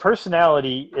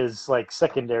 Personality is like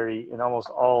secondary in almost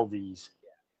all these.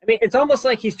 I mean, it's almost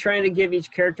like he's trying to give each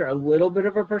character a little bit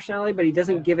of a personality, but he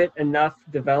doesn't give it enough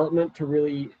development to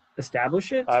really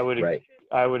establish it. I would Right.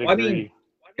 I would Well, I agree. mean,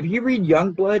 if you read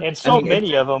Youngblood, and so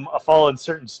many of them fall in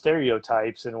certain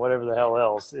stereotypes and whatever the hell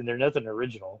else, and they're nothing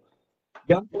original.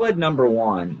 Youngblood number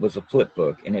 1 was a flip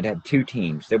book, and it had 2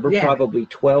 teams. There were Yeah. probably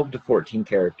 12 to 14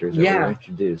 characters that Yeah. were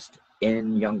introduced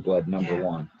in Youngblood number Yeah,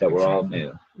 1 that were all exactly.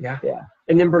 new. Yeah. Yeah.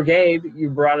 And then Brigade,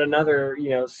 you brought another,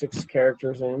 6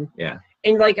 characters in. Yeah.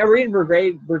 And like I read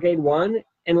Brigade 1,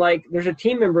 and like there's a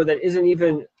team member that isn't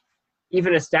even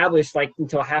established like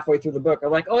until halfway through the book.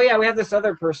 I'm like, oh yeah, we have this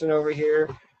other person over here,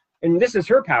 and this is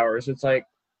her powers. It's like,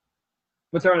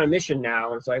 but they're on a mission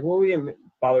now. And it's like, well, we didn't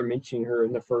bother mentioning her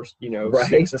in the first, Right.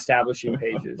 6 establishing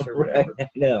pages or whatever.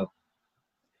 No.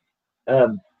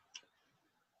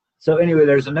 So anyway,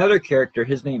 there's another character.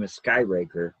 His name is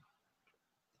Skybreaker.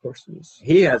 Of course it is.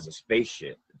 He has a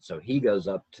spaceship, so he goes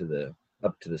up to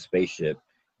the spaceship,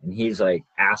 and he's like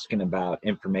asking about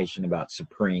information about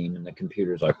Supreme, and the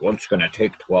computer's like, well, it's going to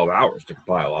take 12 hours to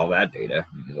compile all that data.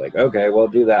 And he's like, okay, well,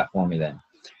 do that for me then.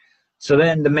 So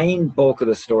then the main bulk of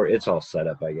the story, it's all set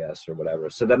up, I guess, or whatever.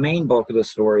 So the main bulk of the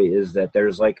story is that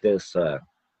there's like this,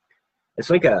 it's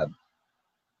like a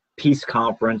peace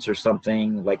conference or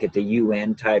something, like at the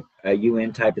UN type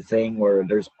of thing, where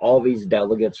there's all these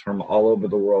delegates from all over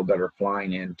the world that are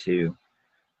flying into,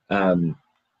 I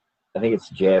think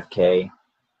it's JFK,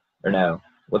 or no,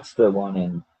 what's the one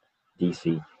in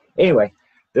DC? Anyway,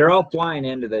 they're all flying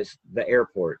into the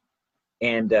airport,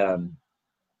 and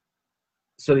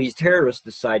so these terrorists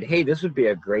decide, hey, this would be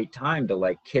a great time to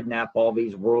like kidnap all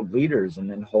these world leaders and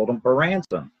then hold them for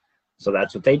ransom. So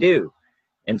that's what they do.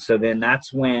 And so then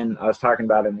that's when I was talking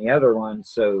about in the other one.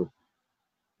 So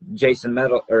Jason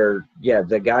Metal,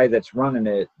 the guy that's running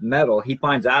it, Metal, he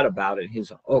finds out about it.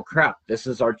 He's, oh crap, this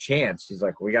is our chance. He's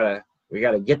like, we gotta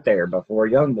get there before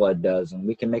Youngblood does, and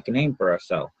we can make a name for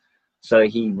ourselves. So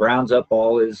he rounds up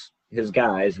all his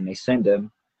guys, and they send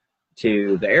him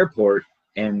to the airport,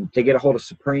 and they get a hold of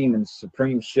Supreme, and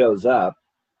Supreme shows up.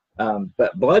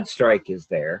 But Bloodstrike is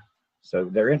there, so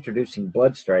they're introducing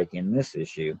Bloodstrike in this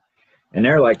issue. And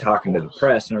they're like talking to the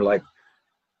press, and they're like,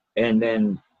 and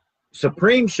then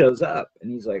Supreme shows up,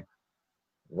 and he's like,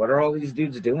 what are all these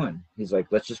dudes doing? He's like,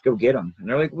 let's just go get them. And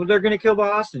they're like, well, they're going to kill the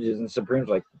hostages. And Supreme's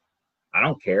like, I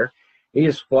don't care. He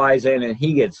just flies in, and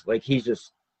he gets like, he's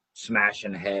just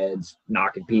smashing heads,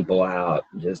 knocking people out,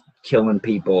 just killing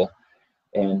people.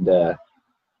 And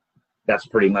that's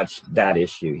pretty much that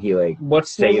issue. He like,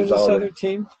 what's the name of this other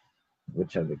team?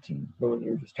 Which other team? The one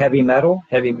you were just Heavy Metal?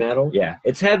 Heavy Metal? Yeah.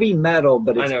 It's Heavy Metal,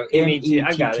 but it's I know,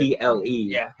 METTLE.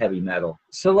 Yeah. Heavy Metal.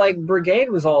 So, like, Brigade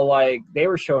was all like, they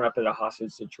were showing up in a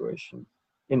hostage situation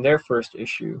in their first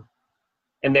issue.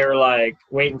 And they were, like,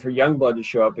 waiting for Youngblood to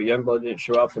show up, but Youngblood didn't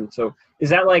show up. And so, is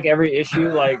that, like, every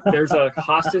issue? Like, there's a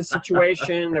hostage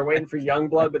situation, they're waiting for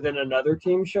Youngblood, but then another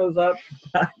team shows up?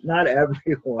 Not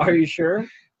everyone. Are you sure?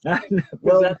 Well,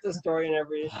 Was that the story in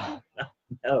every issue?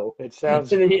 No. It sounds.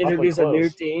 So then you introduce a new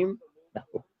close. team?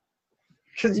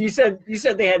 Because you said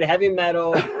they had Heavy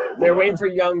Metal, they're waiting for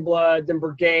Youngblood, then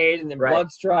Brigade, and then Right.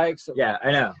 Bloodstrike. So Yeah,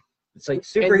 I know. It's like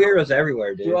superheroes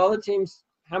everywhere, dude. do all the teams,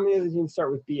 how many of the teams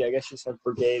start with B? I guess you said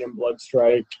Brigade and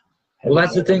Bloodstrike. Well,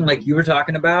 that's the thing. Like you were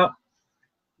talking about,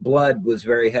 Blood was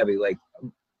very heavy. Like,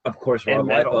 of course, And Rob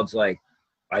Metal. Liefeld's like,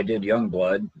 I did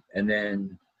Youngblood, and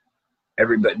then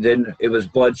then it was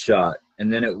Bloodshot,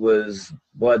 and then it was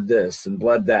Blood this and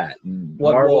Blood that, and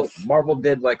Blood Wolf. Marvel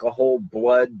did like a whole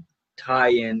Blood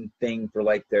tie-in thing for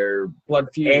like their Blood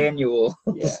Feud. annuals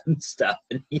Yeah. and stuff.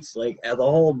 And he's like, the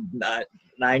whole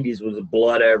 90s was a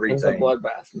blood It was a everything.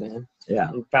 bloodbath, man. Yeah.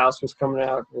 And Faust was coming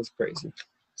out. It was crazy.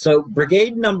 So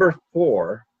Brigade number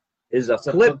 4 is a It's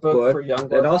a flip book for Youngblood.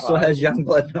 that also 5. has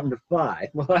Youngblood number 5.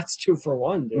 Well, that's 2 for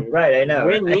 1, dude. Right, I know.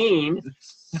 Winning.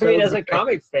 So I mean, as a great.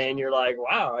 comic fan, you're like,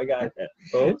 wow, I got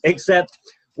both. Except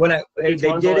when Each they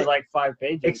one's did only it, like 5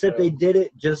 pages. except so. they did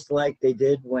it just like they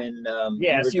did when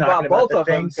Yeah, we so were you talking bought about both the of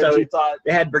them thing. because So you thought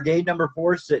they had Brigade number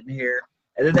 4 sitting here,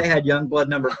 and then they had Youngblood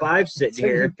number 5 sitting so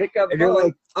you here. pick up And you're both.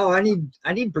 like, oh, I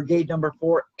need Brigade number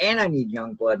 4 and I need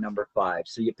Youngblood number 5.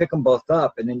 So you pick them both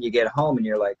up, and then you get home and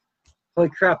you're like, holy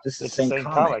crap, this is It's the same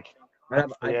comic.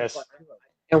 I Yes.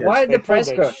 And why did They the price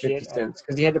played go that up 50 shit out. cents?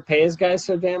 Because he had to pay his guys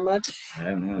so damn much? I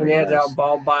don't know. And he had to guys.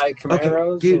 all buy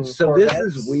Camaros. Okay, dude, and so this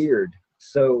is Corvettes? weird.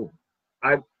 So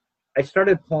I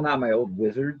started pulling out my old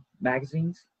Wizard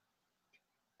magazines,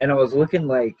 and I was looking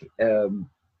like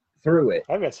through it.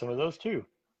 I've got some of those too.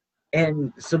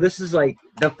 And so this is like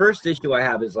the first issue I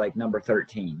have is like number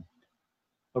 13.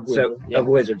 Of So Wizard, yeah. of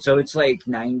Wizard. So it's like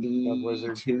Wizard.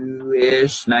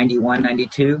 92-ish, 91,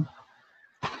 92.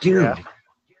 Dude. Yeah.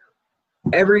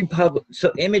 Every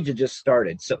so Image had just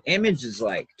started. So Image is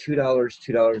like $2,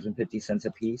 $2.50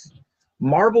 a piece.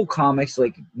 Marvel comics,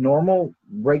 like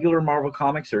regular Marvel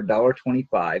comics, are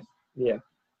 $1.25. Yeah.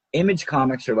 Image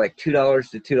comics are like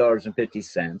 $2 to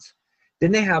 $2.50.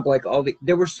 Then they have like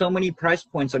there were so many price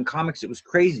points on comics, it was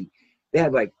crazy. They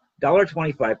had like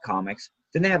 $1.25 comics,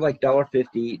 then they had like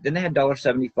 $1.50, then they had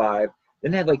 $1.75,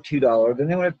 then they had like $2, then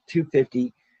they went up to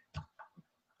 $2.50.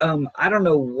 I don't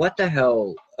know what the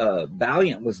hell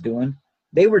Valiant was doing.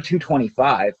 They were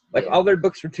 $2.25. Like all their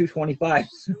books were $2.25.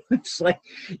 So it's like,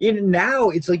 now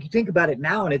it's like you think about it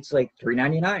now, and it's like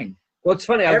 $3.99. Well, it's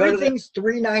funny. Everything's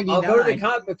 $3.99. I'll go to the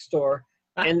comic book store,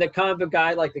 And the comic book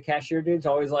guy, like the cashier dude's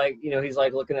always like, he's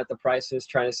like looking at the prices,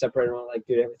 trying to separate them all. Like,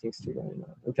 dude, everything's $3.99.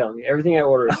 I'm telling you, everything I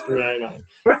order is $3.99.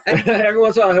 Right. Every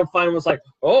once in a while, he'll find one's like,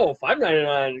 oh,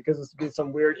 $5.99 because it's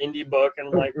some weird indie book, and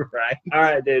I'm like, Right. all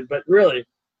right, dude, but really,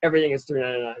 everything is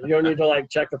 $3.99. You don't need to like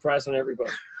check the price on every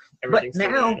book. Everything's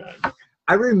now- $3.99.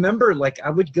 I remember, like, I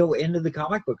would go into the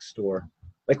comic book store,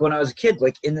 like when I was a kid,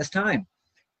 like in this time,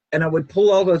 and I would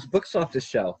pull all those books off the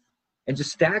shelf and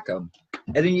just stack them,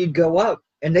 and then you'd go up,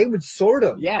 and they would sort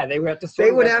them. Yeah, they would have to sort.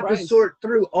 They would by have to price. sort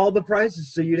through all the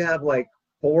prices, so you'd have like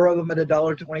 4 of them at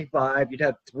 $1.25. You'd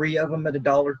have 3 of them at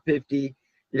 $1.50.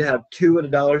 You'd have 2 at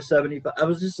 $1.75. I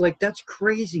was just like, that's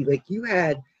crazy. Like, you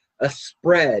had a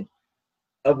spread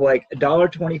of like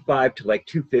 $1.25 to like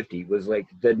 $2.50 was like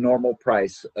the normal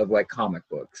price of like comic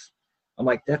books. I'm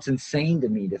like, that's insane to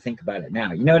me to think about it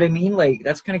now. You know what I mean? Like,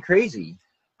 that's kind of crazy.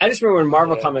 I just remember when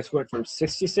Marvel Yeah. Comics went from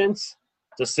 60 cents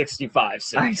to 65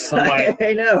 cents. I'm like,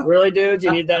 I know. really, dude?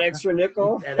 You need that extra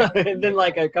nickel? And then,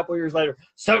 like, a couple years later,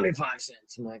 75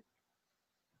 cents. I'm like,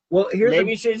 Well, here's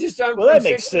maybe you should have just done Well, that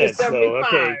from makes 60 to sense, though.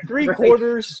 Okay, 75.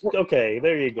 3/4. Okay,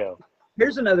 there you go.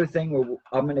 here's another thing where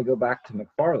I'm going to go back to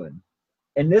McFarlane.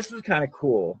 And this was kind of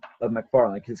cool of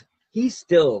McFarlane because he's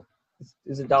still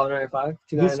Is it $1.95?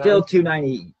 he's still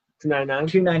 $2.90,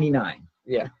 $2.99? $2.99.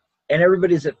 Yeah. And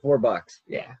everybody's at $4.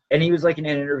 Yeah. And he was like in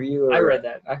an interview. I read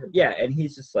that. I heard. Yeah, and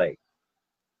he's just like,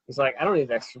 He's like, I don't need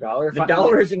an extra dollar. If the I-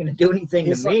 dollar isn't going to do anything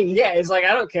to He's like, me. yeah, he's like,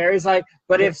 I don't care. He's like,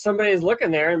 but if somebody's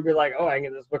looking there and be like, oh, I can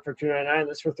get this book for $2.99,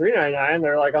 this for $3.99,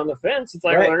 they're like on the fence. It's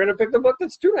like, Right. well, they're gonna pick the book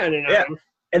that's $2.99. Yeah.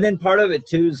 And then part of it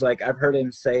too is like I've heard him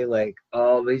say like,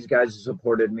 "Oh, these guys have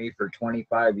supported me for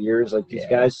 25 years, like these Yeah.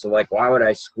 guys. So like, why would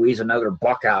I squeeze another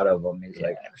buck out of them?" He's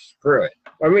like, "Screw it."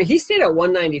 I mean, he stayed at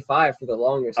 $1.95 for the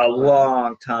longest. A time.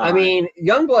 long time. I mean,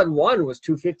 Youngblood 1 was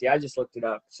 $2.50. I just looked it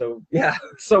up. So yeah.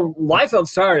 Liefeld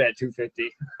started at $2.50.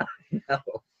 No.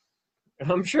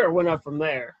 And I'm sure it went up from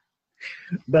there.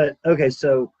 But okay,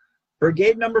 so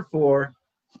Brigade number 4.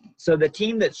 So the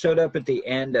team that showed up at the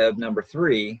end of number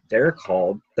 3, they're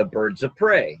called the Birds of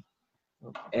Prey,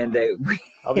 and they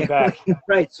I'll be back.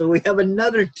 right. So we have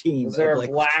another team. Was there of, a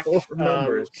like, black 4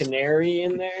 members. canary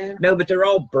in there? No, but they're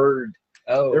all bird.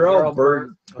 Oh, They're all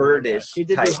birdish He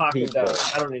did do type Hawk and people.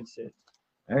 Dove. I don't need to see it.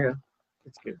 There you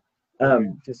It's good.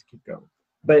 go. Just keep going.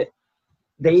 But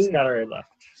they, Scott already left.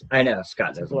 I know Scott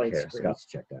doesn't Blank care. screen. Scott's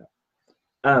checked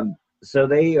out. So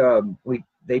they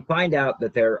find out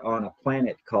that they're on a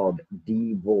planet called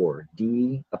Devor,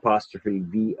 D''VOR,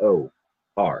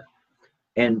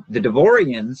 and the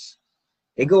Devorians,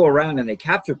 they go around and they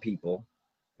capture people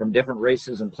from different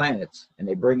races and planets, and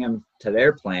they bring them to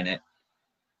their planet,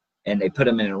 and they put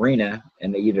them in an arena,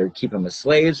 and they either keep them as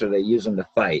slaves or they use them to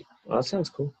fight. Oh, that sounds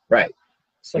cool. Right.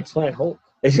 It's like Planet Hulk.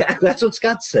 Exactly. That's what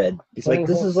Scott said. He's Planet like,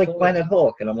 this Hulk is like story. Planet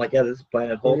Hulk. And I'm like, yeah, this is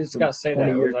Planet Hulk. You just from got to say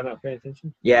 20 that. years. Was I not paying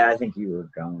attention? Yeah, I think you were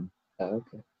gone. Oh,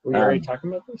 okay. Were you already Um, talking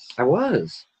about this? I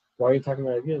was. Why are you talking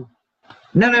about it again?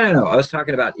 No. I was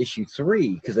talking about issue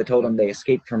 3 because I told him they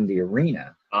escaped from the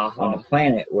arena on a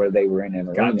planet where they were in an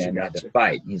arena Gotcha, and had to gotcha.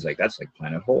 fight. And he's like, that's like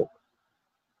Planet Hulk.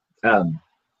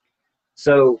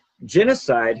 So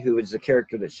Genocide, who is the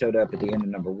character that showed up at the end of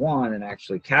number 1 and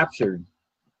actually captured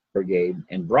Brigade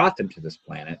and brought them to this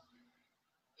planet,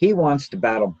 he wants to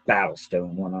battle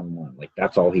Battlestone one-on-one. Like,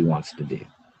 that's all he wants to do.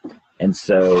 And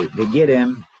so they get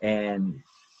him and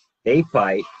they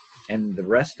fight, and the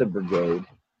rest of Brigade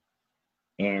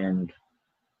and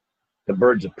the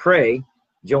Birds of Prey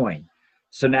join.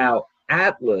 So now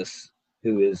Atlas,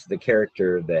 who is the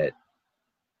character that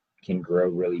can grow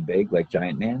really big like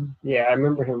Giant Man, Yeah, I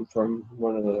remember him from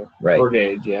one of the Right.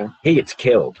 brigades, yeah. he gets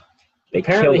killed. They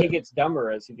Apparently kill he him. gets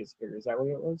dumber as he gets bigger. Is that what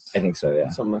it was? I think so, yeah.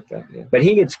 Something like that, yeah. But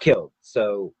he gets killed.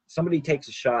 So somebody takes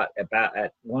a shot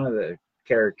at one of the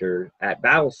characters at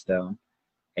Battlestone,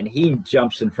 and he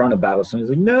jumps in front of Battlestone. He's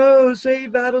like, "No,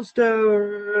 save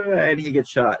Battlestone!" And he gets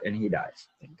shot, and he dies.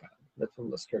 Thank God. That's one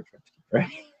of the scare trips. Right.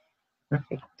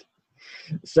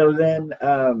 So then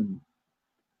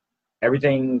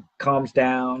everything calms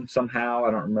down somehow.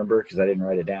 I don't remember because I didn't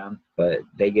write it down. But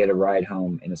they get a ride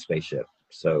home in a spaceship.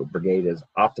 So Brigade is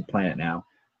off the planet now.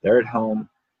 They're at home,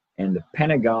 and the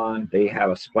Pentagon, they have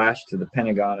a splash to the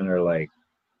Pentagon, and they're like,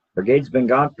 Brigade's been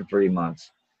gone for 3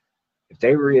 months. If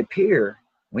they reappear,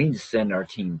 we need to send our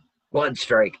team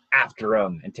Bloodstrike after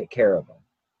them and take care of them.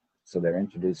 So they're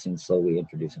slowly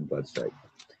introducing Bloodstrike.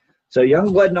 So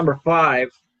Youngblood number 5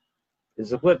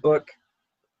 is a flip book,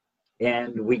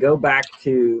 and we go back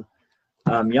to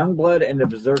Youngblood and the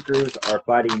Berserkers are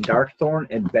fighting Darkthorn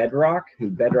and Bedrock, who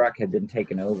Bedrock had been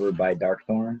taken over by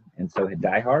Darkthorn, and so had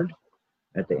Die Hard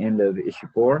at the end of issue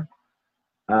 4.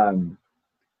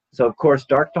 So of course,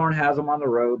 Darkthorn has him on the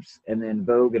ropes, and then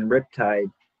Vogue and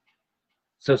Riptide.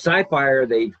 So Psyfire,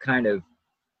 they've kind of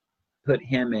put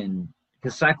him in,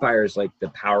 because Psyfire is like the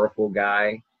powerful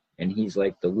guy, and he's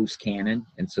like the loose cannon,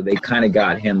 and so they kind of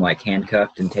got him like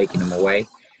handcuffed and taking him away.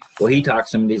 Well, he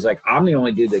talks to him, and he's like, "I'm the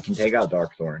only dude that can take out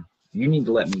Darkthorn. You need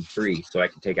to let me free so I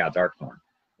can take out Darkthorn."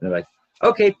 And they're like,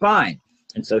 "Okay, fine."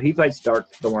 And so he fights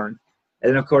Darkthorn, and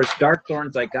then of course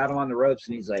Darkthorn's like got him on the ropes,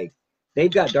 and he's like,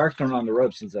 they've got Darkthorn on the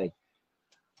ropes. He's like,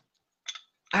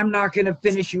 "I'm not gonna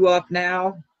finish you up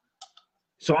now,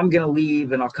 so I'm gonna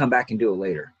leave, and I'll come back and do it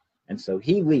later." And so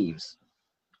he leaves,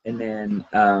 and then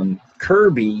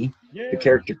Kirby, the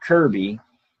character Kirby,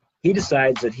 he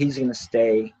decides that he's gonna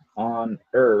stay on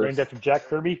Earth. Named after Jack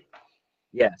Kirby.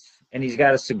 Yes, and he's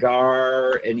got a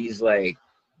cigar, and he's like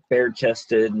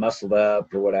bare-chested, muscled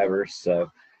up, or whatever. So,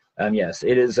 yes,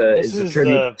 it is a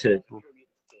tribute to.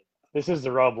 This is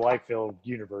the Rob Liefeld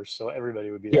universe, so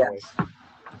everybody would be that way.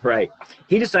 Right.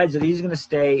 He decides that he's going to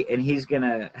stay and he's going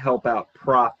to help out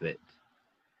Prophet.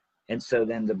 And so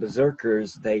then the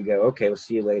Berserkers, they go, "Okay, we'll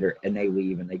see you later," and they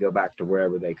leave and they go back to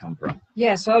wherever they come from.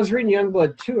 Yeah, so I was reading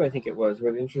Youngblood 2, I think it was,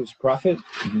 where they introduced Prophet.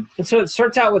 Mhm. And so it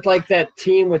starts out with like that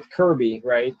team with Kirby,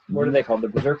 right? What are Mhm. they called? The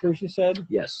Berserkers, you said?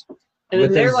 Yes. And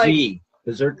with then they're a like Z.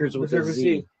 Berserkers with a Berserker Z.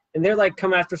 Z. And they're like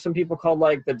come after some people called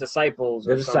like the Disciples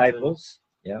The or something. Disciples.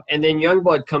 Yeah. And then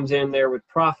Youngblood comes in there with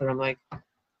Prophet. I'm like,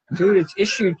 dude, it's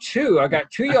issue 2. I got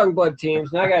 2 Youngblood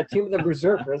teams. Now I got a team of the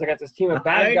Berserkers. I got this team of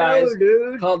bad guys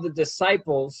dude. called the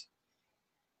Disciples.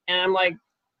 And I'm like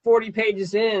 40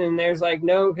 pages in, and there's like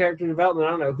no character development. I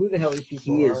don't know who the hell these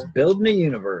people He are. is building a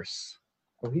universe.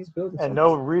 Oh, he's building And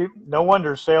something. no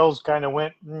wonder sales kind of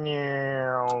went.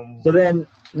 Meow. So then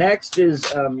next is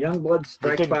Youngblood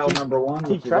Strike can File keep- #1, keep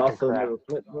which is track of also crap. another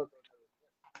flip book.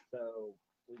 So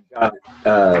we've got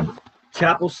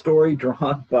Chapel story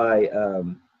drawn by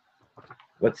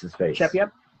what's his face? Shep,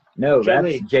 yep. No, Jay that's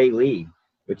Lee. Jay Lee,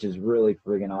 which is really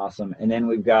friggin' awesome. And then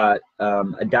we've got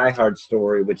a Die Hard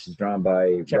story, which is drawn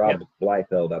by Check Rob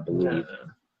Liefeld, I believe.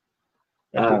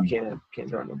 That dude can't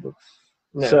draw no books.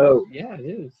 No. So- yeah, it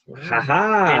is.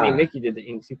 Haha. Andy Mickey did the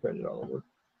inks. He printed all over.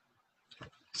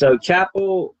 So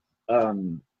Chapel, I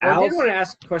Al, did want to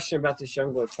ask a question about this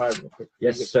Youngblood 5 real quick.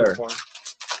 Yes, You get so sir. far.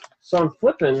 So I'm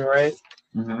flipping, right?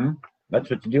 That's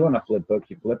what you do on a flip book.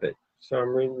 You flip it. So I'm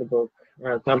reading the book.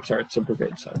 I'm sorry, it's a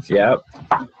brigade side. Yep.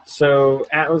 So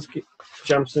Atlas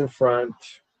jumps in front,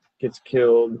 gets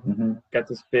killed. hmm Got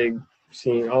this big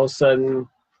scene. All of a sudden,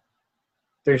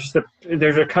 there's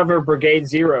a cover of Brigade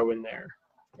Zero in there.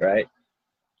 Right.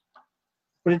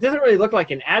 But it doesn't really look like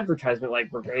an advertisement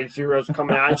like Brigade Zero's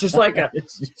coming out. It's just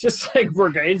like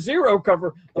Brigade Zero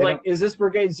cover. I'm like, is this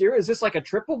Brigade Zero? Is this like a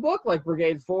triple book like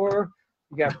Brigade 4?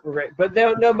 You got Brigade, but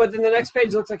no, but then the next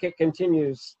page looks like it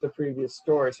continues the previous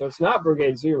story. So it's not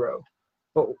Brigade Zero.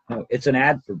 But No, it's an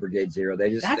ad for Brigade Zero. They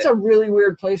just that's a really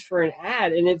weird place for an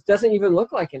ad, and it doesn't even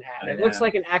look like an ad. I It looks know.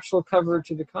 like an actual cover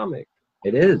to the comic.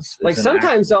 It is. Like It's an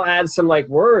sometimes they'll add some like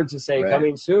words to say Right.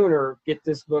 coming soon or get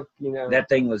this book, you know. that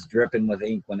thing was dripping with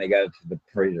ink when they got it to the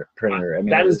printer. I mean,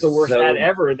 That it is the was worst so ad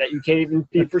ever that you can't even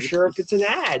be for sure if it's an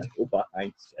ad.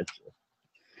 behind schedule.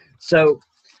 So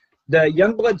the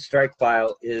Youngblood Strike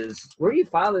File is, Where do you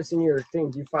file this in your thing?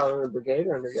 Do you file it under Brigade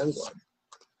or under Youngblood?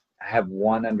 I have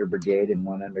one under Brigade and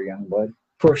one under Youngblood. Of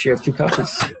course, you have 2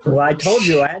 copies. Well, I told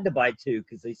you I had to buy 2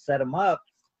 because they set them up.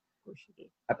 Of course you did.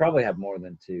 I probably have more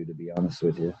than 2, to be honest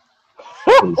with you.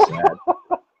 Pretty sad.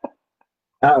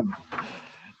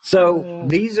 So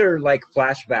these are like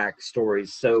flashback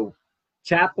stories. So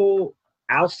Chapel,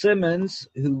 Al Simmons,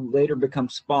 who later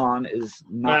becomes Spawn, is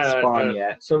not Spawn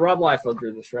yet, So Rob Liefeld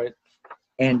drew this, right?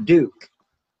 and Duke.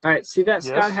 All right, see that,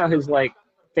 Scott, Yes. how his like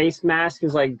face mask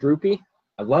is like droopy?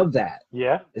 I love that.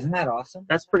 Yeah. Isn't that awesome?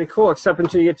 That's pretty cool, except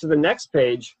until you get to the next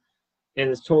page, and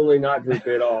it's totally not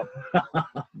droopy at all.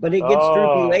 But it gets Oh.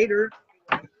 droopy later.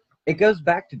 It goes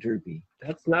back to droopy.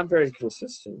 That's not very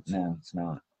consistent. No, it's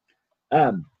not.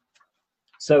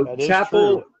 So That is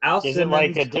Chapel, true. Al Is it Simmons,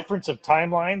 like a difference of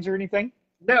timelines or anything?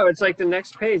 No, it's like the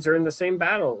next page. They're in the same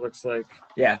battle, it looks like.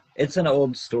 yeah, it's an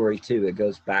old story too. It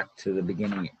goes back to the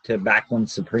beginning, to back when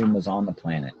Supreme was on the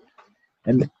planet,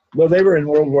 and well, they were in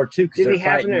World War II because Did they're he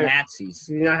have fighting an- Nazis.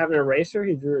 Did he not have an eraser?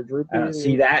 He drew a droopy.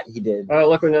 See that he did. Oh,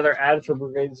 look, another ad for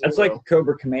Brigade Zero. That's like a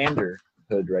Cobra Commander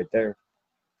hood right there.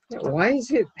 Why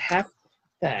is it half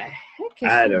the heck? Is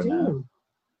I he don't know. doing?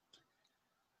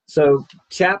 So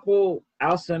Chapel,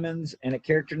 Al Simmons, and a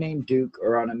character named Duke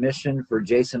are on a mission for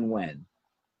Jason Wynn,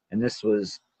 and this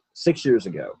was 6 years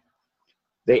ago.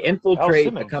 They infiltrate a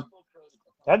Simmons. company.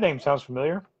 That name sounds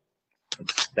familiar.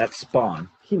 That's Spawn.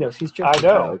 He knows he's I joking.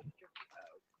 know.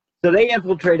 So they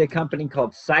infiltrate a company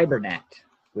called Cybernet,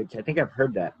 which I think I've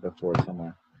heard that before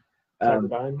somewhere.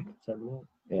 Cyberdyne?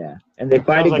 Yeah, and they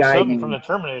fight Sounds a like guy something named, from the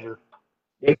Terminator.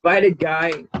 they fight a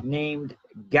guy named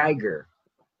Geiger.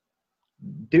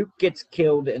 Duke gets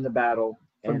killed in the battle.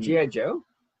 From and G.I. Joe?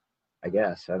 I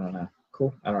guess, I don't know.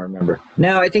 Cool. I don't remember.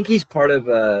 No, I think he's part of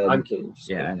I'm kidding. Just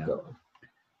yeah, I know. go.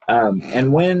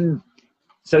 And when,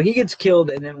 so he gets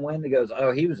killed, and then when goes,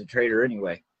 oh, he was a traitor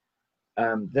anyway.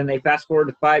 Then they fast forward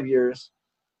to 5 years.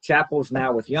 Chapel's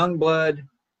now with Youngblood.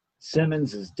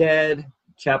 Simmons is dead.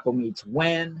 Chapel meets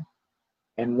Wen,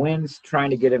 and Wen's trying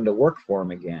to get him to work for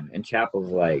him again. And Chapel's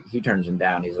like, he turns him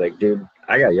down. He's like, dude,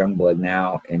 I got Youngblood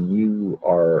now, and you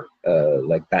are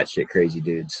like batshit crazy,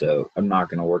 dude. So I'm not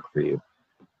gonna work for you.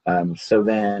 So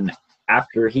then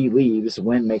after he leaves,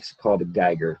 Wen makes a call to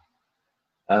Geiger.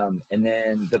 And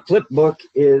then the flip book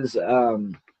is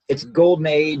it's Golden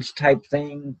Age type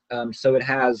thing. So it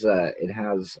has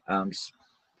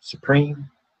Supreme,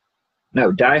 no,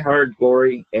 Die Hard,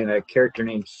 Glory, and a character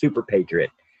named Super Patriot.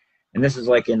 And this is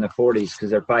like in the 40s because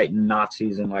they're fighting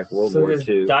Nazis in like World War does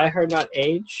II. Die Hard not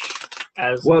age?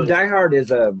 Well, Die Hard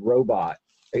is a robot.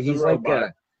 He's like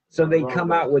robot. so they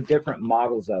come out with different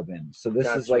models of him. So this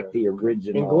is Gotcha. like the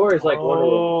original. And Glory is like Wonder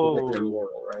Oh. Woman, like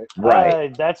immortal, right?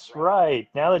 Right. That's right.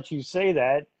 Now that you say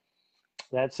that,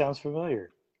 that sounds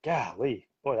familiar. Golly.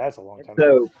 Boy, that's a long time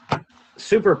ago. So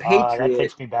Super That Patriot,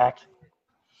 takes me back.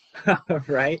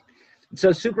 right?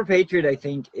 So Super Patriot, I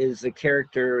think, is the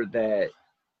character that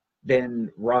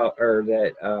Eric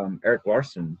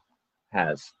Larson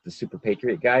has, the Super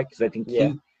Patriot guy, because I think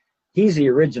he's the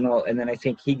original, and then I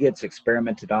think he gets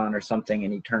experimented on or something,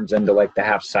 and he turns into like the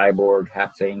half cyborg,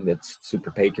 half thing that's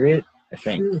Super Patriot, I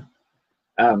think.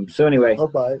 So anyway,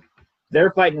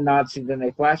 they're fighting the Nazis. Then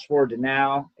they flash forward to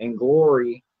now, and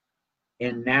Glory,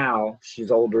 and now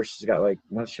she's older. She's got like,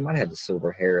 well, she might have had the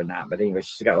silver hair in that, but anyway,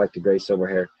 she's got like the gray silver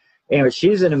hair. Anyway,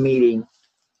 she's in a meeting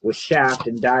with Shaft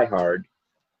and Die Hard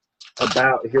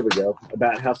about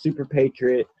how Super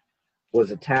Patriot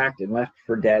was attacked and left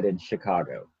for dead in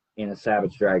Chicago in a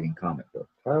Savage Dragon comic book.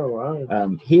 Oh,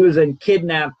 wow. He was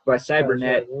kidnapped by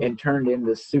Cybernet and turned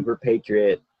into Super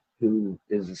Patriot, who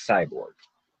is a cyborg.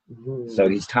 So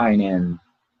he's tying in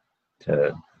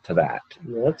to that.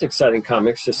 Yeah, that's exciting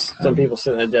comics. Just some people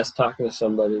sitting at a desk talking to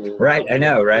somebody. Right, I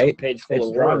know, right? Page full It's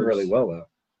of drawn words. really well, though.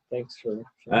 Thanks for.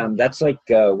 That's like,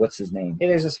 what's his name? Hey,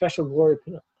 there's a special Glory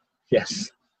pinup. Yes.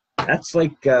 That's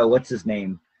like, what's his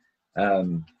name?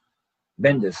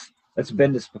 Bendis. That's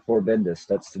Bendis before Bendis.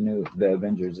 That's the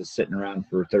Avengers is sitting around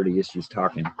for 30 issues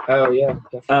talking. Oh, yeah.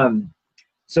 Definitely.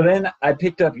 So then I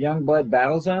picked up Youngblood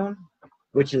Battlezone,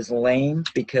 which is lame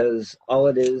because all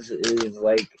it is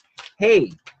like, hey,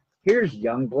 here's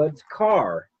Youngblood's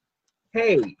car.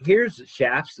 Hey, here's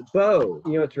Shaft's bow.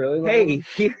 You know what's really lame?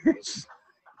 Hey,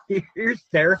 here's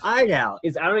their hideout. I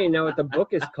don't even know what the book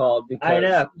is called because I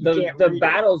know. the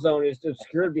battle zone is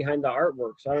obscured behind the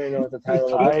artwork, so I don't even know what the title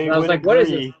is. I And I was would like, what is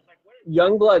agree. this?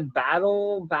 Youngblood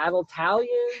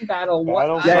Battletalion? Battle what?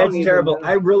 Battle I Yeah, don't it's even terrible. know.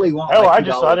 I really want Hell, my I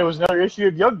just $2 thought it was another issue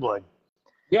of Youngblood.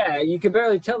 Yeah, you can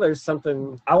barely tell there's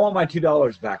something. I want my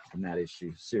 $2 back from that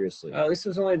issue. Seriously. At least it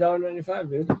was only $1.95,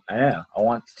 dude. I know. I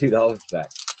want the $2 back.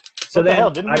 So what the then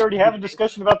hell? Didn't we already have a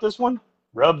discussion about this one?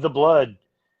 Rub the blood.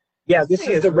 Yeah, this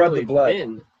thing is the has Rub really the Blood.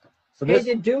 been- So Hey, this,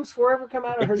 did Doom's ever come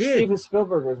out? I It heard did. Steven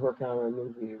Spielberg was working on a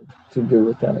movie to do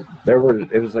with that.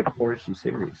 it was like a 4-issue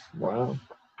series. Wow.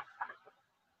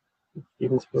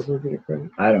 Steven Spielberg get a credit?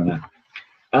 I don't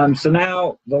know. So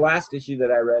now the last issue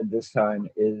that I read this time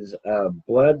is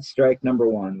Blood Strike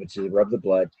 #1, which is Rub the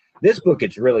Blood. This book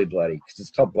it's really bloody because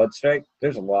it's called Blood Strike.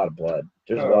 There's a lot of blood.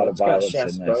 There's a lot of it's got violence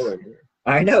Shaft's in bow this. in here.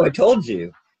 I know. I told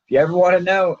you. If you ever want to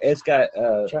know, it's got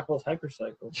Chapel's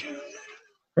hypercycle.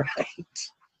 right.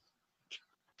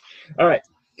 All right.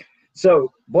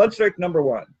 So Blood Strike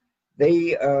 #1.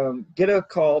 They get a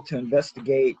call to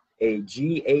investigate a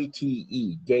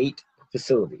GATE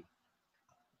facility.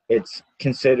 It's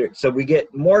considered, so we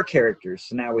get more characters.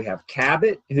 So now we have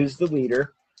Cabot, who's the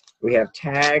leader. We have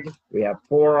Tag, we have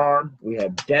Forearm, we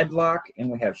have Deadlock, and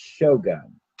we have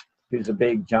Shogun, who's a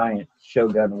big giant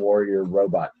Shogun warrior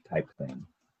robot type thing.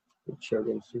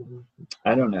 Shogun Super.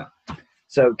 I don't know.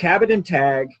 So Cabot and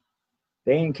Tag,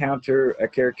 they encounter a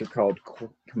character called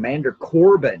Commander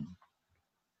Corbin,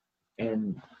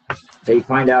 and they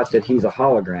find out that he's a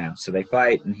hologram. So they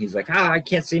fight, and he's like, I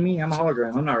can't see me. I'm a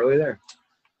hologram. I'm not really there.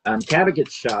 Cabot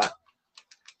gets shot.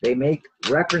 They make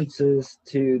references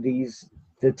to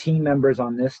the team members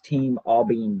on this team all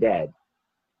being dead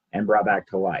and brought back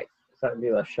to life. That'd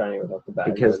be less shiny without the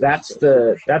bad. because guys.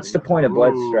 that's the point of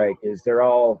Bloodstrike is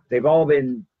they've all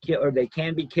been killed, or they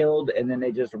can be killed, and then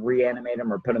they just reanimate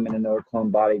them or put them in another clone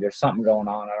body. There's something going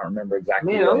on. I don't remember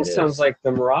exactly. Man, it what almost it sounds is. like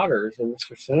the Marauders in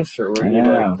Mr. Sinister, where I you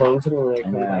know. like clones them and they I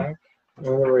come know. back. I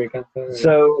wonder where you got that.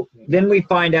 So then we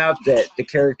find out that the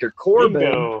character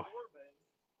Bingo.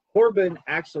 Corbin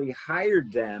actually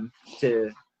hired them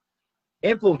to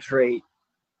infiltrate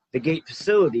the gate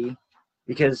facility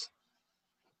because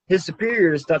his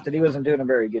superiors thought that he wasn't doing a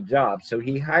very good job. So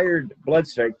he hired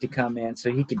Bloodstrike to come in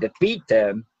so he could defeat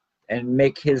them and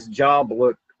make his job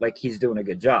look like he's doing a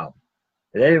good job.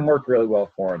 But that didn't work really well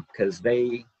for him because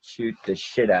they shoot the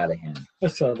shit out of him. I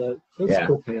saw that. That's Yeah.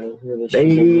 cool, man. Where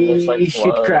They shoot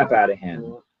blood. crap out of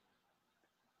him.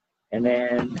 And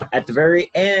then at the very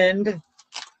end,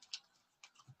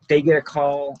 they get a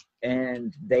call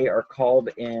and they are called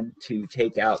in to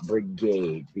take out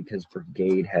Brigade because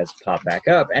Brigade has popped back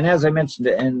up. And as I mentioned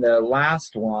in the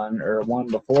last one or one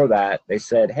before that, they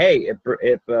said, hey,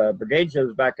 if Brigade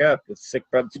shows back up, it's sick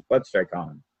Bloodstrike on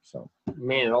him. So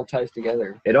Man, it all ties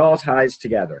together. it all ties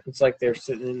together. It's like they're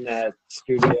sitting in that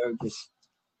studio just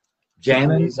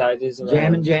Jamming, these ideas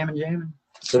around, jamming.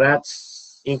 So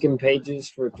that's inking pages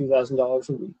for $2,000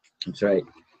 a week. that's right.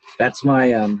 That's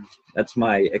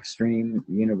my Extreme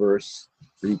Universe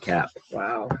recap.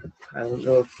 Wow. I don't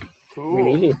know if we Cool.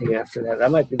 need anything after that.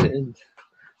 That might be the end.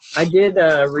 I did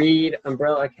read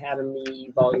Umbrella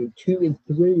Academy Volume 2 and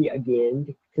 3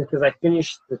 again because I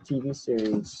finished the TV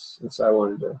series, and so I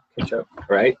wanted to catch up.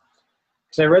 Right?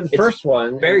 Because I read the It's first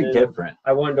one. Very and then different.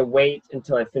 I wanted to wait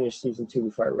until I finished Season 2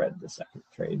 before I read the second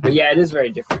trade. But yeah, it is very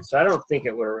different, so I don't think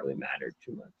it would have really mattered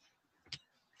too much.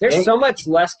 There's so much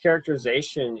less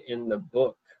characterization in the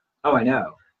book. Oh, I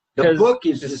know. The 'Cause book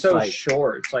is it's just so like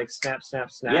short. It's like snap,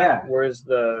 snap, snap. Yeah. Whereas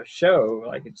the show,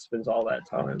 like, it spends all that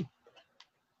time.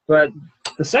 But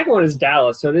the second one is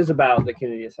Dallas, so it is about the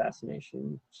Kennedy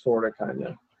assassination, sort of, kind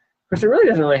of. Of course, it really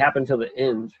doesn't really happen until the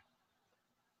end.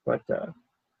 But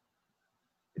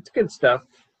it's good stuff.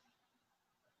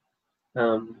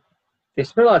 They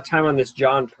spent a lot of time on this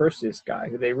John Persis guy,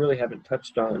 who they really haven't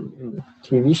touched on in the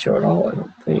TV show at all, I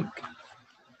don't think.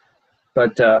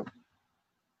 But I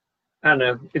don't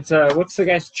know. It's what's the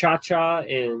guy's Cha-Cha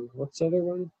and what's the other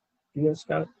one? You know,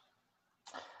 Scott?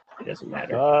 It doesn't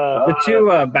matter. The two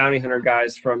bounty hunter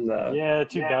guys from the Yeah,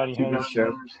 two bounty TV hunters.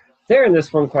 show. They're in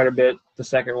this one quite a bit. The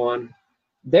second one,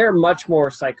 they're much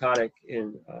more psychotic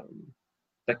in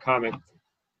the comic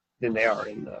than they are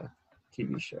in the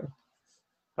TV show.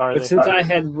 Are But they? since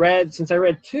I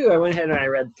read 2, I went ahead and I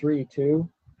read 3 too.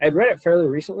 I'd read it fairly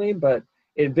recently, but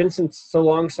it had been so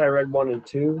long since I read 1 and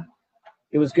 2.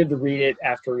 It was good to read it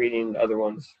after reading the other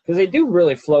ones because they do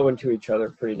really flow into each other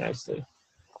pretty nicely.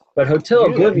 But Hotel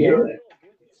Really? Oblivion. it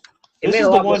This made is a the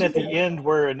lot more one at the sense. end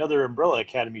where another Umbrella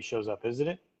Academy shows up, isn't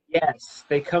it? Yes,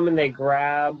 they come and they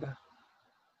grab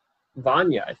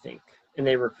Vanya, I think, and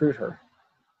they recruit her.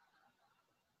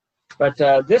 But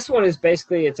this one is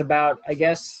basically, it's about, I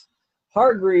guess,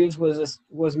 Hargreaves was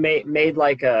made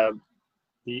like a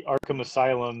The Arkham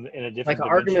Asylum in a different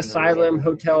Arkham dimension or Asylum whatever.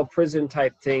 hotel prison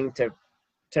type thing to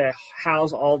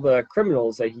house all the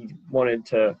criminals that he wanted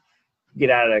to get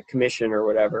out of commission or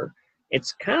whatever.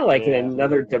 It's kind of like in Yeah.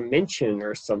 another dimension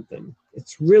or something.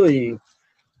 It's really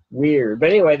weird. But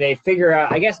anyway, they figure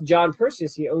out, I guess John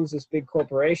Persis, he owns this big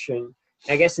corporation.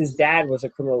 I guess his dad was a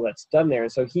criminal that's done there.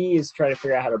 And so he is trying to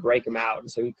figure out how to break him out.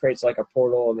 And so he creates like a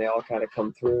portal and they all kind of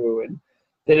come through. And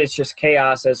then it's just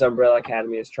chaos as Umbrella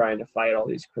Academy is trying to fight all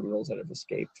these criminals that have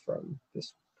escaped from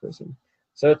this prison.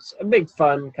 So it's a big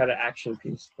fun kind of action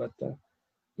piece. But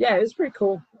yeah, it's pretty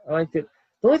cool. I liked it.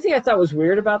 The only thing I thought was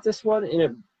weird about this one, and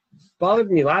it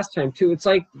bothered me last time too, it's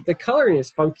like the coloring is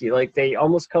funky. Like they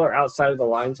almost color outside of the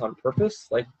lines on purpose,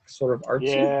 like sort of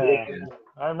artsy. Yeah.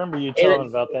 I remember you telling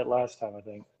about that last time, I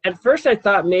think. At first I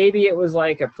thought maybe it was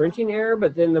like a printing error,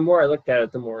 but then the more I looked at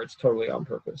it, the more it's totally on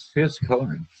purpose. who's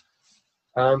coloring?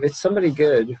 It's somebody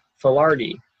good,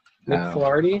 Filardi. Nick Oh.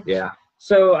 Filardi. Yeah,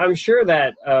 So I'm sure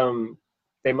that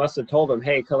they must have told him,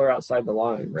 hey, color outside the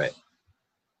line. right.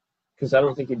 Because I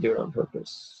don't think he'd do it on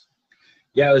purpose.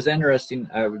 Yeah, it was interesting.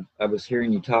 I was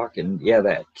hearing you talk, and yeah,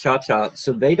 that Cha-Cha.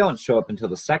 So they don't show up until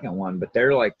the second one, but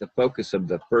they're like the focus of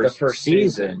the first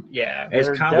season. Yeah. It's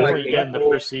They're kind of like definitely in the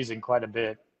first season quite a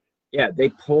bit. yeah, they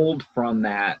pulled from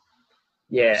that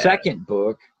Yeah. second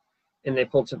book, And they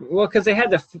pulled some, well, because they had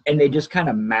to, and they just kind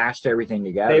of mashed everything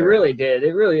together. they really did.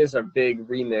 It really is a big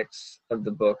remix of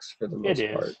the books for the most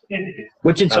It part. is.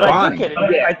 which is But I fine.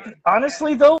 think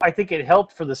honestly, though, I think it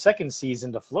helped for the second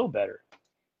season to flow better.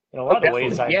 In a lot of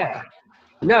ways, Yeah.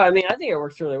 No, I mean I think it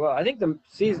works really well. I think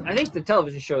the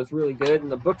television show is really good,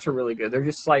 and the books are really good. They're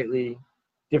just slightly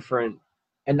different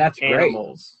And that's great.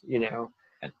 animals, you know.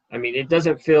 I mean, it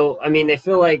doesn't feel. I mean, they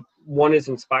feel like one is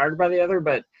inspired by the other,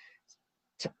 but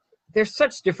they're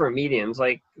such different mediums.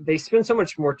 Like they spend so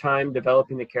much more time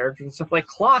developing the characters and stuff. Like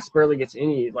Klaus barely gets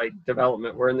any like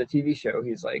development. Where in the TV show,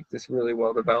 he's like this really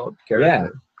well developed character. Yeah,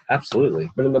 absolutely.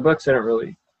 But in the books, they don't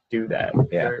really do that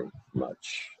Yeah. very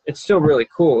much. It's still really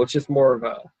cool. It's just more of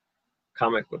a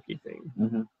comic booky thing.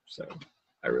 Mm-hmm. So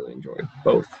I really enjoy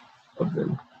both of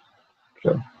them.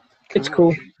 So it's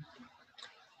cool.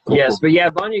 Yes, but yeah,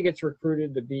 Vanya gets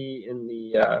recruited to be in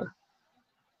the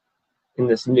in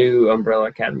this new Umbrella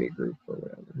Academy group or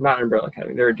whatever. Not Umbrella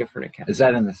Academy. They're a different academy. Is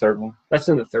that in the third one? That's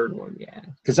in the third one, yeah.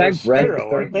 Because I've read the Sparrow,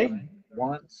 third aren't they? one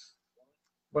once.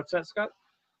 What's that, Scott?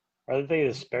 Are they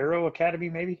the Sparrow Academy,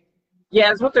 maybe? Yeah,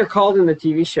 that's what they're called in the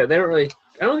TV show. They don't really.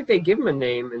 I don't think they give them a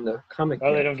name in the comic.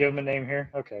 Oh, they book. don't give them a name here?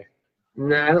 Okay.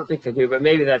 No, I don't think they do. But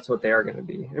maybe that's what they are going to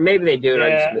be, and maybe they do. And I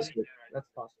Yeah. just missed it. That's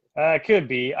possible. It could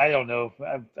be. I don't know.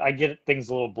 I get things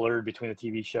a little blurred between the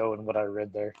TV show and what I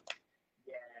read there.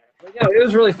 But yeah, it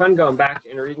was really fun going back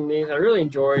and reading these. I really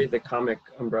enjoy the comic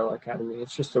Umbrella Academy.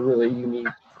 It's just a really unique,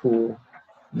 cool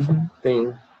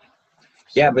thing.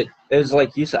 Yeah, but it was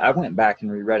like you said, I went back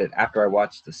and reread it after I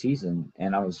watched the season,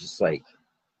 and I was just like,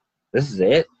 this is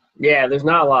it? Yeah, there's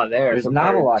not a lot there. There's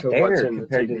not a lot to there what's in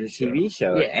compared to the TV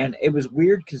show. Yeah. And it was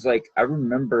weird because, like, I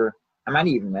remember, I might have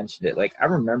even mentioned it, like, I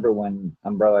remember when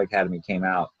Umbrella Academy came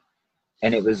out,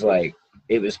 and it was like,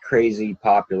 it was crazy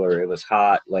popular. It was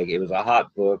hot. Like, it was a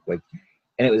hot book. Like,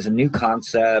 and it was a new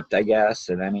concept, I guess.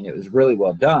 And I mean, it was really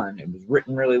well done. It was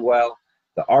written really well.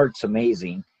 The art's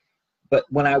amazing. But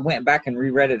when I went back and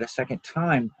reread it a second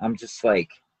time, I'm just like,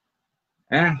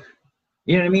 you know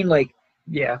what I mean? Like,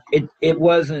 Yeah. it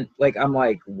wasn't like, I'm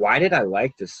like, why did I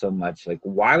like this so much? Like,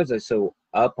 why was I so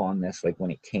up on this? Like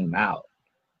when it came out,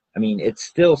 I mean, it's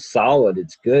still solid.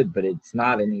 It's good, but it's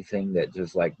not anything that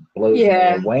just like blows me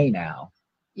away now.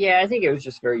 Yeah, I think it was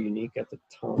just very unique at the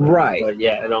time. Right. But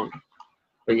yeah,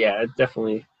 it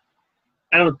definitely.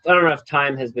 I don't know if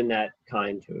time has been that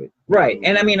kind to it. Right.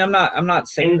 And I mean, I'm not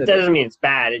saying And it that. doesn't mean it's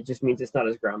bad. It just means it's not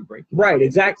as groundbreaking. Right.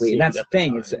 Exactly. And that's the Seems at the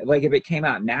thing. time. It's like if it came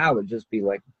out now, it'd just be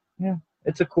like, yeah,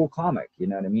 it's a cool comic. You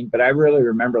know what I mean? But I really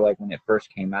remember like when it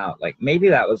first came out, like maybe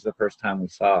that was the first time we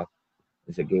saw.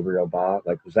 Is it Gabriel Ba?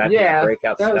 Like, was that his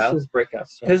breakout that stuff? was his breakout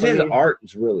stuff. Because his I mean, art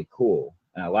is really cool,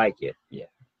 and I like it. Yeah.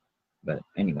 But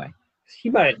anyway,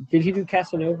 did he do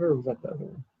Casanova or was that the other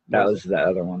one? that was the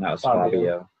other one. That was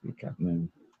Fabio. Okay. Mm.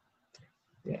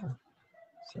 Yeah.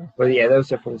 So, but yeah, that was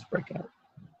definitely his breakout.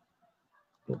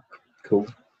 Cool.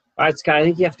 All right, Scott, I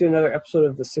think you have to do another episode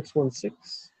of the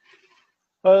 616.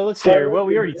 Let's see here. Well,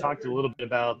 we already talked a little bit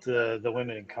about the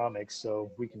women in comics,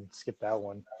 so we can skip that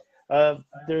one.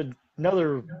 After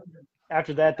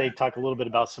that, they talk a little bit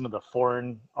about some of the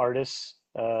foreign artists.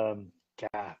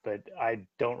 But I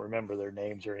don't remember their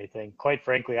names or anything. Quite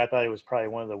frankly, I thought it was probably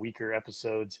one of the weaker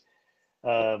episodes.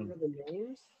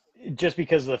 Just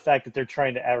because of the fact that they're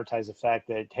trying to advertise the fact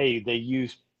that, hey, they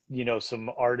use, some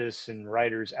artists and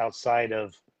writers outside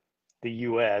of the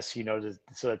U.S.,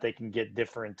 so that they can get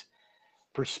different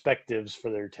perspectives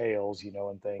for their tales,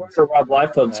 and things. For Rob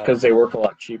Liefeld's because they work a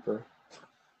lot cheaper.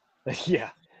 Yeah,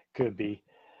 could be.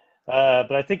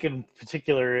 But I think in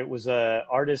particular, it was an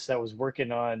artist that was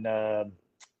working on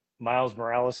Miles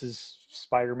Morales'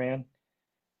 Spider-Man.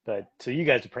 But so you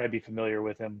guys would probably be familiar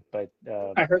with him. But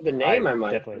I heard the name. I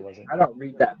might definitely wasn't. I don't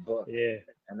read that book. Yeah.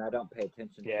 And I don't pay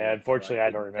attention. Yeah, unfortunately,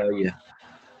 I don't remember. You.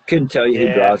 Couldn't tell you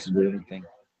who draws to do anything.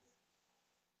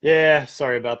 Yeah,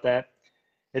 sorry about that.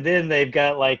 And then they've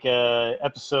got like a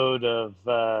episode of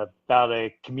about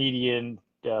a comedian.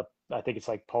 I think it's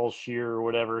like Paul Scheer or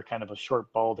whatever, kind of a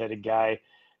short, bald-headed guy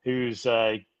who's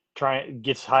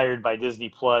gets hired by Disney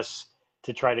Plus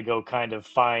to try to go kind of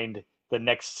find the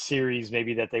next series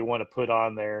maybe that they want to put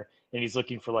on there, and he's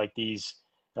looking for like these,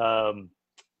 kind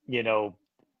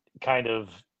of,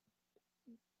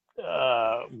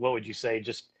 what would you say,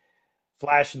 just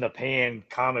flash in the pan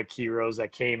comic heroes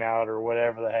that came out or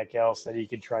whatever the heck else that he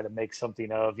could try to make something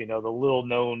of, the little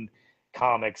known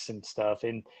comics and stuff.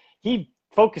 And he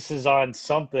focuses on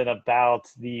something about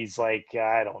these, like,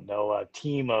 I don't know, a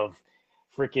team of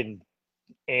freaking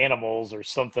animals or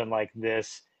something like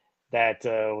this that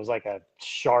was like a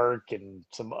shark and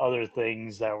some other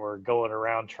things that were going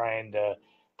around trying to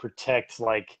protect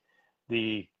like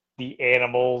the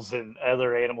animals and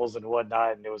other animals and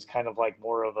whatnot. And it was kind of like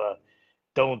more of a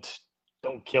don't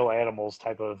kill animals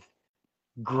type of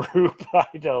group.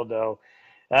 I don't know.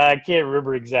 I can't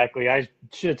remember exactly. I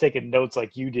should have taken notes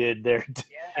like you did there,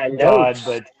 And Don. notes.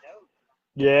 But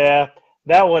yeah,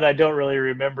 that one I don't really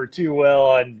remember too well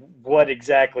on what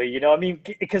exactly. I mean,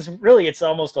 because really it's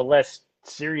almost a less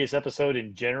serious episode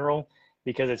in general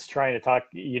because it's trying to talk.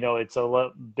 It's a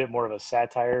bit more of a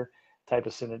satire type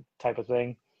of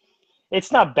thing.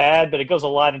 It's not bad, but it goes a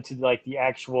lot into like the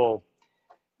actual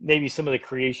maybe some of the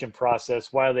creation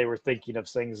process, why they were thinking of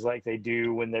things like they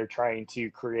do when they're trying to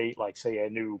create, like, say, a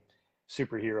new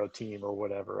superhero team or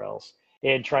whatever else,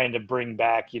 and trying to bring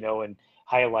back, and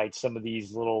highlight some of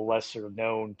these little lesser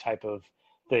known type of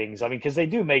things. I mean, because they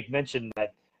do make mention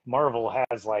that Marvel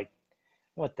has like,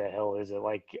 what the hell is it?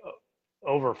 Like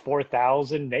over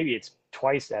 4,000, maybe it's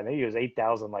twice that, maybe it was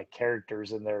 8,000 like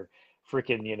characters in their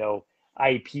freaking,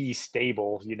 IP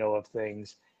stable, of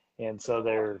things. And so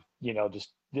they're, just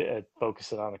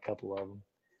focusing on a couple of them.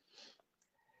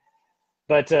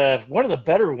 But one of the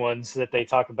better ones that they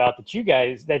talk about that you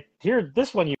guys, that here,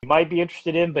 this one you might be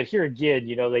interested in, but here again,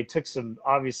 they took some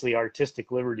obviously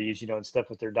artistic liberties, and stuff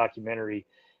with their documentary,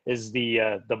 is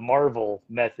the Marvel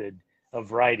method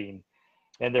of writing.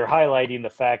 And they're highlighting the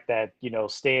fact that,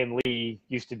 Stan Lee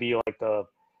used to be like the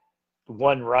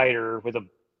one writer with a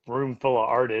room full of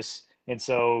artists. And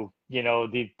so,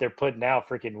 they're putting out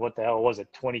freaking, what the hell was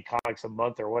it, 20 comics a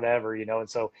month or whatever, and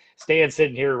so Stan's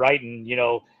sitting here writing,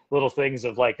 little things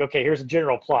of like, okay, here's a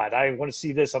general plot. I want to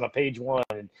see this on a page 1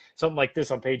 and something like this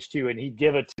on page 2. And he'd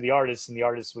give it to the artist, and the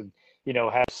artist would,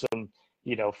 have some,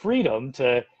 freedom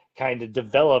to kind of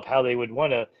develop how they would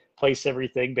want to place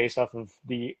everything based off of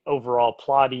the overall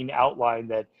plotting outline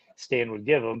that Stan would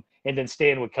give them. And then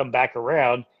Stan would come back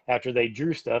around after they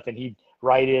drew stuff, and he'd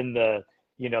write in the,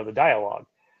 the dialogue,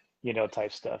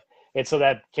 type stuff. And so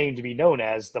that came to be known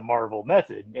as the Marvel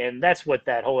method. And that's what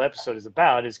that whole episode is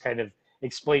about, is kind of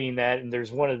explaining that. And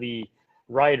there's one of the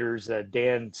writers,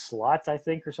 Dan Slott, I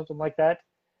think, or something like that,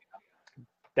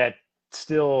 that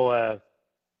still,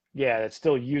 that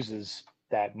still uses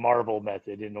that Marvel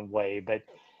method in a way. But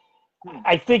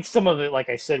I think some of it, like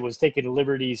I said, was taking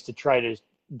liberties to try to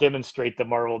demonstrate the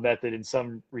Marvel method in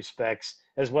some respects,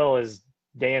 as well as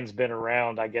Dan's been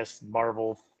around, I guess,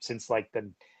 Marvel since like the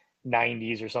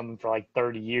 90s or something, for like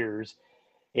 30 years.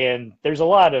 And there's a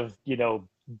lot of,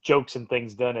 jokes and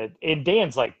things done it. And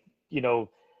Dan's like,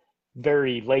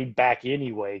 very laid back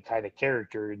anyway kind of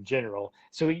character in general.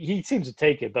 So he seems to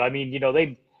take it. But I mean,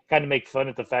 they kind of make fun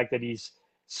at the fact that he's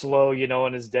slow,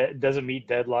 and his doesn't meet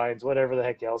deadlines, whatever the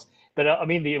heck else. But I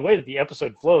mean, the way that the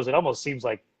episode flows, it almost seems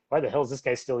like, why the hell is this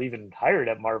guy still even hired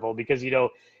at Marvel? Because,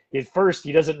 at first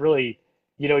he doesn't really,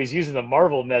 he's using the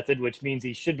Marvel method, which means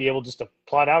he should be able just to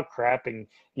plot out crap and,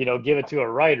 give it to a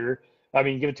writer. I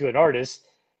mean, give it to an artist.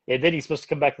 And then he's supposed to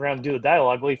come back around and do the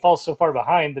dialogue. Well, he falls so far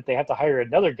behind that they have to hire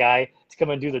another guy to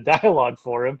come and do the dialogue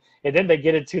for him. And then they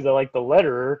get it to the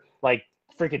letterer, like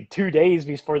freaking 2 days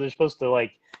before they're supposed to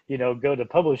go to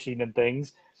publishing and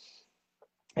things.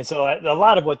 And so a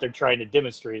lot of what they're trying to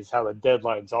demonstrate is how the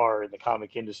deadlines are in the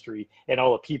comic industry, and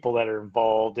all the people that are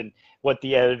involved, and what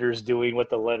the editor's doing, what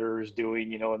the letterer's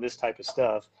doing, and this type of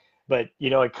stuff. But,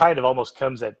 it kind of almost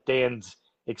comes at Dan's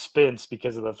expense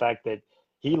because of the fact that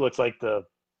he looks like the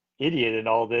idiot in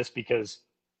all this because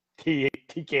he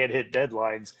can't hit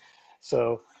deadlines.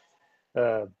 So,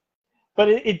 but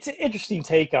it's an interesting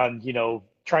take on,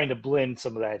 trying to blend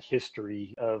some of that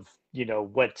history of,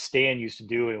 what Stan used to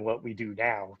do and what we do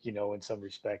now, in some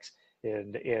respects,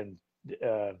 and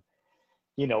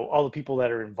all the people that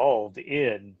are involved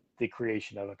in the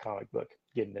creation of a comic book,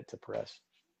 getting it to press.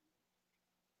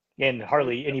 And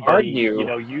hardly anybody,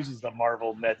 uses the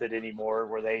Marvel method anymore,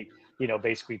 where they,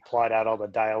 basically plot out all the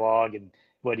dialogue and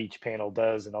what each panel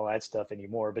does and all that stuff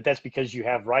anymore. But that's because you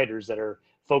have writers that are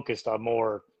focused on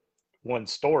more one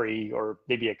story, or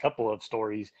maybe a couple of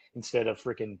stories, instead of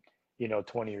freaking,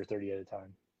 20 or 30 at a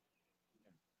time.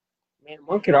 Man,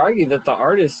 one could argue that the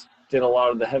artists did a lot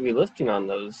of the heavy lifting on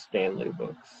those Stan Lee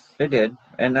books. They did,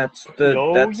 and that's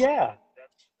yeah.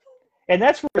 And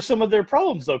that's where some of their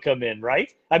problems, though, come in,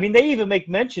 right? I mean, they even make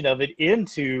mention of it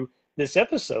into this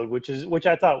episode, which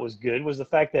I thought was good, was the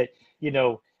fact that,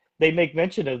 they make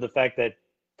mention of the fact that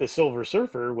the Silver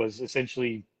Surfer was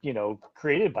essentially,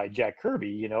 created by Jack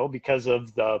Kirby, because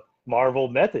of the Marvel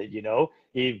method.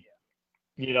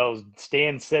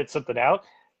 Stan set something out.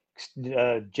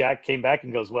 Jack came back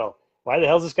and goes, well, why the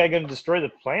hell is this guy going to destroy the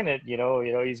planet? He's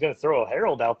going to throw a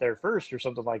herald out there first or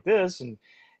something like this, and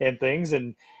things.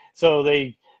 And so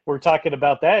they were talking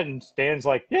about that, and Stan's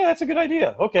like, yeah, that's a good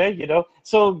idea. Okay.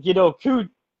 So,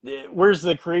 where's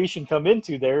the creation come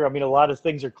into there? I mean, a lot of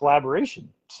things are collaboration.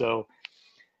 So,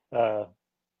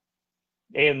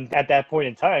 And at that point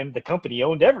in time, the company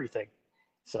owned everything.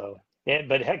 So,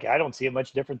 but heck, I don't see it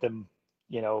much different than,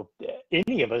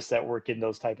 any of us that work in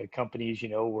those type of companies,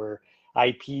 where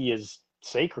IP is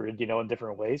sacred, in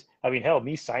different ways. I mean, hell,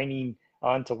 me signing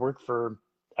on to work for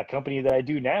a company that I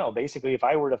do now, basically, if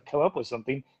I were to come up with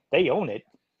something, they own it,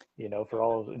 for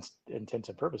all intents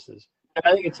and purposes.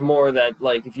 I think it's more that,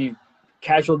 like, if you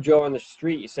casual Joe on the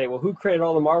street, you say, well, who created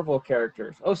all the Marvel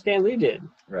characters? Oh, Stan Lee did.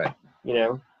 Right.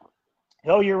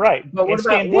 Oh, you're right. But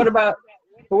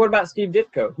what about Steve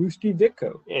Ditko? Who's Steve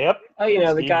Ditko? Yep. Oh,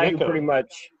 the Steve guy Ditko. who pretty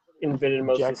much invented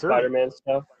most Jack of the Kirby. Spider-Man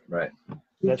stuff. Right. Who's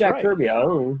That's Jack right. Kirby? I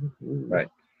don't know. Right.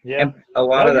 Yeah. And a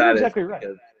lot of you're that exactly is right.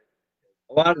 because,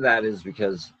 a lot of that is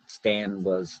because Stan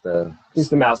was He's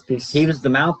the mouthpiece. he was the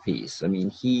mouthpiece. I mean,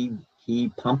 he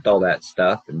pumped all that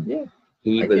stuff, and Yeah,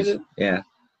 he I was get it. yeah.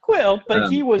 Well, but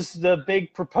Um, he was the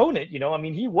big proponent, I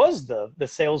mean, he was the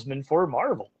salesman for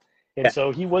Marvel. And Yeah.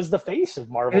 so he was the face of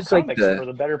Marvel It's like Comics the- for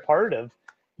the better part of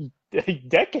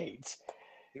decades.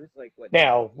 He was like what?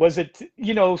 Now, was it,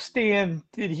 Stan,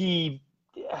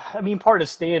 part of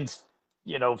Stan's,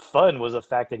 fun was the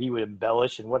fact that he would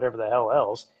embellish and whatever the hell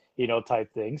else,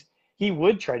 type things. He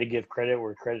would try to give credit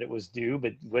where credit was due,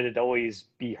 but would it always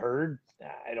be heard?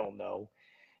 I don't know,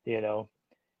 I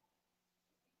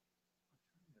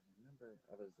remember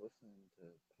I was listening to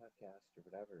a podcast or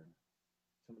whatever, and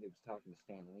somebody was talking to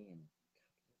Stan Lee, and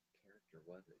what character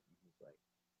was it? And he's like,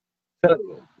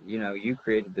 so, you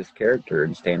created this character,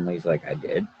 and Stan Lee's like, I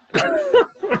did.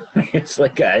 It's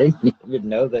like, I didn't even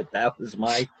know that was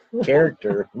my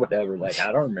character, whatever. Like,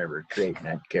 I don't remember creating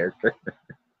that character.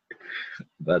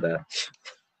 But,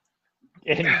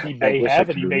 and he I may wish I have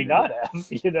could and he may remember.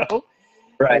 not have,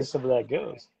 right. as some of that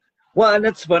goes. Well, and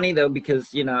that's funny though, because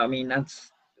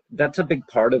that's a big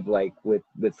part of, like, with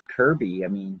Kirby. I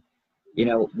mean,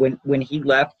 when he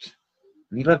left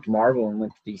Marvel and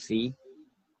went to DC,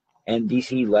 and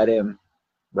DC let him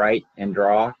write and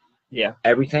draw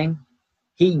everything,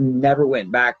 he never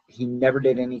went back. He never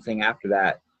did anything after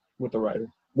that with the writer.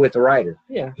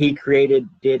 Yeah, he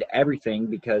did everything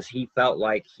because he felt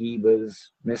like he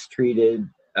was mistreated,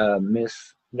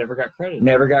 Never got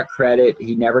credit.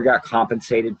 He never got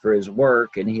compensated for his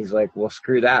work, and he's like, well,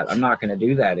 screw that. I'm not going to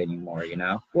do that anymore,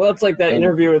 Well, it's like that And-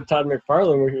 interview with Todd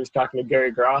McFarlane where he was talking to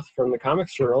Gary Groth from the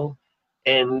Comics Journal,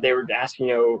 and they were asking,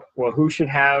 well, who should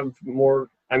have more?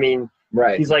 I mean,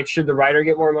 Right. he's like, should the writer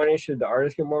get more money? Should the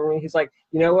artist get more money? He's like,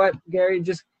 you know what, Gary,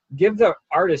 just give the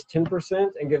artist 10%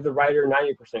 and give the writer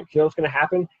 90%. You know what's going to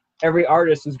happen? Every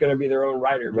artist is going to be their own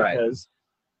writer Right. because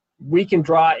we can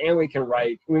draw and we can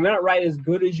write. We may not write as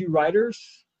good as you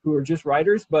writers who are just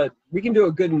writers, but we can do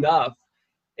it good enough.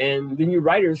 And then you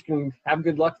writers can have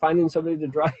good luck finding somebody to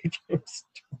draw against.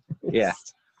 Yeah.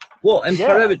 Well, and Yeah.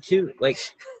 part of it too, like,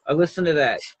 I listened to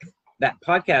that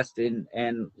podcast,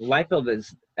 and Liefeld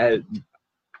is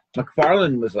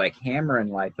McFarlane was like hammering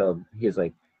Liefeld. He's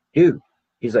like, dude,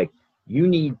 he's like, you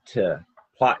need to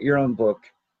plot your own book,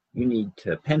 you need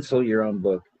to pencil your own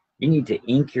book, you need to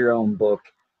ink your own book,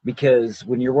 because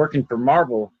when you're working for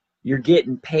Marvel, you're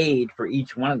getting paid for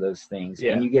each one of those things,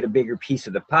 and you get a bigger piece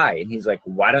of the pie. And he's like,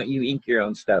 why don't you ink your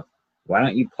own stuff? Why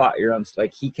don't you plot your own stuff?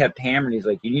 Like, he kept hammering. He's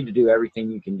like, you need to do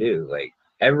everything you can do. Like,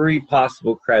 every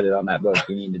possible credit on that book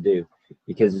you need to do,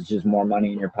 because it's just more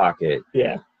money in your pocket.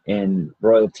 Yeah. And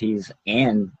royalties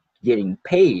and getting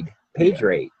paid page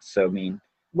rate. So, I mean,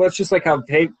 Well, it's just like how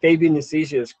Fabian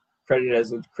Nicieza is credited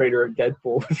as the creator of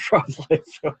Deadpool with Rob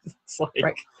Liefeld. It's like,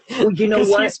 Right. Well, you know 'cause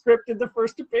what? he scripted the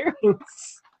first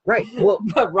appearance. Right. Well,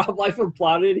 But Rob Liefeld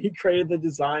plotted, he created the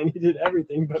design, he did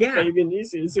everything, but Yeah. Fabian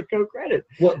Nicieza is a co-credit.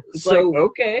 well, It's so like,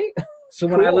 okay. so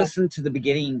when I cool. listened to the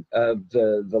beginning of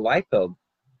the Liefeld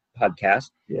podcast,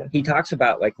 he talks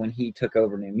about, like, when he took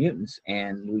over New Mutants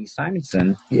and Louise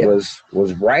Simonson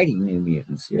was writing New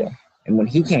Mutants. Yeah. And when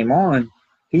he came on,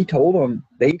 they told him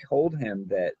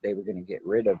that they were going to get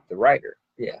rid of the writer.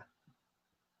 Yeah.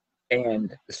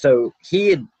 And so he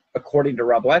had, according to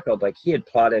Rob Liefeld, like, he had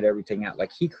plotted everything out.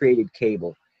 Like, he created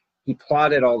Cable. He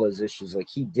plotted all those issues. Like,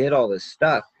 he did all this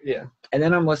stuff. Yeah. And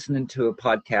then I'm listening to a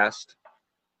podcast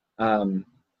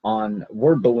on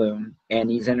Word Balloon, and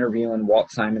he's interviewing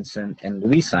Walt Simonson and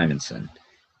Louise Simonson.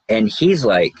 And he's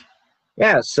like,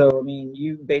 yeah, so, I mean,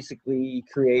 you basically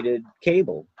created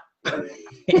Cable.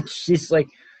 And she's like,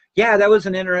 yeah, that was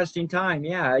an interesting time.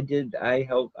 Yeah, I did. I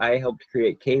helped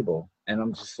create Cable. And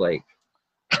I'm just like,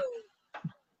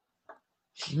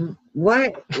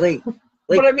 what? Like,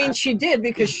 But I mean, she did,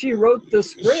 because she wrote the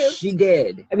script. She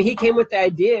did. I mean, he came with the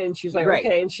idea, and she's like, Right.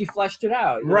 okay, and she fleshed it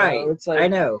out. you Right. know? It's like, I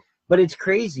know. But it's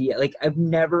crazy. Like, I've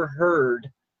never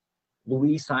heard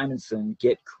Louise Simonson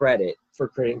get credit For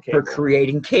creating for Cable.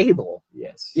 creating Cable.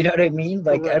 Yes. You know what I mean?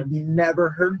 Like, Correct. I've never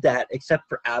heard that except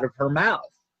for out of her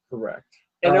mouth. Correct.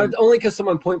 And it's only because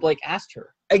someone point blank asked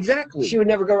her. Exactly. She would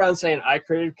never go around saying, I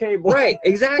created Cable. Right,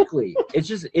 exactly.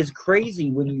 It's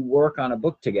crazy when you work on a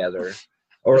book together,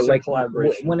 or It's a like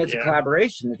collaboration. when it's a Yeah.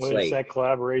 collaboration. It's What like is that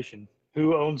collaboration?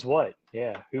 Who owns what?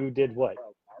 Yeah, who did what?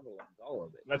 Marvel owns all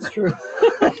of it. That's true.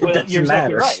 Well, Doesn't you're exactly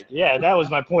matter. right. Yeah, that was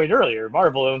my point earlier.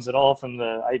 Marvel owns it all from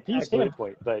the IP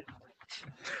standpoint, but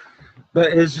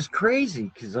But it's just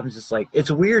crazy because I'm just like,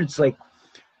 it's weird. It's like,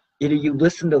 you know,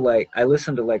 I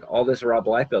listen to like all this Rob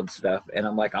Liefeld stuff, and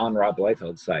I'm like on Rob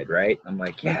Liefeld's side, right? I'm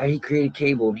like, yeah, he created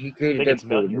Cable, and he created think it's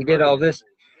Deadpool, and Mount he did all Your this.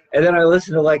 And then I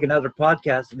listen to like another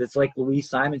podcast, and it's like Louise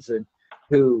Simonson,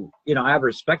 who, you know, I have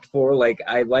respect for, like,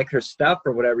 I like her stuff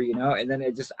or whatever, you know, and then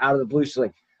it just out of the blue, she's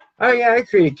like, oh yeah, I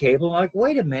created Cable. I'm like,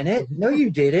 wait a minute, no, you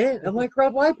didn't. I'm like,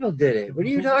 Rob Liefeld did it. What are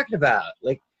you talking about?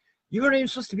 Like, you weren't even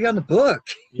supposed to be on the book.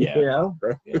 yeah. You know,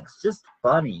 Yeah. it's just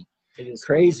funny. It is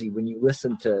Crazy when you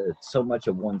listen to so much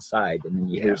of one side and then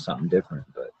you hear something different.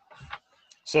 But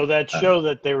So that show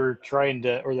that they were trying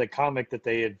to, or the comic that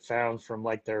they had found from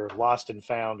like their Lost and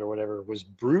Found or whatever, was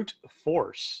Brute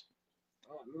Force.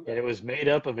 And it was made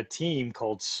up of a team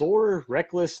called Soar,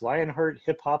 Reckless, Lionheart,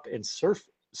 Hip Hop, and Surf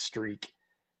Streak.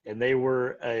 And they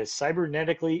were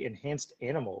cybernetically enhanced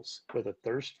animals with a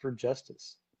thirst for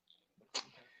justice.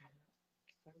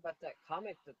 Talk about that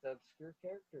comic that the obscure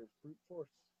character, Brute Force.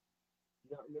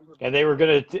 You don't remember? And they were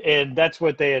going to, and that's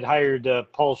what they had hired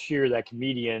Paul Scheer, that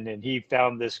comedian, and he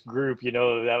found this group, you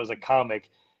know, that was a comic.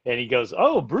 And he goes,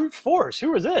 oh, Brute Force,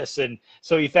 who is this? And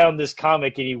so he found this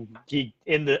comic, and he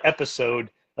in the episode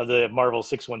of the Marvel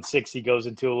 616, he goes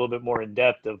into a little bit more in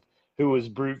depth of who was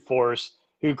Brute Force,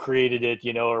 who created it,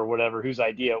 you know, or whatever, whose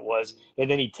idea it was. And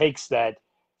then he takes that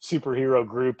superhero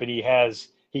group and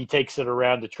he takes it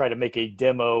around to try to make a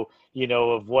demo, you know,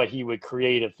 of what he would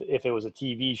create if it was a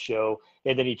TV show.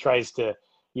 And then he tries to,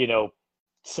 you know,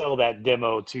 sell that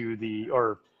demo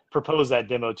or propose that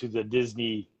demo to the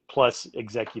Disney Plus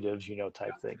executives, you know,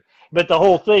 type thing. But the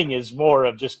whole thing is more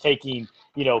of just taking,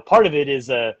 you know, part of it is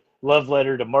a love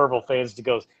letter to Marvel fans to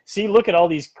go, see, look at all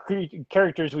these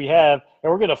characters we have,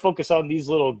 and we're going to focus on these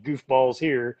little goofballs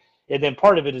here. And then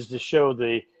part of it is to show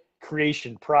the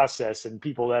creation process and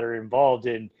people that are involved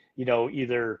in, you know,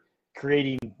 either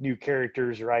creating new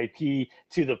characters or IP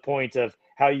to the point of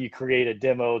how you create a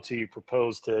demo to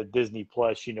propose to Disney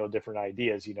Plus, you know, different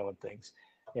ideas, you know, and things,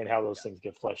 and how those things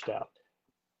get fleshed out.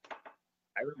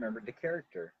 I remembered the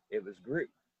character. It was Groot.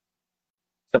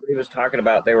 Somebody was talking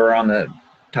about, they were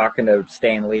talking to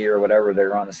Stan Lee or whatever. They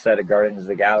were on the set of Guardians of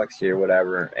the Galaxy or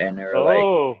whatever, and they were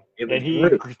like, it was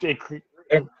Groot.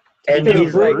 And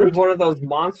he's like, Groot was one of those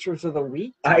monsters of the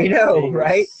week. I know, things.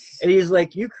 right? And he's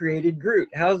like, you created Groot.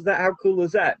 How's that? How cool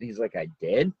is that? And he's like, I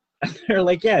did. And they're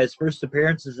like, yeah, his first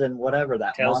appearance is in whatever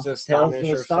that Tales to Tales to Astonish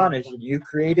or Astonish, something. and you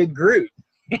created Groot.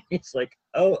 He's like,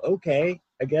 oh, okay,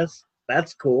 I guess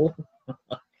that's cool.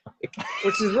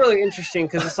 Which is really interesting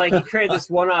because it's like he created this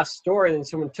one-off story, and then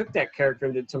someone took that character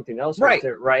and did something else Right.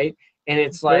 with it, right? And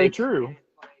it's Very like, true.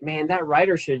 man, that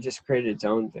writer should have just created its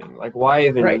own thing. Like, why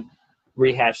even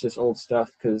rehash this old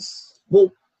stuff? Because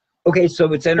Okay,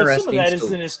 so it's But interesting. some of that is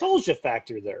the nostalgia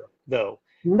factor there, though.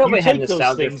 nobody You had take those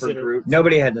nostalgia things for that are- Groot.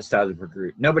 Nobody had nostalgia for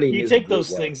Groot. Nobody You knew take who Groot those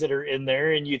was. things that are in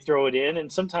there and you throw it in,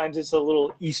 and sometimes it's a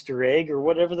little Easter egg or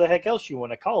whatever the heck else you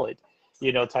want to call it,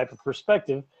 you know, type of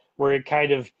perspective where it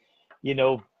kind of, you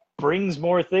know, brings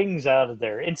more things out of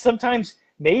there. And sometimes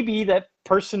maybe that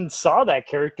person saw that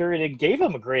character and it gave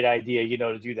them a great idea, you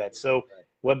know, to do that. So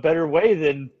what better way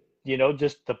than, you know,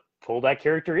 just to pull that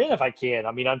character in if I can.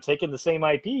 I mean, I'm taking the same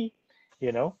IP,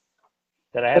 you know,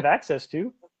 that I have access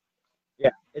to. Yeah,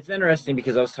 it's interesting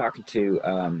because I was talking to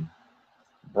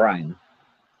Brian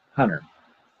Hunter.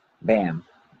 Bam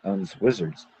owns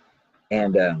Wizards.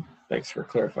 And Thanks for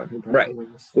clarifying. Right.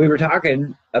 we were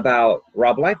talking about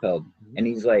Rob Liefeld, and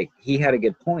he's like, he had a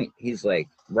good point. He's like,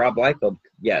 Rob Liefeld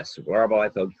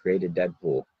created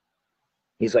Deadpool.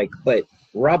 He's like, but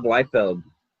Rob Liefeld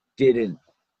didn't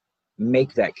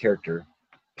make that character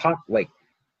pop. Like,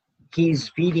 he's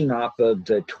feeding off of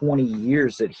the 20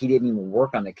 years that he didn't even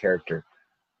work on the character,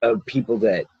 of people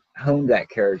that honed that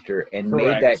character and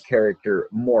made that character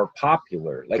more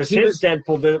popular. Like, Because he his was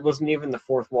Deadpool wasn't even the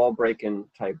fourth wall breaking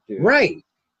type dude. right.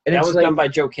 And That it's was like, done by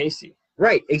Joe Casey.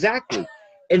 right, exactly.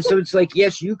 And so it's like,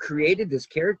 yes, you created this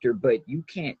character, but you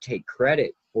can't take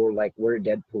credit for like where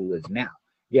Deadpool is now.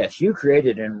 Yes, you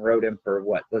created and wrote him for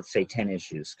what, let's say 10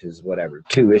 issues, because whatever,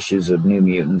 2 issues of New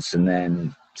Mutants, and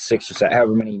then 6 or 7,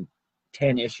 however many,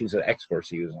 10 issues of X-Force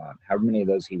he was on, however many of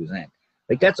those he was in.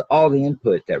 Like that's all the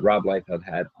input that Rob Liefeld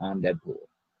had on Deadpool.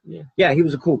 Yeah, he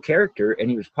was a cool character and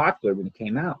he was popular when he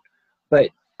came out, but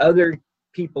other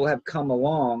people have come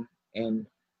along and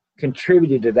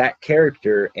contributed to that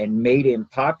character and made him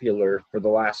popular for the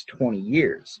last 20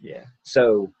 years. Yeah.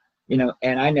 So, you know,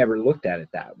 and I never looked at it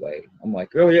that way. I'm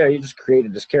like, oh yeah, he just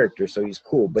created this character, so he's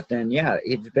cool. But then, yeah,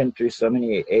 he's been through so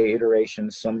many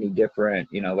iterations, so many different,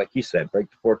 you know, like you said,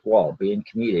 break the fourth wall, being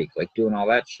comedic, like doing all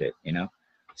that shit, you know.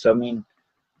 So I mean,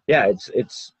 yeah,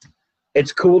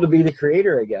 it's cool to be the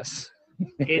creator, I guess.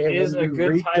 It is a good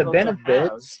reap title the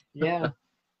benefits. to have. Yeah,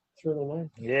 it's really nice.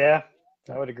 Yeah,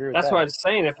 I would agree with That's that. what I was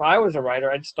saying. If I was a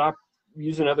writer, I'd stop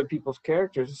using other people's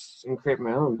characters and create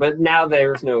my own. But now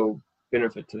there's no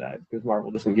benefit to that because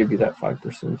Marvel doesn't give you that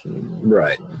 5% anymore.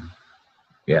 Right. So.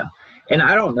 Yeah. And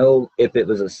I don't know if it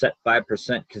was a set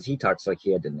 5% because he talks like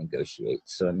he had to negotiate.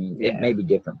 So, I mean, Yeah. it may be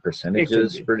different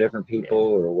percentages be. for different people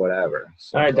or whatever.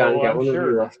 So, All right, Don, you got I'm one of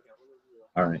sure. you left.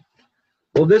 all right.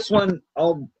 Well, this one,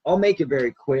 I'll make it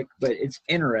very quick, but it's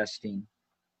interesting.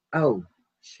 Oh,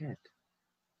 shit.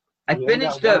 I You only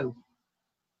finished got up one.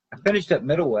 I finished up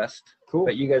Middle West, Cool.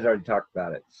 but you guys already talked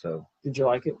about it. So Did you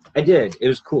like it? I did. It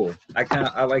was cool.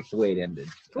 I liked the way it ended.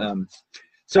 Cool.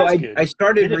 So That's good. I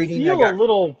started Did it reading. feel a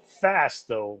little fast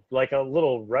though, like a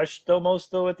little rushed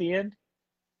almost though at the end?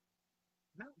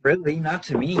 Not really, not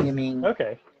to me. I mean,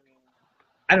 Okay.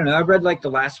 I don't know. I read like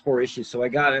the last 4 issues, so I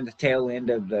got at the tail end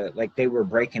of the like they were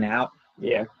breaking out,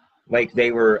 Yeah. like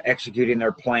they were executing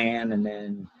their plan, and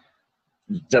then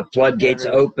the floodgates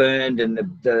Yeah. opened, and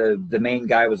the main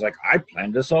guy was like, "I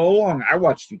planned this all along. I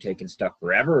watched you taking stuff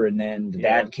forever," and then the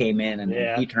Yeah. dad came in, and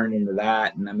Yeah. he turned into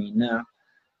that, and I mean, no,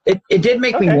 it did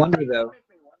make me Okay. wonder though.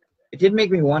 It did make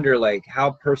me wonder like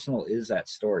how personal is that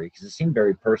story because it seemed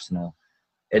very personal,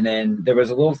 and then there was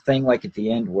a little thing like at the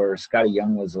end where Scotty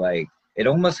Young was like. It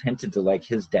almost hinted to like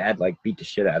his dad like beat the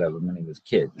shit out of him when he was a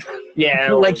kid.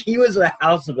 Yeah. Like he was a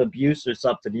house of abuse or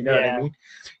something, you know what I Yeah. mean?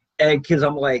 And because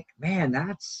I'm like, man,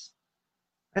 that's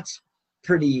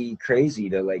pretty crazy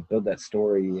to like build that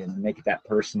story and make it that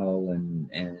personal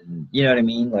and you know what I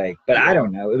mean? Like, but I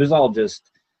don't know. It was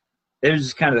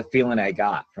just kind of the feeling I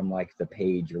got from like the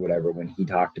page or whatever when he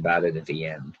talked about it at the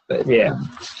end. But Yeah.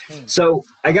 So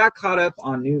I got caught up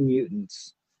on New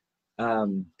Mutants.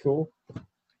 Cool.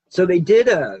 So they did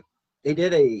a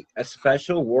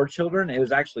special War Children. It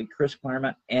was actually Chris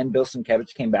Claremont and Bill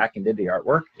Sienkiewicz came back and did the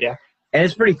artwork. Yeah. And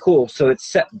it's pretty cool. So it's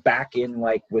set back in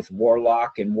like with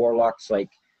Warlock, and Warlock's like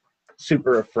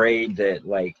super afraid that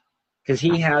like because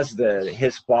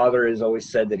his father has always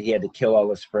said that he had to kill all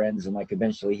his friends and like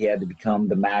eventually he had to become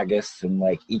the Magus and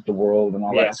like eat the world and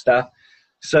all Yeah. that stuff.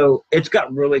 So it's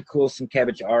got really cool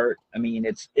Sienkiewicz art. I mean,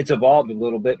 it's evolved a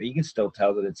little bit, but you can still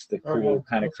tell that it's the cool Oh, yeah.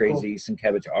 kind of That's cool. crazy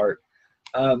Sienkiewicz art.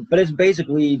 But it's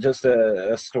basically just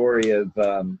a story of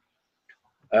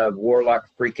Warlock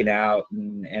freaking out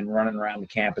and running around the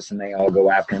campus, and they all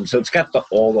go after him. So it's got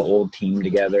all the old team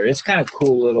together. It's kind of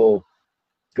cool little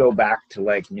go back to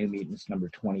like New Mutants number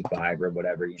 25 or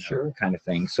whatever, you know, Sure. kind of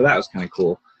thing. So that was kind of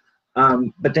cool.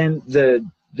 But then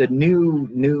the new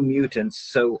Mutants.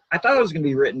 So I thought it was going to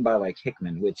be written by like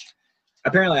Hickman, which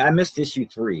apparently I missed issue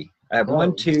 3. I have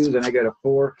 1, 2, then I go to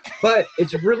 4, but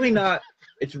it's really not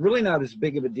as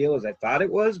big of a deal as I thought it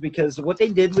was because what they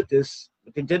did with this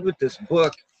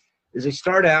book is they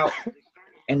start out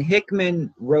and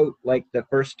Hickman wrote like the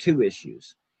first 2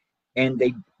 issues and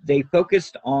they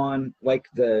focused on like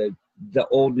the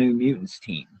old New Mutants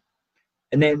team.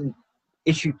 And then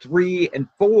issue 3 and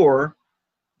 4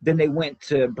 then they went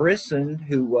to Brisson,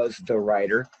 who was the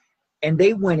writer, and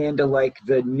they went into like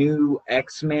the new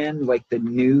X-Men, like the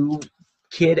new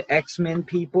kid X-Men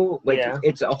people. Like Yeah.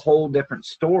 it's a whole different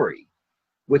story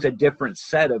with a different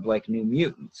set of like New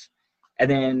Mutants.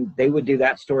 And then they would do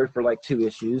that story for like 2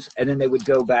 issues, and then they would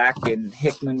go back and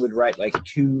Hickman would write like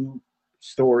 2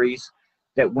 stories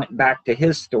that went back to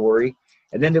his story,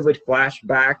 and then they would flash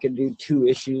back and do 2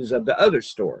 issues of the other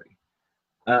story.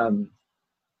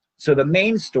 So the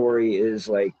main story is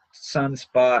like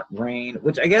Sunspot, Rain,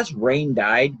 which I guess Rain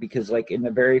died because like in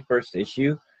the very first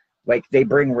issue, like they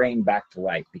bring Rain back to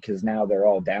life because now they're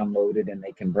all downloaded and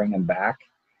they can bring them back,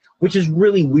 which is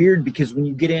really weird because when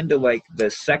you get into like the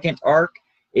second arc,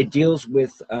 it deals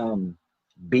with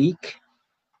Beak.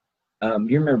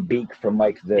 You remember Beak from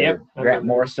like the Yep, I Grant remember.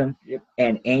 Morrison? Yep.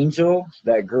 And Angel,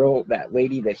 that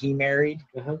lady that he married,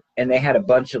 Uh-huh. and they had a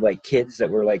bunch of like kids that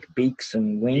were like beaks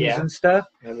and wings Yeah. and stuff.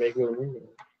 That make me remember.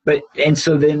 And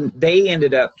so then they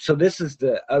ended up, so this is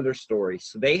the other story.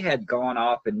 So they had gone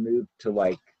off and moved to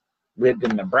like, lived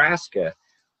in Nebraska.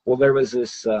 Well, there was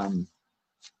this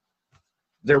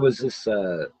there was this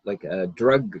like a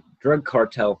drug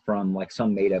cartel from like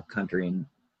some made up country in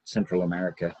Central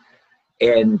America,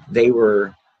 and they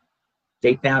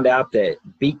found out that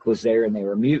Beak was there and they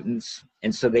were mutants,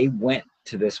 and so they went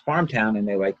to this farm town and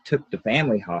they like took the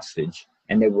family hostage,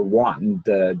 and they were wanting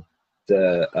the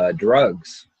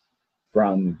drugs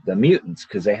from the mutants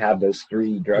because they have those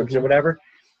 3 drugs or whatever,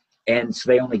 and so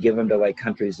they only give them to like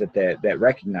countries that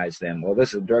recognize them. Well,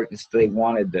 this is drug. They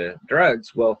wanted the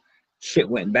drugs. Well, shit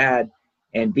went bad,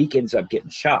 and Beak ends up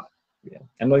getting shot. Yeah.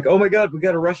 I'm like, oh my god, we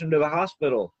got to rush him to the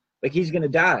hospital. Like he's gonna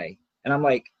die. And I'm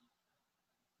like,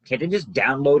 can't they just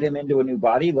download him into a new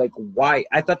body? Like, why?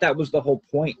 I thought that was the whole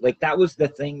point. Like, that was the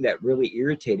thing that really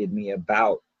irritated me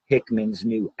about Hickman's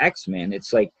new X-Men.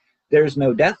 It's like, there's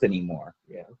no death anymore.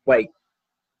 Yeah. Like,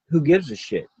 who gives a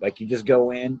shit? Like, you just go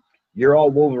in, you're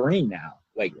all Wolverine now.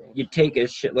 Like, you take a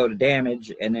shitload of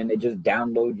damage, and then they just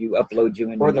download you, upload you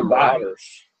into the body.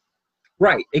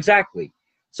 Right, exactly.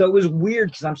 So it was weird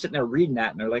because I'm sitting there reading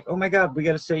that, and they're like, oh my god, we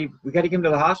got to get him to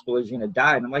the hospital. He's going to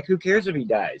die. And I'm like, who cares if he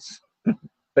dies?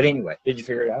 But anyway. Did you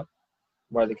figure it out?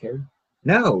 Why they cared?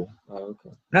 No. Oh,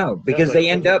 okay. No, because like they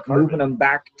end up moving him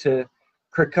back to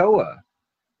Krakoa.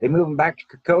 They move him back to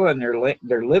Krakoa, and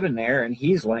they're living there, and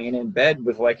he's laying in bed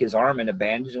with like his arm in a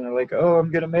bandage, and they're like, oh,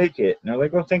 I'm going to make it. And they're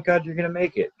like, oh, thank God you're going to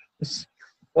make it.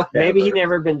 Whatever. Maybe he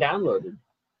never been downloaded.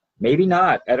 Maybe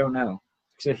not. I don't know.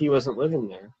 So he wasn't living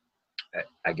there.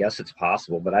 I guess it's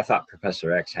possible, but I thought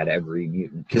Professor X had every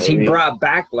mutant because he brought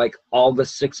back like all the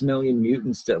 6 million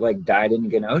mutants that like died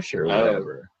in Genosha or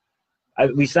whatever.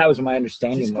 At least that was my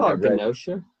understanding. It's called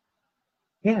Genosha.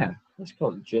 Yeah, let's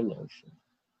call it Genosha.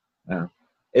 Oh,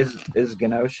 is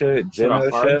Genosha Genosha?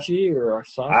 A hard G or a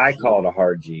soft G? I call it a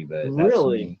hard G, but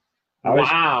really, I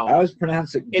always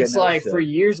pronounce it. It's Genosha. like for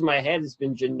years in my head it's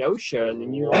been Genosha, and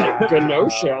then you're like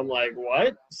Genosha. I'm like,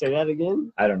 what? Say that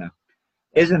again. I don't know.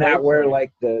 Isn't that where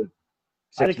like the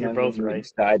I think you're both right.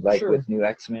 Died like with New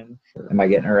X-Men? Sure. Am I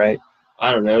getting it right?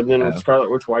 I don't know. Then Scarlet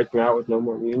Witch wiped me out with no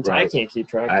more mutants. Right. I can't keep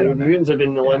track. The mutants have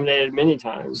been eliminated many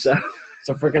times. So, it's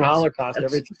a freaking Holocaust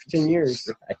every 10 years.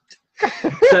 Right.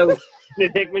 So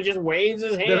Hickman just waves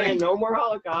his hand. No more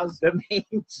Holocaust. The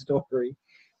main story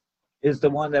is the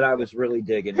one that I was really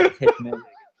digging with Hickman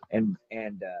and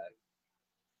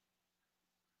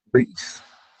Reese.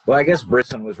 Well, I guess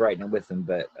Brisson was writing it with him,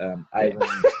 but Ivan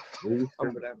Reese or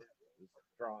whatever was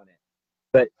drawing it.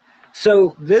 But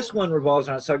so this one revolves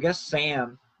around. So I guess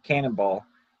Sam Cannonball,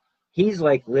 he's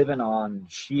like living on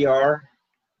Shi'ar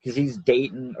because he's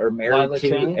dating or married Lila to,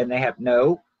 Cheney? and they have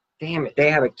Damn it.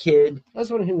 They have a kid. I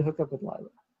just wanted him to hook up with Lila.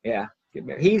 Yeah. Get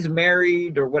married. He's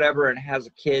married or whatever and has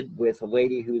a kid with a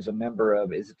lady who's a member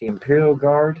of, is it the Imperial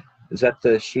Guard? Is that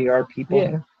the Shi'ar people?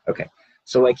 Yeah. Okay.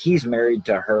 So like he's married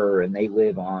to her and they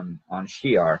live on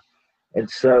Shi'ar. And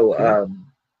so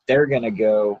they're going to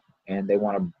go and they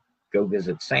want to go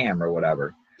visit Sam or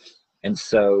whatever. And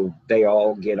so they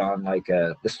all get on like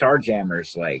the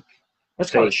Starjammers, like.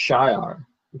 That's called Shi'ar.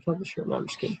 No, I'm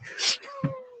just kidding.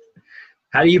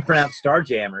 How do you pronounce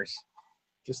Starjammers?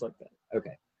 Just like that.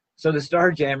 Okay. So the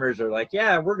Starjammers are like,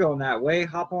 yeah, we're going that way.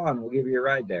 Hop on. We'll give you a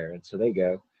ride there. And so they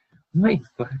go. Wait,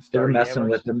 they're messing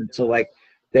with them. And so like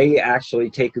they actually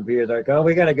take a beer. They're like, oh,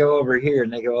 we got to go over here.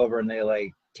 And they go over and they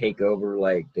like take over.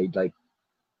 Like they like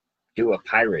do a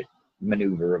pirate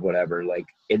maneuver or whatever, like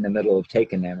in the middle of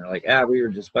taking them. They're like, we were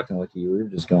just fucking with you. We were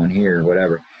just going here or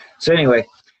whatever. So anyway,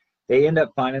 they end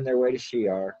up finding their way to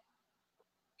Shi'ar.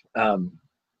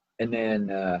 And then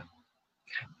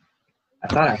I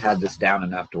thought I had this down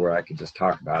enough to where I could just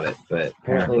talk about it, but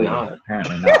apparently not.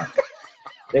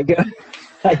 They go.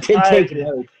 I did take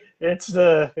note. It's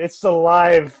the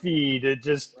live feed. It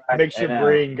just makes your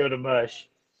brain go to mush.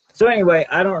 So anyway,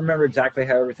 I don't remember exactly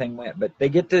how everything went, but they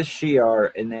get to Shi'ar,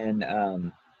 and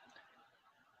then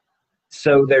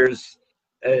so there's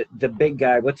the big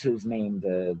guy. What's his name?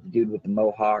 The dude with the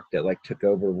mohawk that like took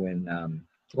over when.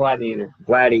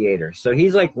 Gladiator. So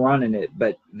he's like running it,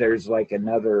 but there's like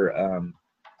another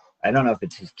I don't know if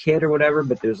it's his kid or whatever,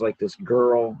 but there's like this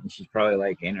girl and she's probably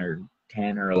like in her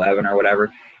 10 or 11 or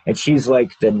whatever, and she's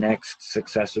like the next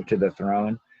successor to the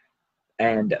throne,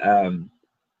 and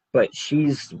but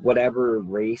she's whatever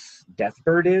race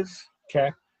Deathbird is.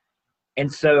 Okay.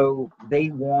 And so they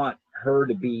want her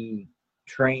to be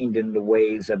trained in the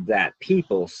ways of that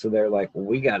people, so they're like, well,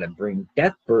 we got to bring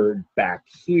Deathbird back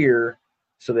here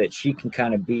so that she can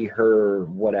kind of be her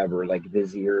whatever, like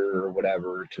vizier or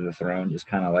whatever to the throne, just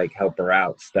kind of like help her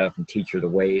out stuff and teach her the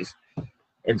ways.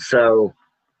 And so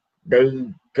they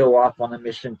go off on a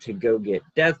mission to go get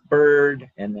Deathbird,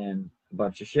 and then a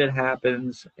bunch of shit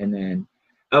happens, and then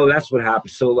that's what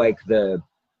happens. So like the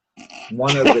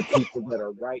one of the people that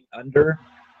are right under.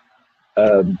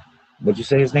 What'd you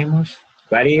say his name was?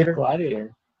 Gladiator.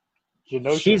 Gladiator.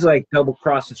 She's like double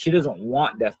crossed, and she doesn't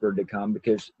want Deathbird to come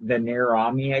because the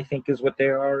Nerami, I think, is what they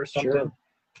are or something. Sure.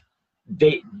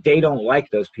 They don't like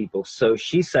those people, so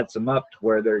she sets them up to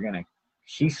where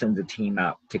she sends a team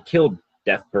out to kill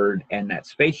Deathbird and that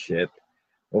spaceship.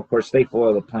 Well, of course, they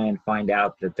foil the plan, find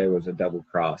out that there was a double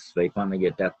cross. They finally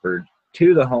get Deathbird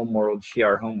to the homeworld,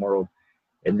 Shi'ar homeworld,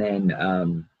 and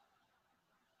then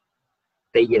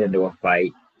they get into a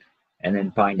fight and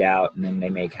then find out, and then they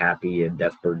make happy, and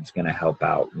Deathbird's going to help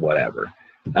out, whatever.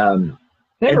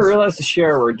 Never realized the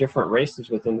Shi'ar were different races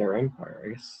within their empire. I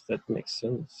guess that makes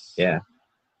sense. Yeah.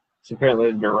 So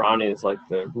apparently Nerani is like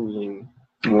the ruling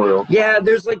royal. Yeah,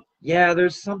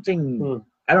 there's something.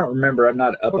 I don't remember. I'm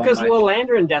not up because on my...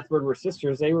 Lilander and Deathbird were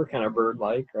sisters. They were kind of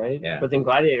bird-like, right? Yeah. But then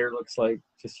Gladiator looks like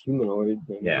just humanoid,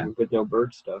 with no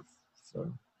bird stuff.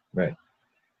 So. Right.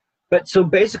 But so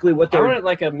basically, what I they're wanted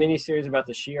like a mini series about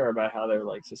the Shi'ar, about how their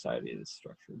like society is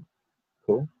structured.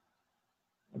 Cool.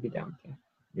 I'd be down with that.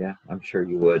 Yeah, I'm sure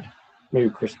you would. Maybe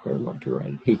Chris Claremont to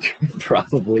write it. He could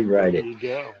probably write it. There you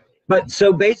go. But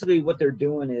so basically what they're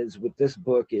doing is with this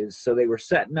book is, so they were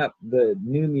setting up the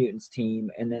New Mutants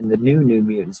team and then the New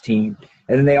Mutants team,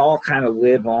 and then they all kind of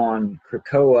live on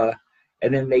Krakoa,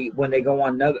 and then when they go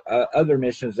on other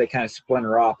missions, they kind of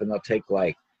splinter off, and they'll take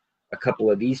like a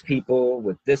couple of these people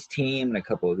with this team and a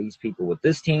couple of these people with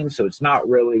this team. So it's not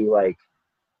really like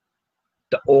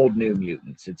the old New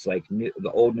Mutants. It's like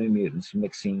the old New Mutants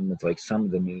mixing with like some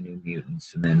of the New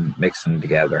Mutants and then mixing them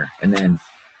together. And then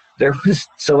there was,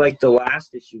 so like the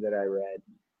last issue that I read,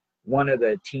 one of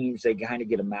the teams, they kind of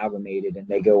get amalgamated and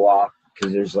they go off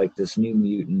because there's like this new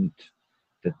mutant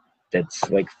that's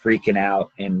like freaking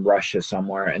out in Russia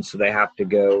somewhere. And so they have to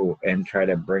go and try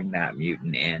to bring that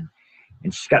mutant in.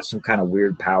 And she's got some kind of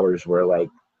weird powers where, like,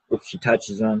 if she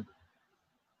touches them,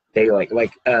 they like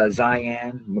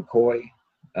Cyan McCoy,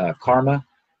 Karma,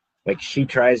 like she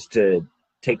tries to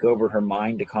take over her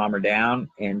mind to calm her down,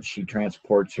 and she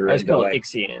transports her into like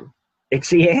Ixian.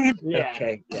 Ixian? Yeah.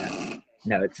 Okay, yeah.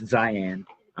 No, it's Cyan.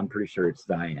 I'm pretty sure it's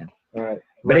Cyan. All right.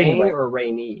 But Rain anyway, or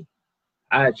Rainy?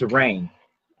 It's a Rain.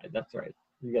 That's right.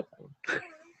 You get that one.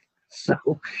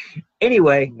 So,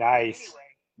 anyway, Nice.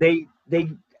 they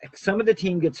some of the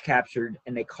team gets captured,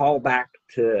 and they call back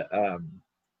to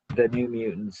the New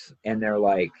Mutants, and they're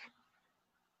like,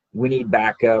 we need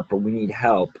backup or we need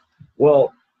help.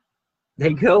 Well,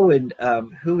 they go and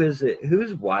who is it?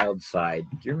 Who's Wildside?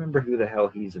 Do you remember who the hell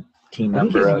he's a team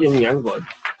member of? He's in Youngblood.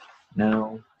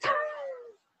 No.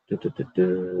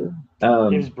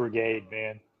 His brigade,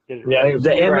 man. Yeah,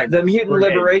 the Mutant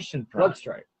Brigade. Liberation Front.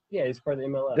 Bloodstrike. Yeah, he's part of the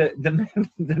MLS.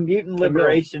 The Mutant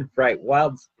Liberation Front.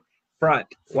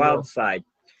 Wildside.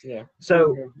 Yeah.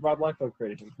 So Rob Liefeld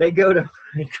created him. they go to.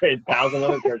 He created 1,000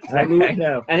 other characters. I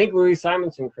know. I think Louis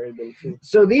Simonson created them too.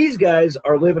 So these guys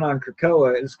are living on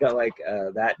Krakoa. It's got like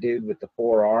that dude with the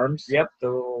 4 arms. Yep, the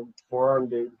little forearm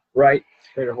dude. Right.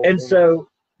 Created a whole And thing. so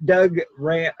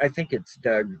I think it's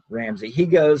Doug Ramsey. He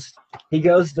goes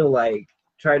to like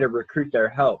try to recruit their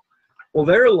help. Well,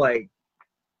 they're like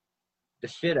the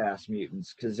shit ass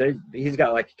mutants because he's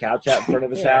got like a couch out in front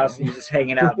of his house and he's just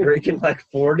hanging out drinking like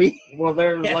 40. Well,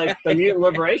 they're like the Mutant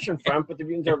Liberation Front, but the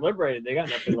mutants are liberated. They got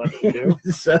nothing left to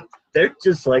do. So they're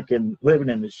just like living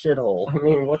in the shithole. I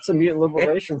mean, what's the Mutant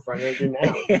Liberation Front going to do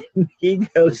now? And he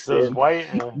goes Those in. white.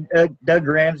 Doug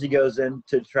Ramsey goes in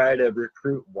to try to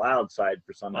recruit Wildside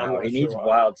for I'm somehow. not He needs sure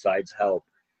why. Wildside's help.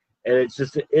 And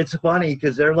it's funny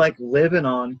because they're like living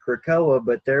on Krakoa,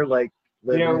 but they're like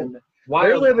living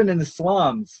they're living in the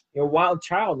slums. Wild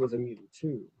Child was a mutant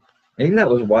too. Maybe that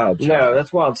was Wild Child. No, that's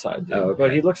Wildside. Dude. Oh, okay.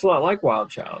 But he looks a lot like Wild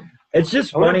Child. It's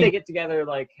just I wonder if they funny. get together,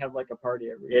 like have like a party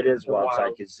every year. It is The Wildside,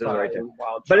 'cause it's still right Wildside there. and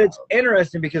Wild But it's Child.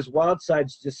 interesting because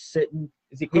Wildside's just sitting.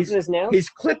 Is he clipping his nails? He's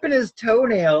clipping his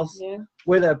toenails Yeah.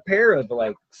 with a pair of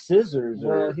like scissors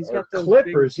Well, he's or got those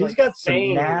clippers. big, He's like, got some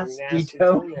fangs, nasty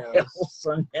toenails,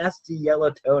 some nasty yellow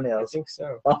I toenails think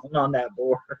so. falling on that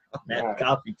board, on that Right.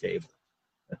 coffee table.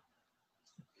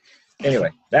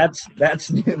 Anyway, that's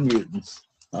New Mutants.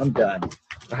 I'm done. All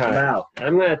I'm right. out.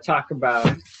 I'm going to talk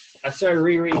about. I started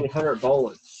rereading 100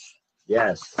 Bullets.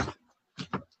 Yes.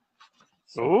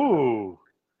 Ooh,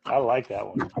 I like that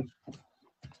one.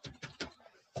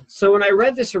 So when I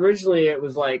read this originally, it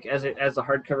was like as the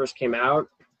hardcovers came out.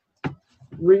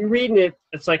 Rereading it,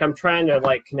 it's like I'm trying to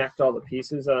like connect all the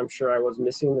pieces that I'm sure I was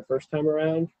missing the first time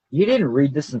around. You didn't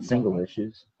read this in single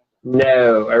issues.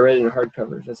 No, I read it in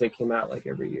hardcovers as they came out like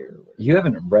every year. You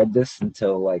haven't read this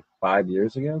until like 5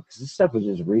 years ago? Because this stuff was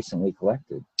just recently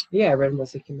collected. Yeah, I read them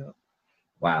as they came out.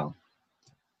 Wow.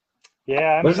 Yeah,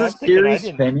 I Was mean, the I'm thinking I series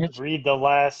didn't finished? read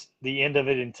the end of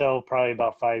it until probably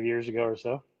about 5 years ago or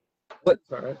so. What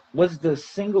All right. was the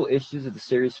single issues of the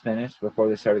series finished before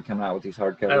they started coming out with these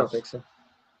hardcovers? I don't think so.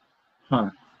 Huh.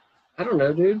 I don't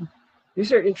know, dude.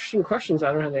 These are interesting questions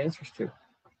I don't have the answers to.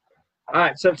 All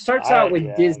right, so it starts out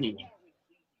with Disney.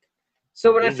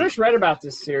 So when I first read about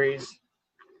this series,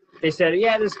 they said,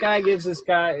 yeah, this guy gives this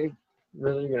guy.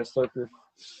 Really? You're going to slurp your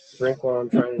drink while I'm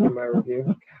trying to do my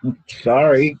review?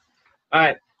 Sorry. All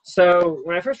right. So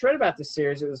when I first read about this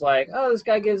series, it was like, oh, this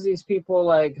guy gives these people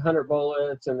like 100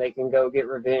 bullets and they can go get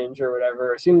revenge or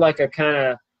whatever. It seemed like a kind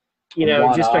of,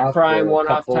 just a crime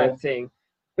one-off type thing.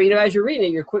 But, as you're reading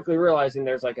it, you're quickly realizing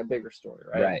there's like a bigger story,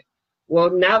 right? Right. Well,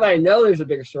 now that I know there's a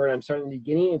bigger story and I'm starting the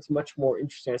beginning, it's much more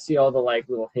interesting. I see all the like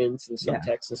little hints and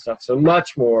subtext and stuff. So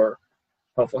much more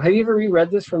helpful. Have you ever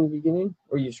reread this from the beginning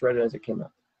or you just read it as it came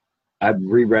out? I've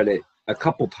reread it a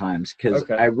couple times because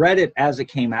I read it as it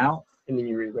came out. And then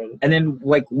you reread it. And then,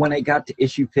 like, when I got to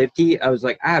issue 50, I was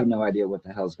like, I have no idea what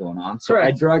the hell's going on. So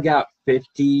I drug out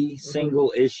 50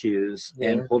 single issues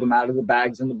and pulled them out of the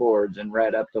bags and the boards and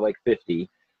read up to, like, 50.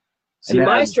 See,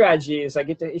 my strategy is I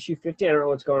get to issue 50, I don't know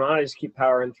what's going on, I just keep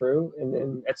powering through, and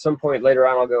then at some point later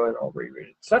on, I'll go and I'll reread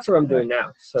it. So that's what I'm doing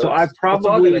now. So I've probably, it's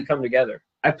all going to come together.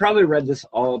 I probably read this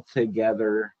all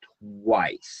together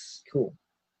twice. Cool.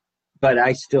 But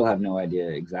I still have no idea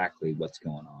exactly what's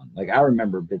going on. Like, I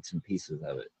remember bits and pieces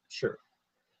of it. Sure.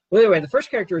 Well, anyway, the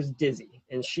first character is Dizzy,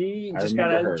 and she just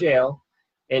got out of jail,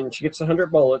 and she gets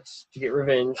 100 bullets to get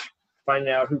revenge,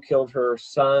 finding out who killed her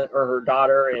son or her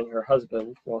daughter and her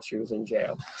husband while she was in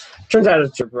jail. Turns out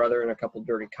it's her brother and a couple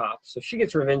dirty cops. So she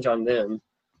gets revenge on them.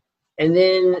 And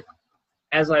then,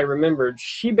 as I remembered,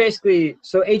 she basically,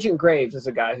 so Agent Graves is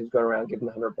a guy who's going around giving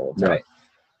 100 bullets. Right.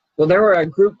 Well, there were a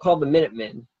group called the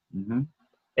Minutemen. Mm-hmm.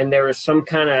 And there was some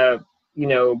kind of,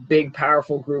 big,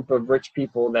 powerful group of rich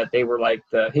people that they were like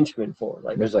the henchmen for.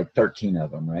 Like there's like 13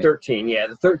 of them, right? 13, yeah,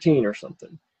 the 13 or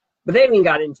something. But they haven't even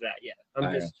got into that yet.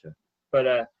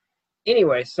 But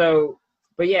anyway,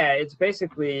 but yeah, it's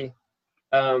basically,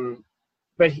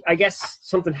 but I guess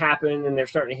something happened and they're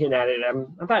starting to hint at it.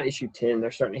 I'm about issue 10.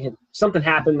 They're starting to hint. Something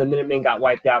happened. The Minutemen got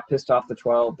wiped out, pissed off the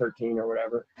 12, 13 or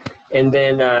whatever. And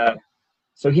then,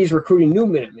 so he's recruiting new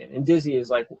Minutemen. And Dizzy is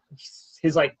like,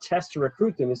 his like test to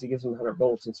recruit them is he gives them 100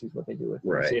 bullets and sees what they do with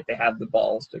them. Right. See if they have the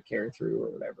balls to carry through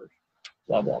or whatever.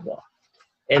 Blah, blah, blah.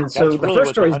 And that's so really the first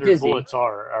story is Dizzy. Bullets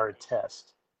are a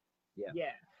test.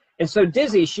 Yeah. And so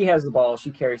Dizzy, she has the ball.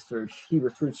 She carries through. He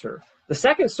recruits her. The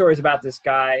second story is about this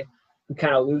guy who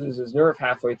kind of loses his nerve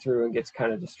halfway through and gets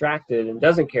kind of distracted and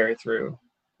doesn't carry through.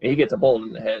 And he gets a bullet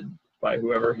in the head by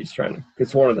whoever he's trying to.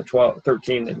 It's one of the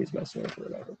 13 that he's messing with or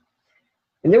whatever.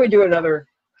 And then we do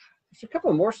there's a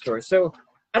couple more stories. So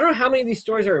I don't know how many of these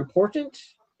stories are important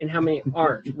and how many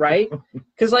aren't, right?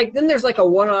 Because then there's like a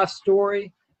one-off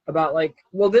story about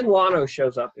then Lano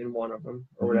shows up in one of them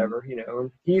or whatever, and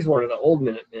he's one of the old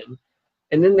Minutemen.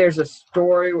 And then there's a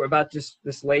story about just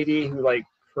this lady who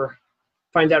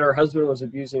finds out her husband was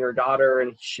abusing her daughter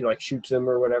and she shoots him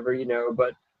or whatever,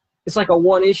 but it's like a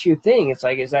one-issue thing. It's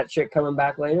like, is that chick coming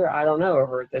back later? I don't know.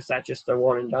 Or is that just a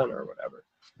one and done or whatever?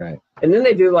 Right. And then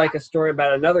they do a story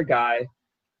about another guy,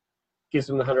 gives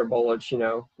him the 100 bullets,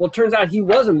 Well, it turns out he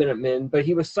was a Minuteman, but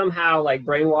he was somehow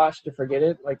brainwashed to forget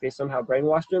it. They somehow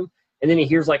brainwashed him. And then he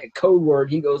hears a code word.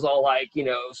 He goes all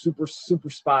super, super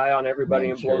spy on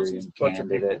everybody and blows a bunch of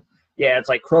people. Yeah, it's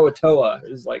like Croatoa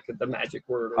is the magic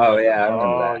word. Oh, yeah, I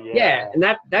remember that. Yeah, and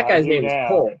that guy's name is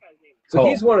Cole. So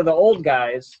he's one of the old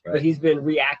guys, but he's been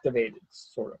reactivated,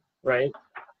 sort of, right?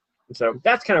 And so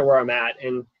that's kind of where I'm at.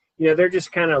 And, they're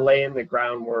just kind of laying the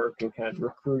groundwork and kind of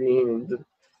recruiting and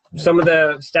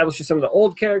establishing some of the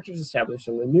old characters, establishing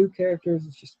some of the new characters.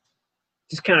 It's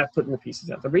just kind of putting the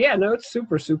pieces out there. But yeah, no, it's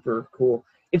super, super cool.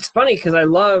 It's funny because I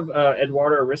love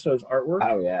Eduardo Arisso's artwork.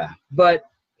 Oh, yeah. But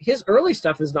his early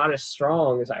stuff is not as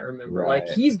strong as I remember. Right.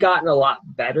 He's gotten a lot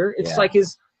better. It's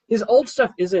his old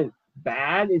stuff isn't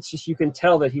bad. It's just you can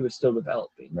tell that he was still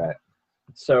developing. Right.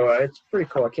 So it's pretty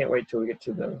cool. I can't wait till we get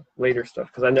to the later stuff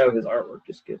because I know his artwork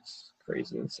just gets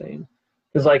crazy insane.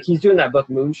 Because he's doing that book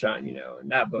Moonshine,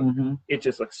 and that book it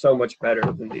just looks so much better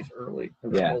than these early.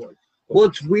 Well,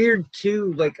 it's weird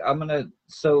too. Todd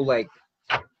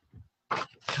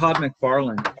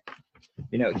McFarlane,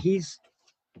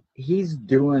 he's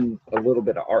doing a little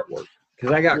bit of artwork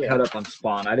because I got caught up on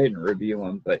Spawn. I didn't review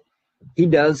him, but he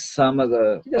does a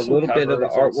little bit of the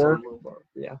artwork.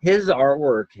 Yeah, his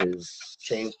artwork has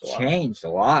changed a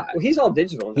lot. Well, he's all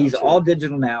digital now. He's all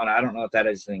digital now, and I don't know if that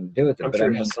has anything to do with it. I'm sure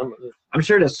it has some of it. I'm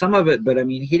sure it has some of it, but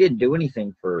he didn't do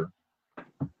anything for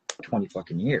 20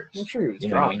 fucking years. I'm sure he was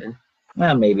drawing.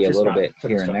 Well, maybe a Just little not bit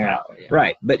putting here and stuff there. out, yeah.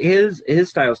 Right. But his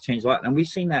styles changed a lot. And we've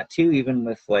seen that too, even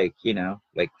with like, you know,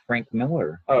 like Frank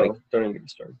Miller. Oh, Like, don't even get me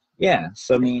started. yeah.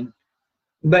 So I mean,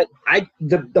 but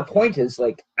the point is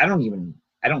like I don't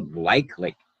like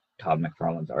Todd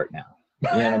McFarlane's art now. You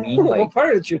know what I mean? Well, Like,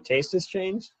 part of it, your taste has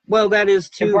changed, well, that is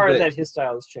and too. part But of that, his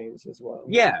style has changed as well.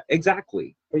 yeah,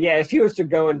 exactly. But yeah, if he was to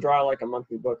go and draw like a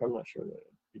monthly book, I'm not sure that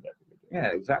it'd be that big a deal.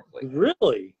 Yeah, exactly.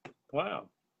 Really? Wow.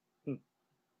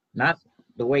 Not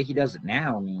the way he does it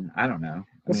now. I mean, I don't know.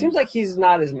 It seems like he's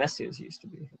not as messy as he used to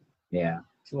be. Yeah.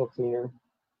 He's a little cleaner.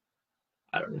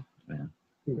 I don't know.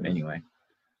 Yeah. Anyway,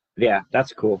 yeah,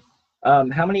 that's cool. How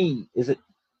many is it?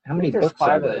 How many there's books are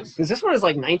 5 of them? those? Because this one is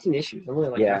like 19 issues. I'm only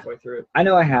like Yeah. halfway through it. I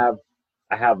know I have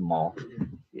them all.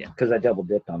 Yeah. Because I double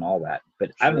dipped on all that,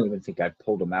 but I don't Sure. even think I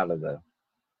pulled them out of the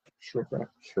Shrink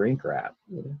wrap.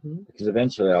 because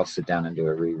eventually I'll sit down and do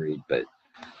a reread. But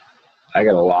I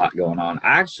got a lot going on.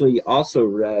 I actually also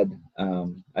read.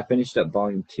 I finished up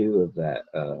volume 2 of that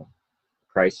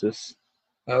Crisis,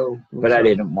 Oh. but I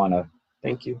didn't want to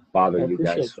Thank you. bother I you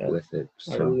guys appreciate that. with it.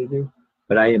 I So. really do.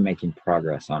 But I am making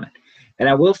progress on it. And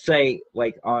I will say,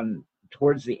 like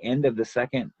towards the end of the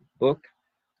second book,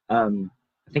 I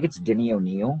think it's Denny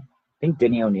O'Neil. I think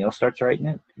Denny O'Neil starts writing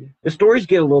it. The stories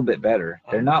get a little bit better.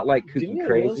 They're not like kooky Denny O'Neil's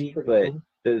crazy, pretty but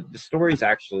cool. the stories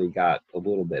actually got a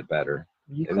little bit better.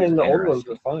 You It claim was the old ones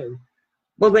interesting. were fine.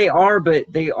 Well, they are, but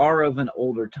they are of an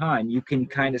older time. You can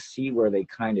kind of see where they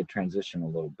kind of transition a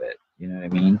little bit. You know what I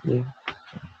mean? Yeah.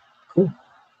 Cool.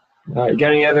 All right. You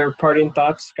got any other parting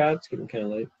thoughts, Scott? It's getting kind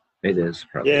of late. It is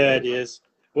probably. Yeah, it is.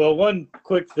 Well, one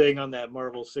quick thing on that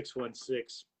Marvel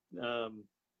 616.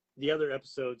 The other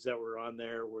episodes that were on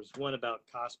there was one about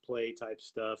cosplay type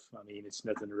stuff. I mean, it's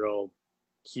nothing real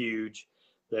huge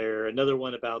there. Another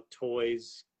one about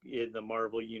toys in the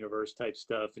Marvel universe type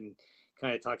stuff, and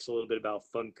kind of talks a little bit about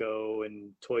Funko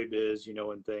and Toy Biz, you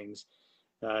know, and things.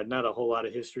 Not a whole lot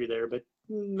of history there, but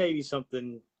maybe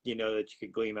something, you know, that you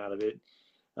could glean out of it.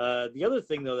 The other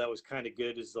thing, though, that was kind of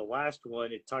good is the last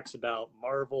one. It talks about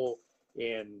Marvel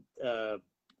and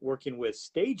working with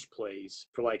stage plays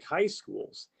for like high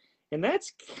schools. And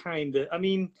that's kind of, I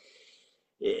mean,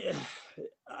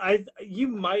 you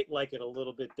might like it a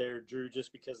little bit there, Drew,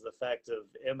 just because of the fact of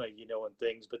Emma, you know, and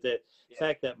things. But the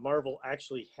fact that Marvel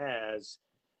actually has,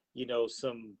 you know,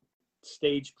 some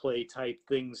stage play type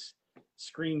things,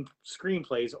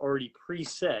 screenplays already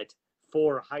preset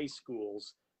for high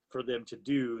schools for them to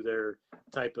do their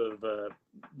type of,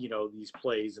 you know, these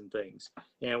plays and things.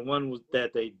 And one was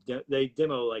that they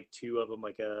demo like 2 of them,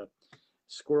 like a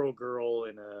Squirrel Girl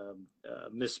and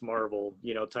Miss Marvel,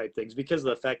 you know, type things, because of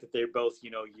the fact that they're both, you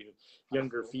know,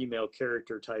 younger female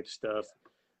character type stuff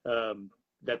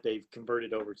that they've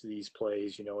converted over to these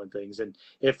plays, you know, and things. And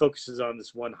it focuses on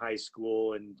this one high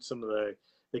school and some of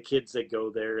the kids that go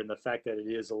there, and the fact that it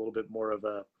is a little bit more of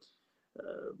a,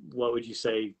 what would you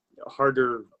say,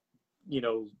 harder, you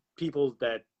know, people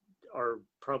that are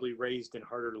probably raised in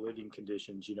harder living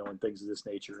conditions, you know, and things of this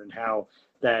nature, and how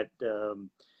that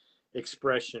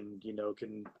expression, you know,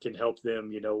 can help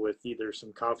them, you know, with either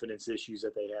some confidence issues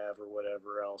that they have or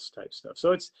whatever else type stuff.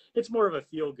 So it's more of a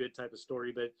feel good type of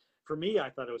story. But for me, I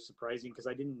thought it was surprising because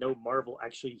I didn't know Marvel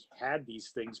actually had these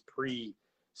things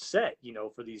pre-set, you know,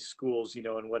 for these schools, you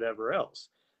know, and whatever else.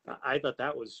 I thought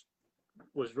that was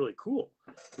really cool,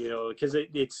 you know, because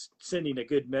it's sending a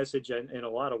good message in a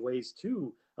lot of ways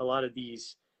to a lot of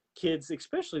these kids,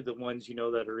 especially the ones, you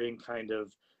know, that are in kind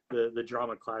of the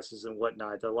drama classes and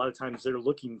whatnot. A lot of times they're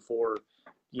looking for,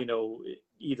 you know,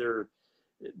 either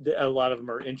a lot of them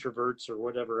are introverts or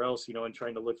whatever else, you know, and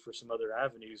trying to look for some other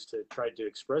avenues to try to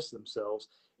express themselves.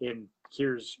 And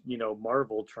here's, you know,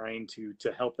 Marvel trying to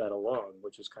help that along,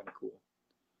 which is kind of cool.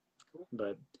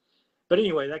 But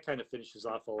anyway, that kind of finishes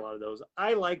off a lot of those.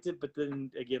 I liked it, but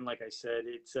then again, like I said,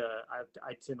 it's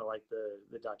I tend to like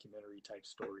the documentary type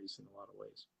stories in a lot of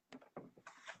ways.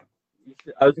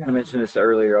 I was going to mention this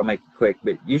earlier. I'll make it quick,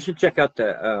 but you should check out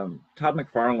the Todd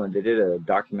McFarlane. They did a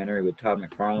documentary with Todd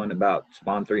McFarlane about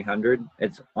Spawn 300.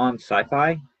 It's on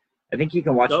Sci-Fi. I think you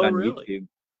can watch it on YouTube.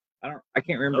 I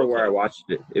can't remember where I watched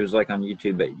it. It was like on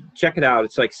YouTube, but check it out.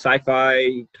 It's like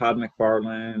Sci-Fi, Todd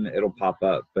McFarlane. It'll pop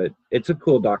up, but it's a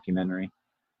cool documentary.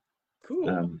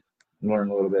 Cool. Learn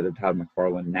a little bit of Todd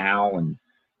McFarlane now, and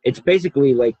it's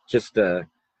basically like just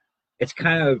it's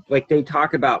kind of like they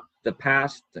talk about the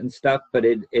past and stuff, but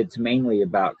it's mainly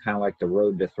about kind of like the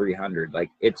road to 300. Like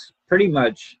it's pretty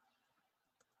much.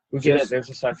 Yeah, there's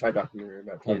a sci-fi documentary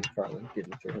about Todd McFarlane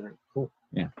getting to 300. Cool.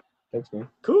 Yeah. Thanks, man.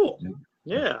 Cool.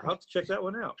 Yeah, I'll have to check that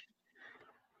one out.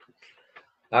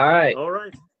 All right. All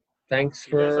right. Thanks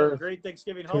You guys have a for great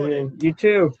Thanksgiving tuning holiday. in. You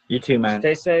too. You too, man.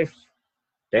 Stay safe.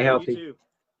 Stay You healthy. too.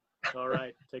 All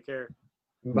right. Take care.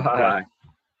 Bye.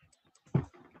 Bye.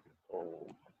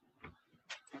 Oh.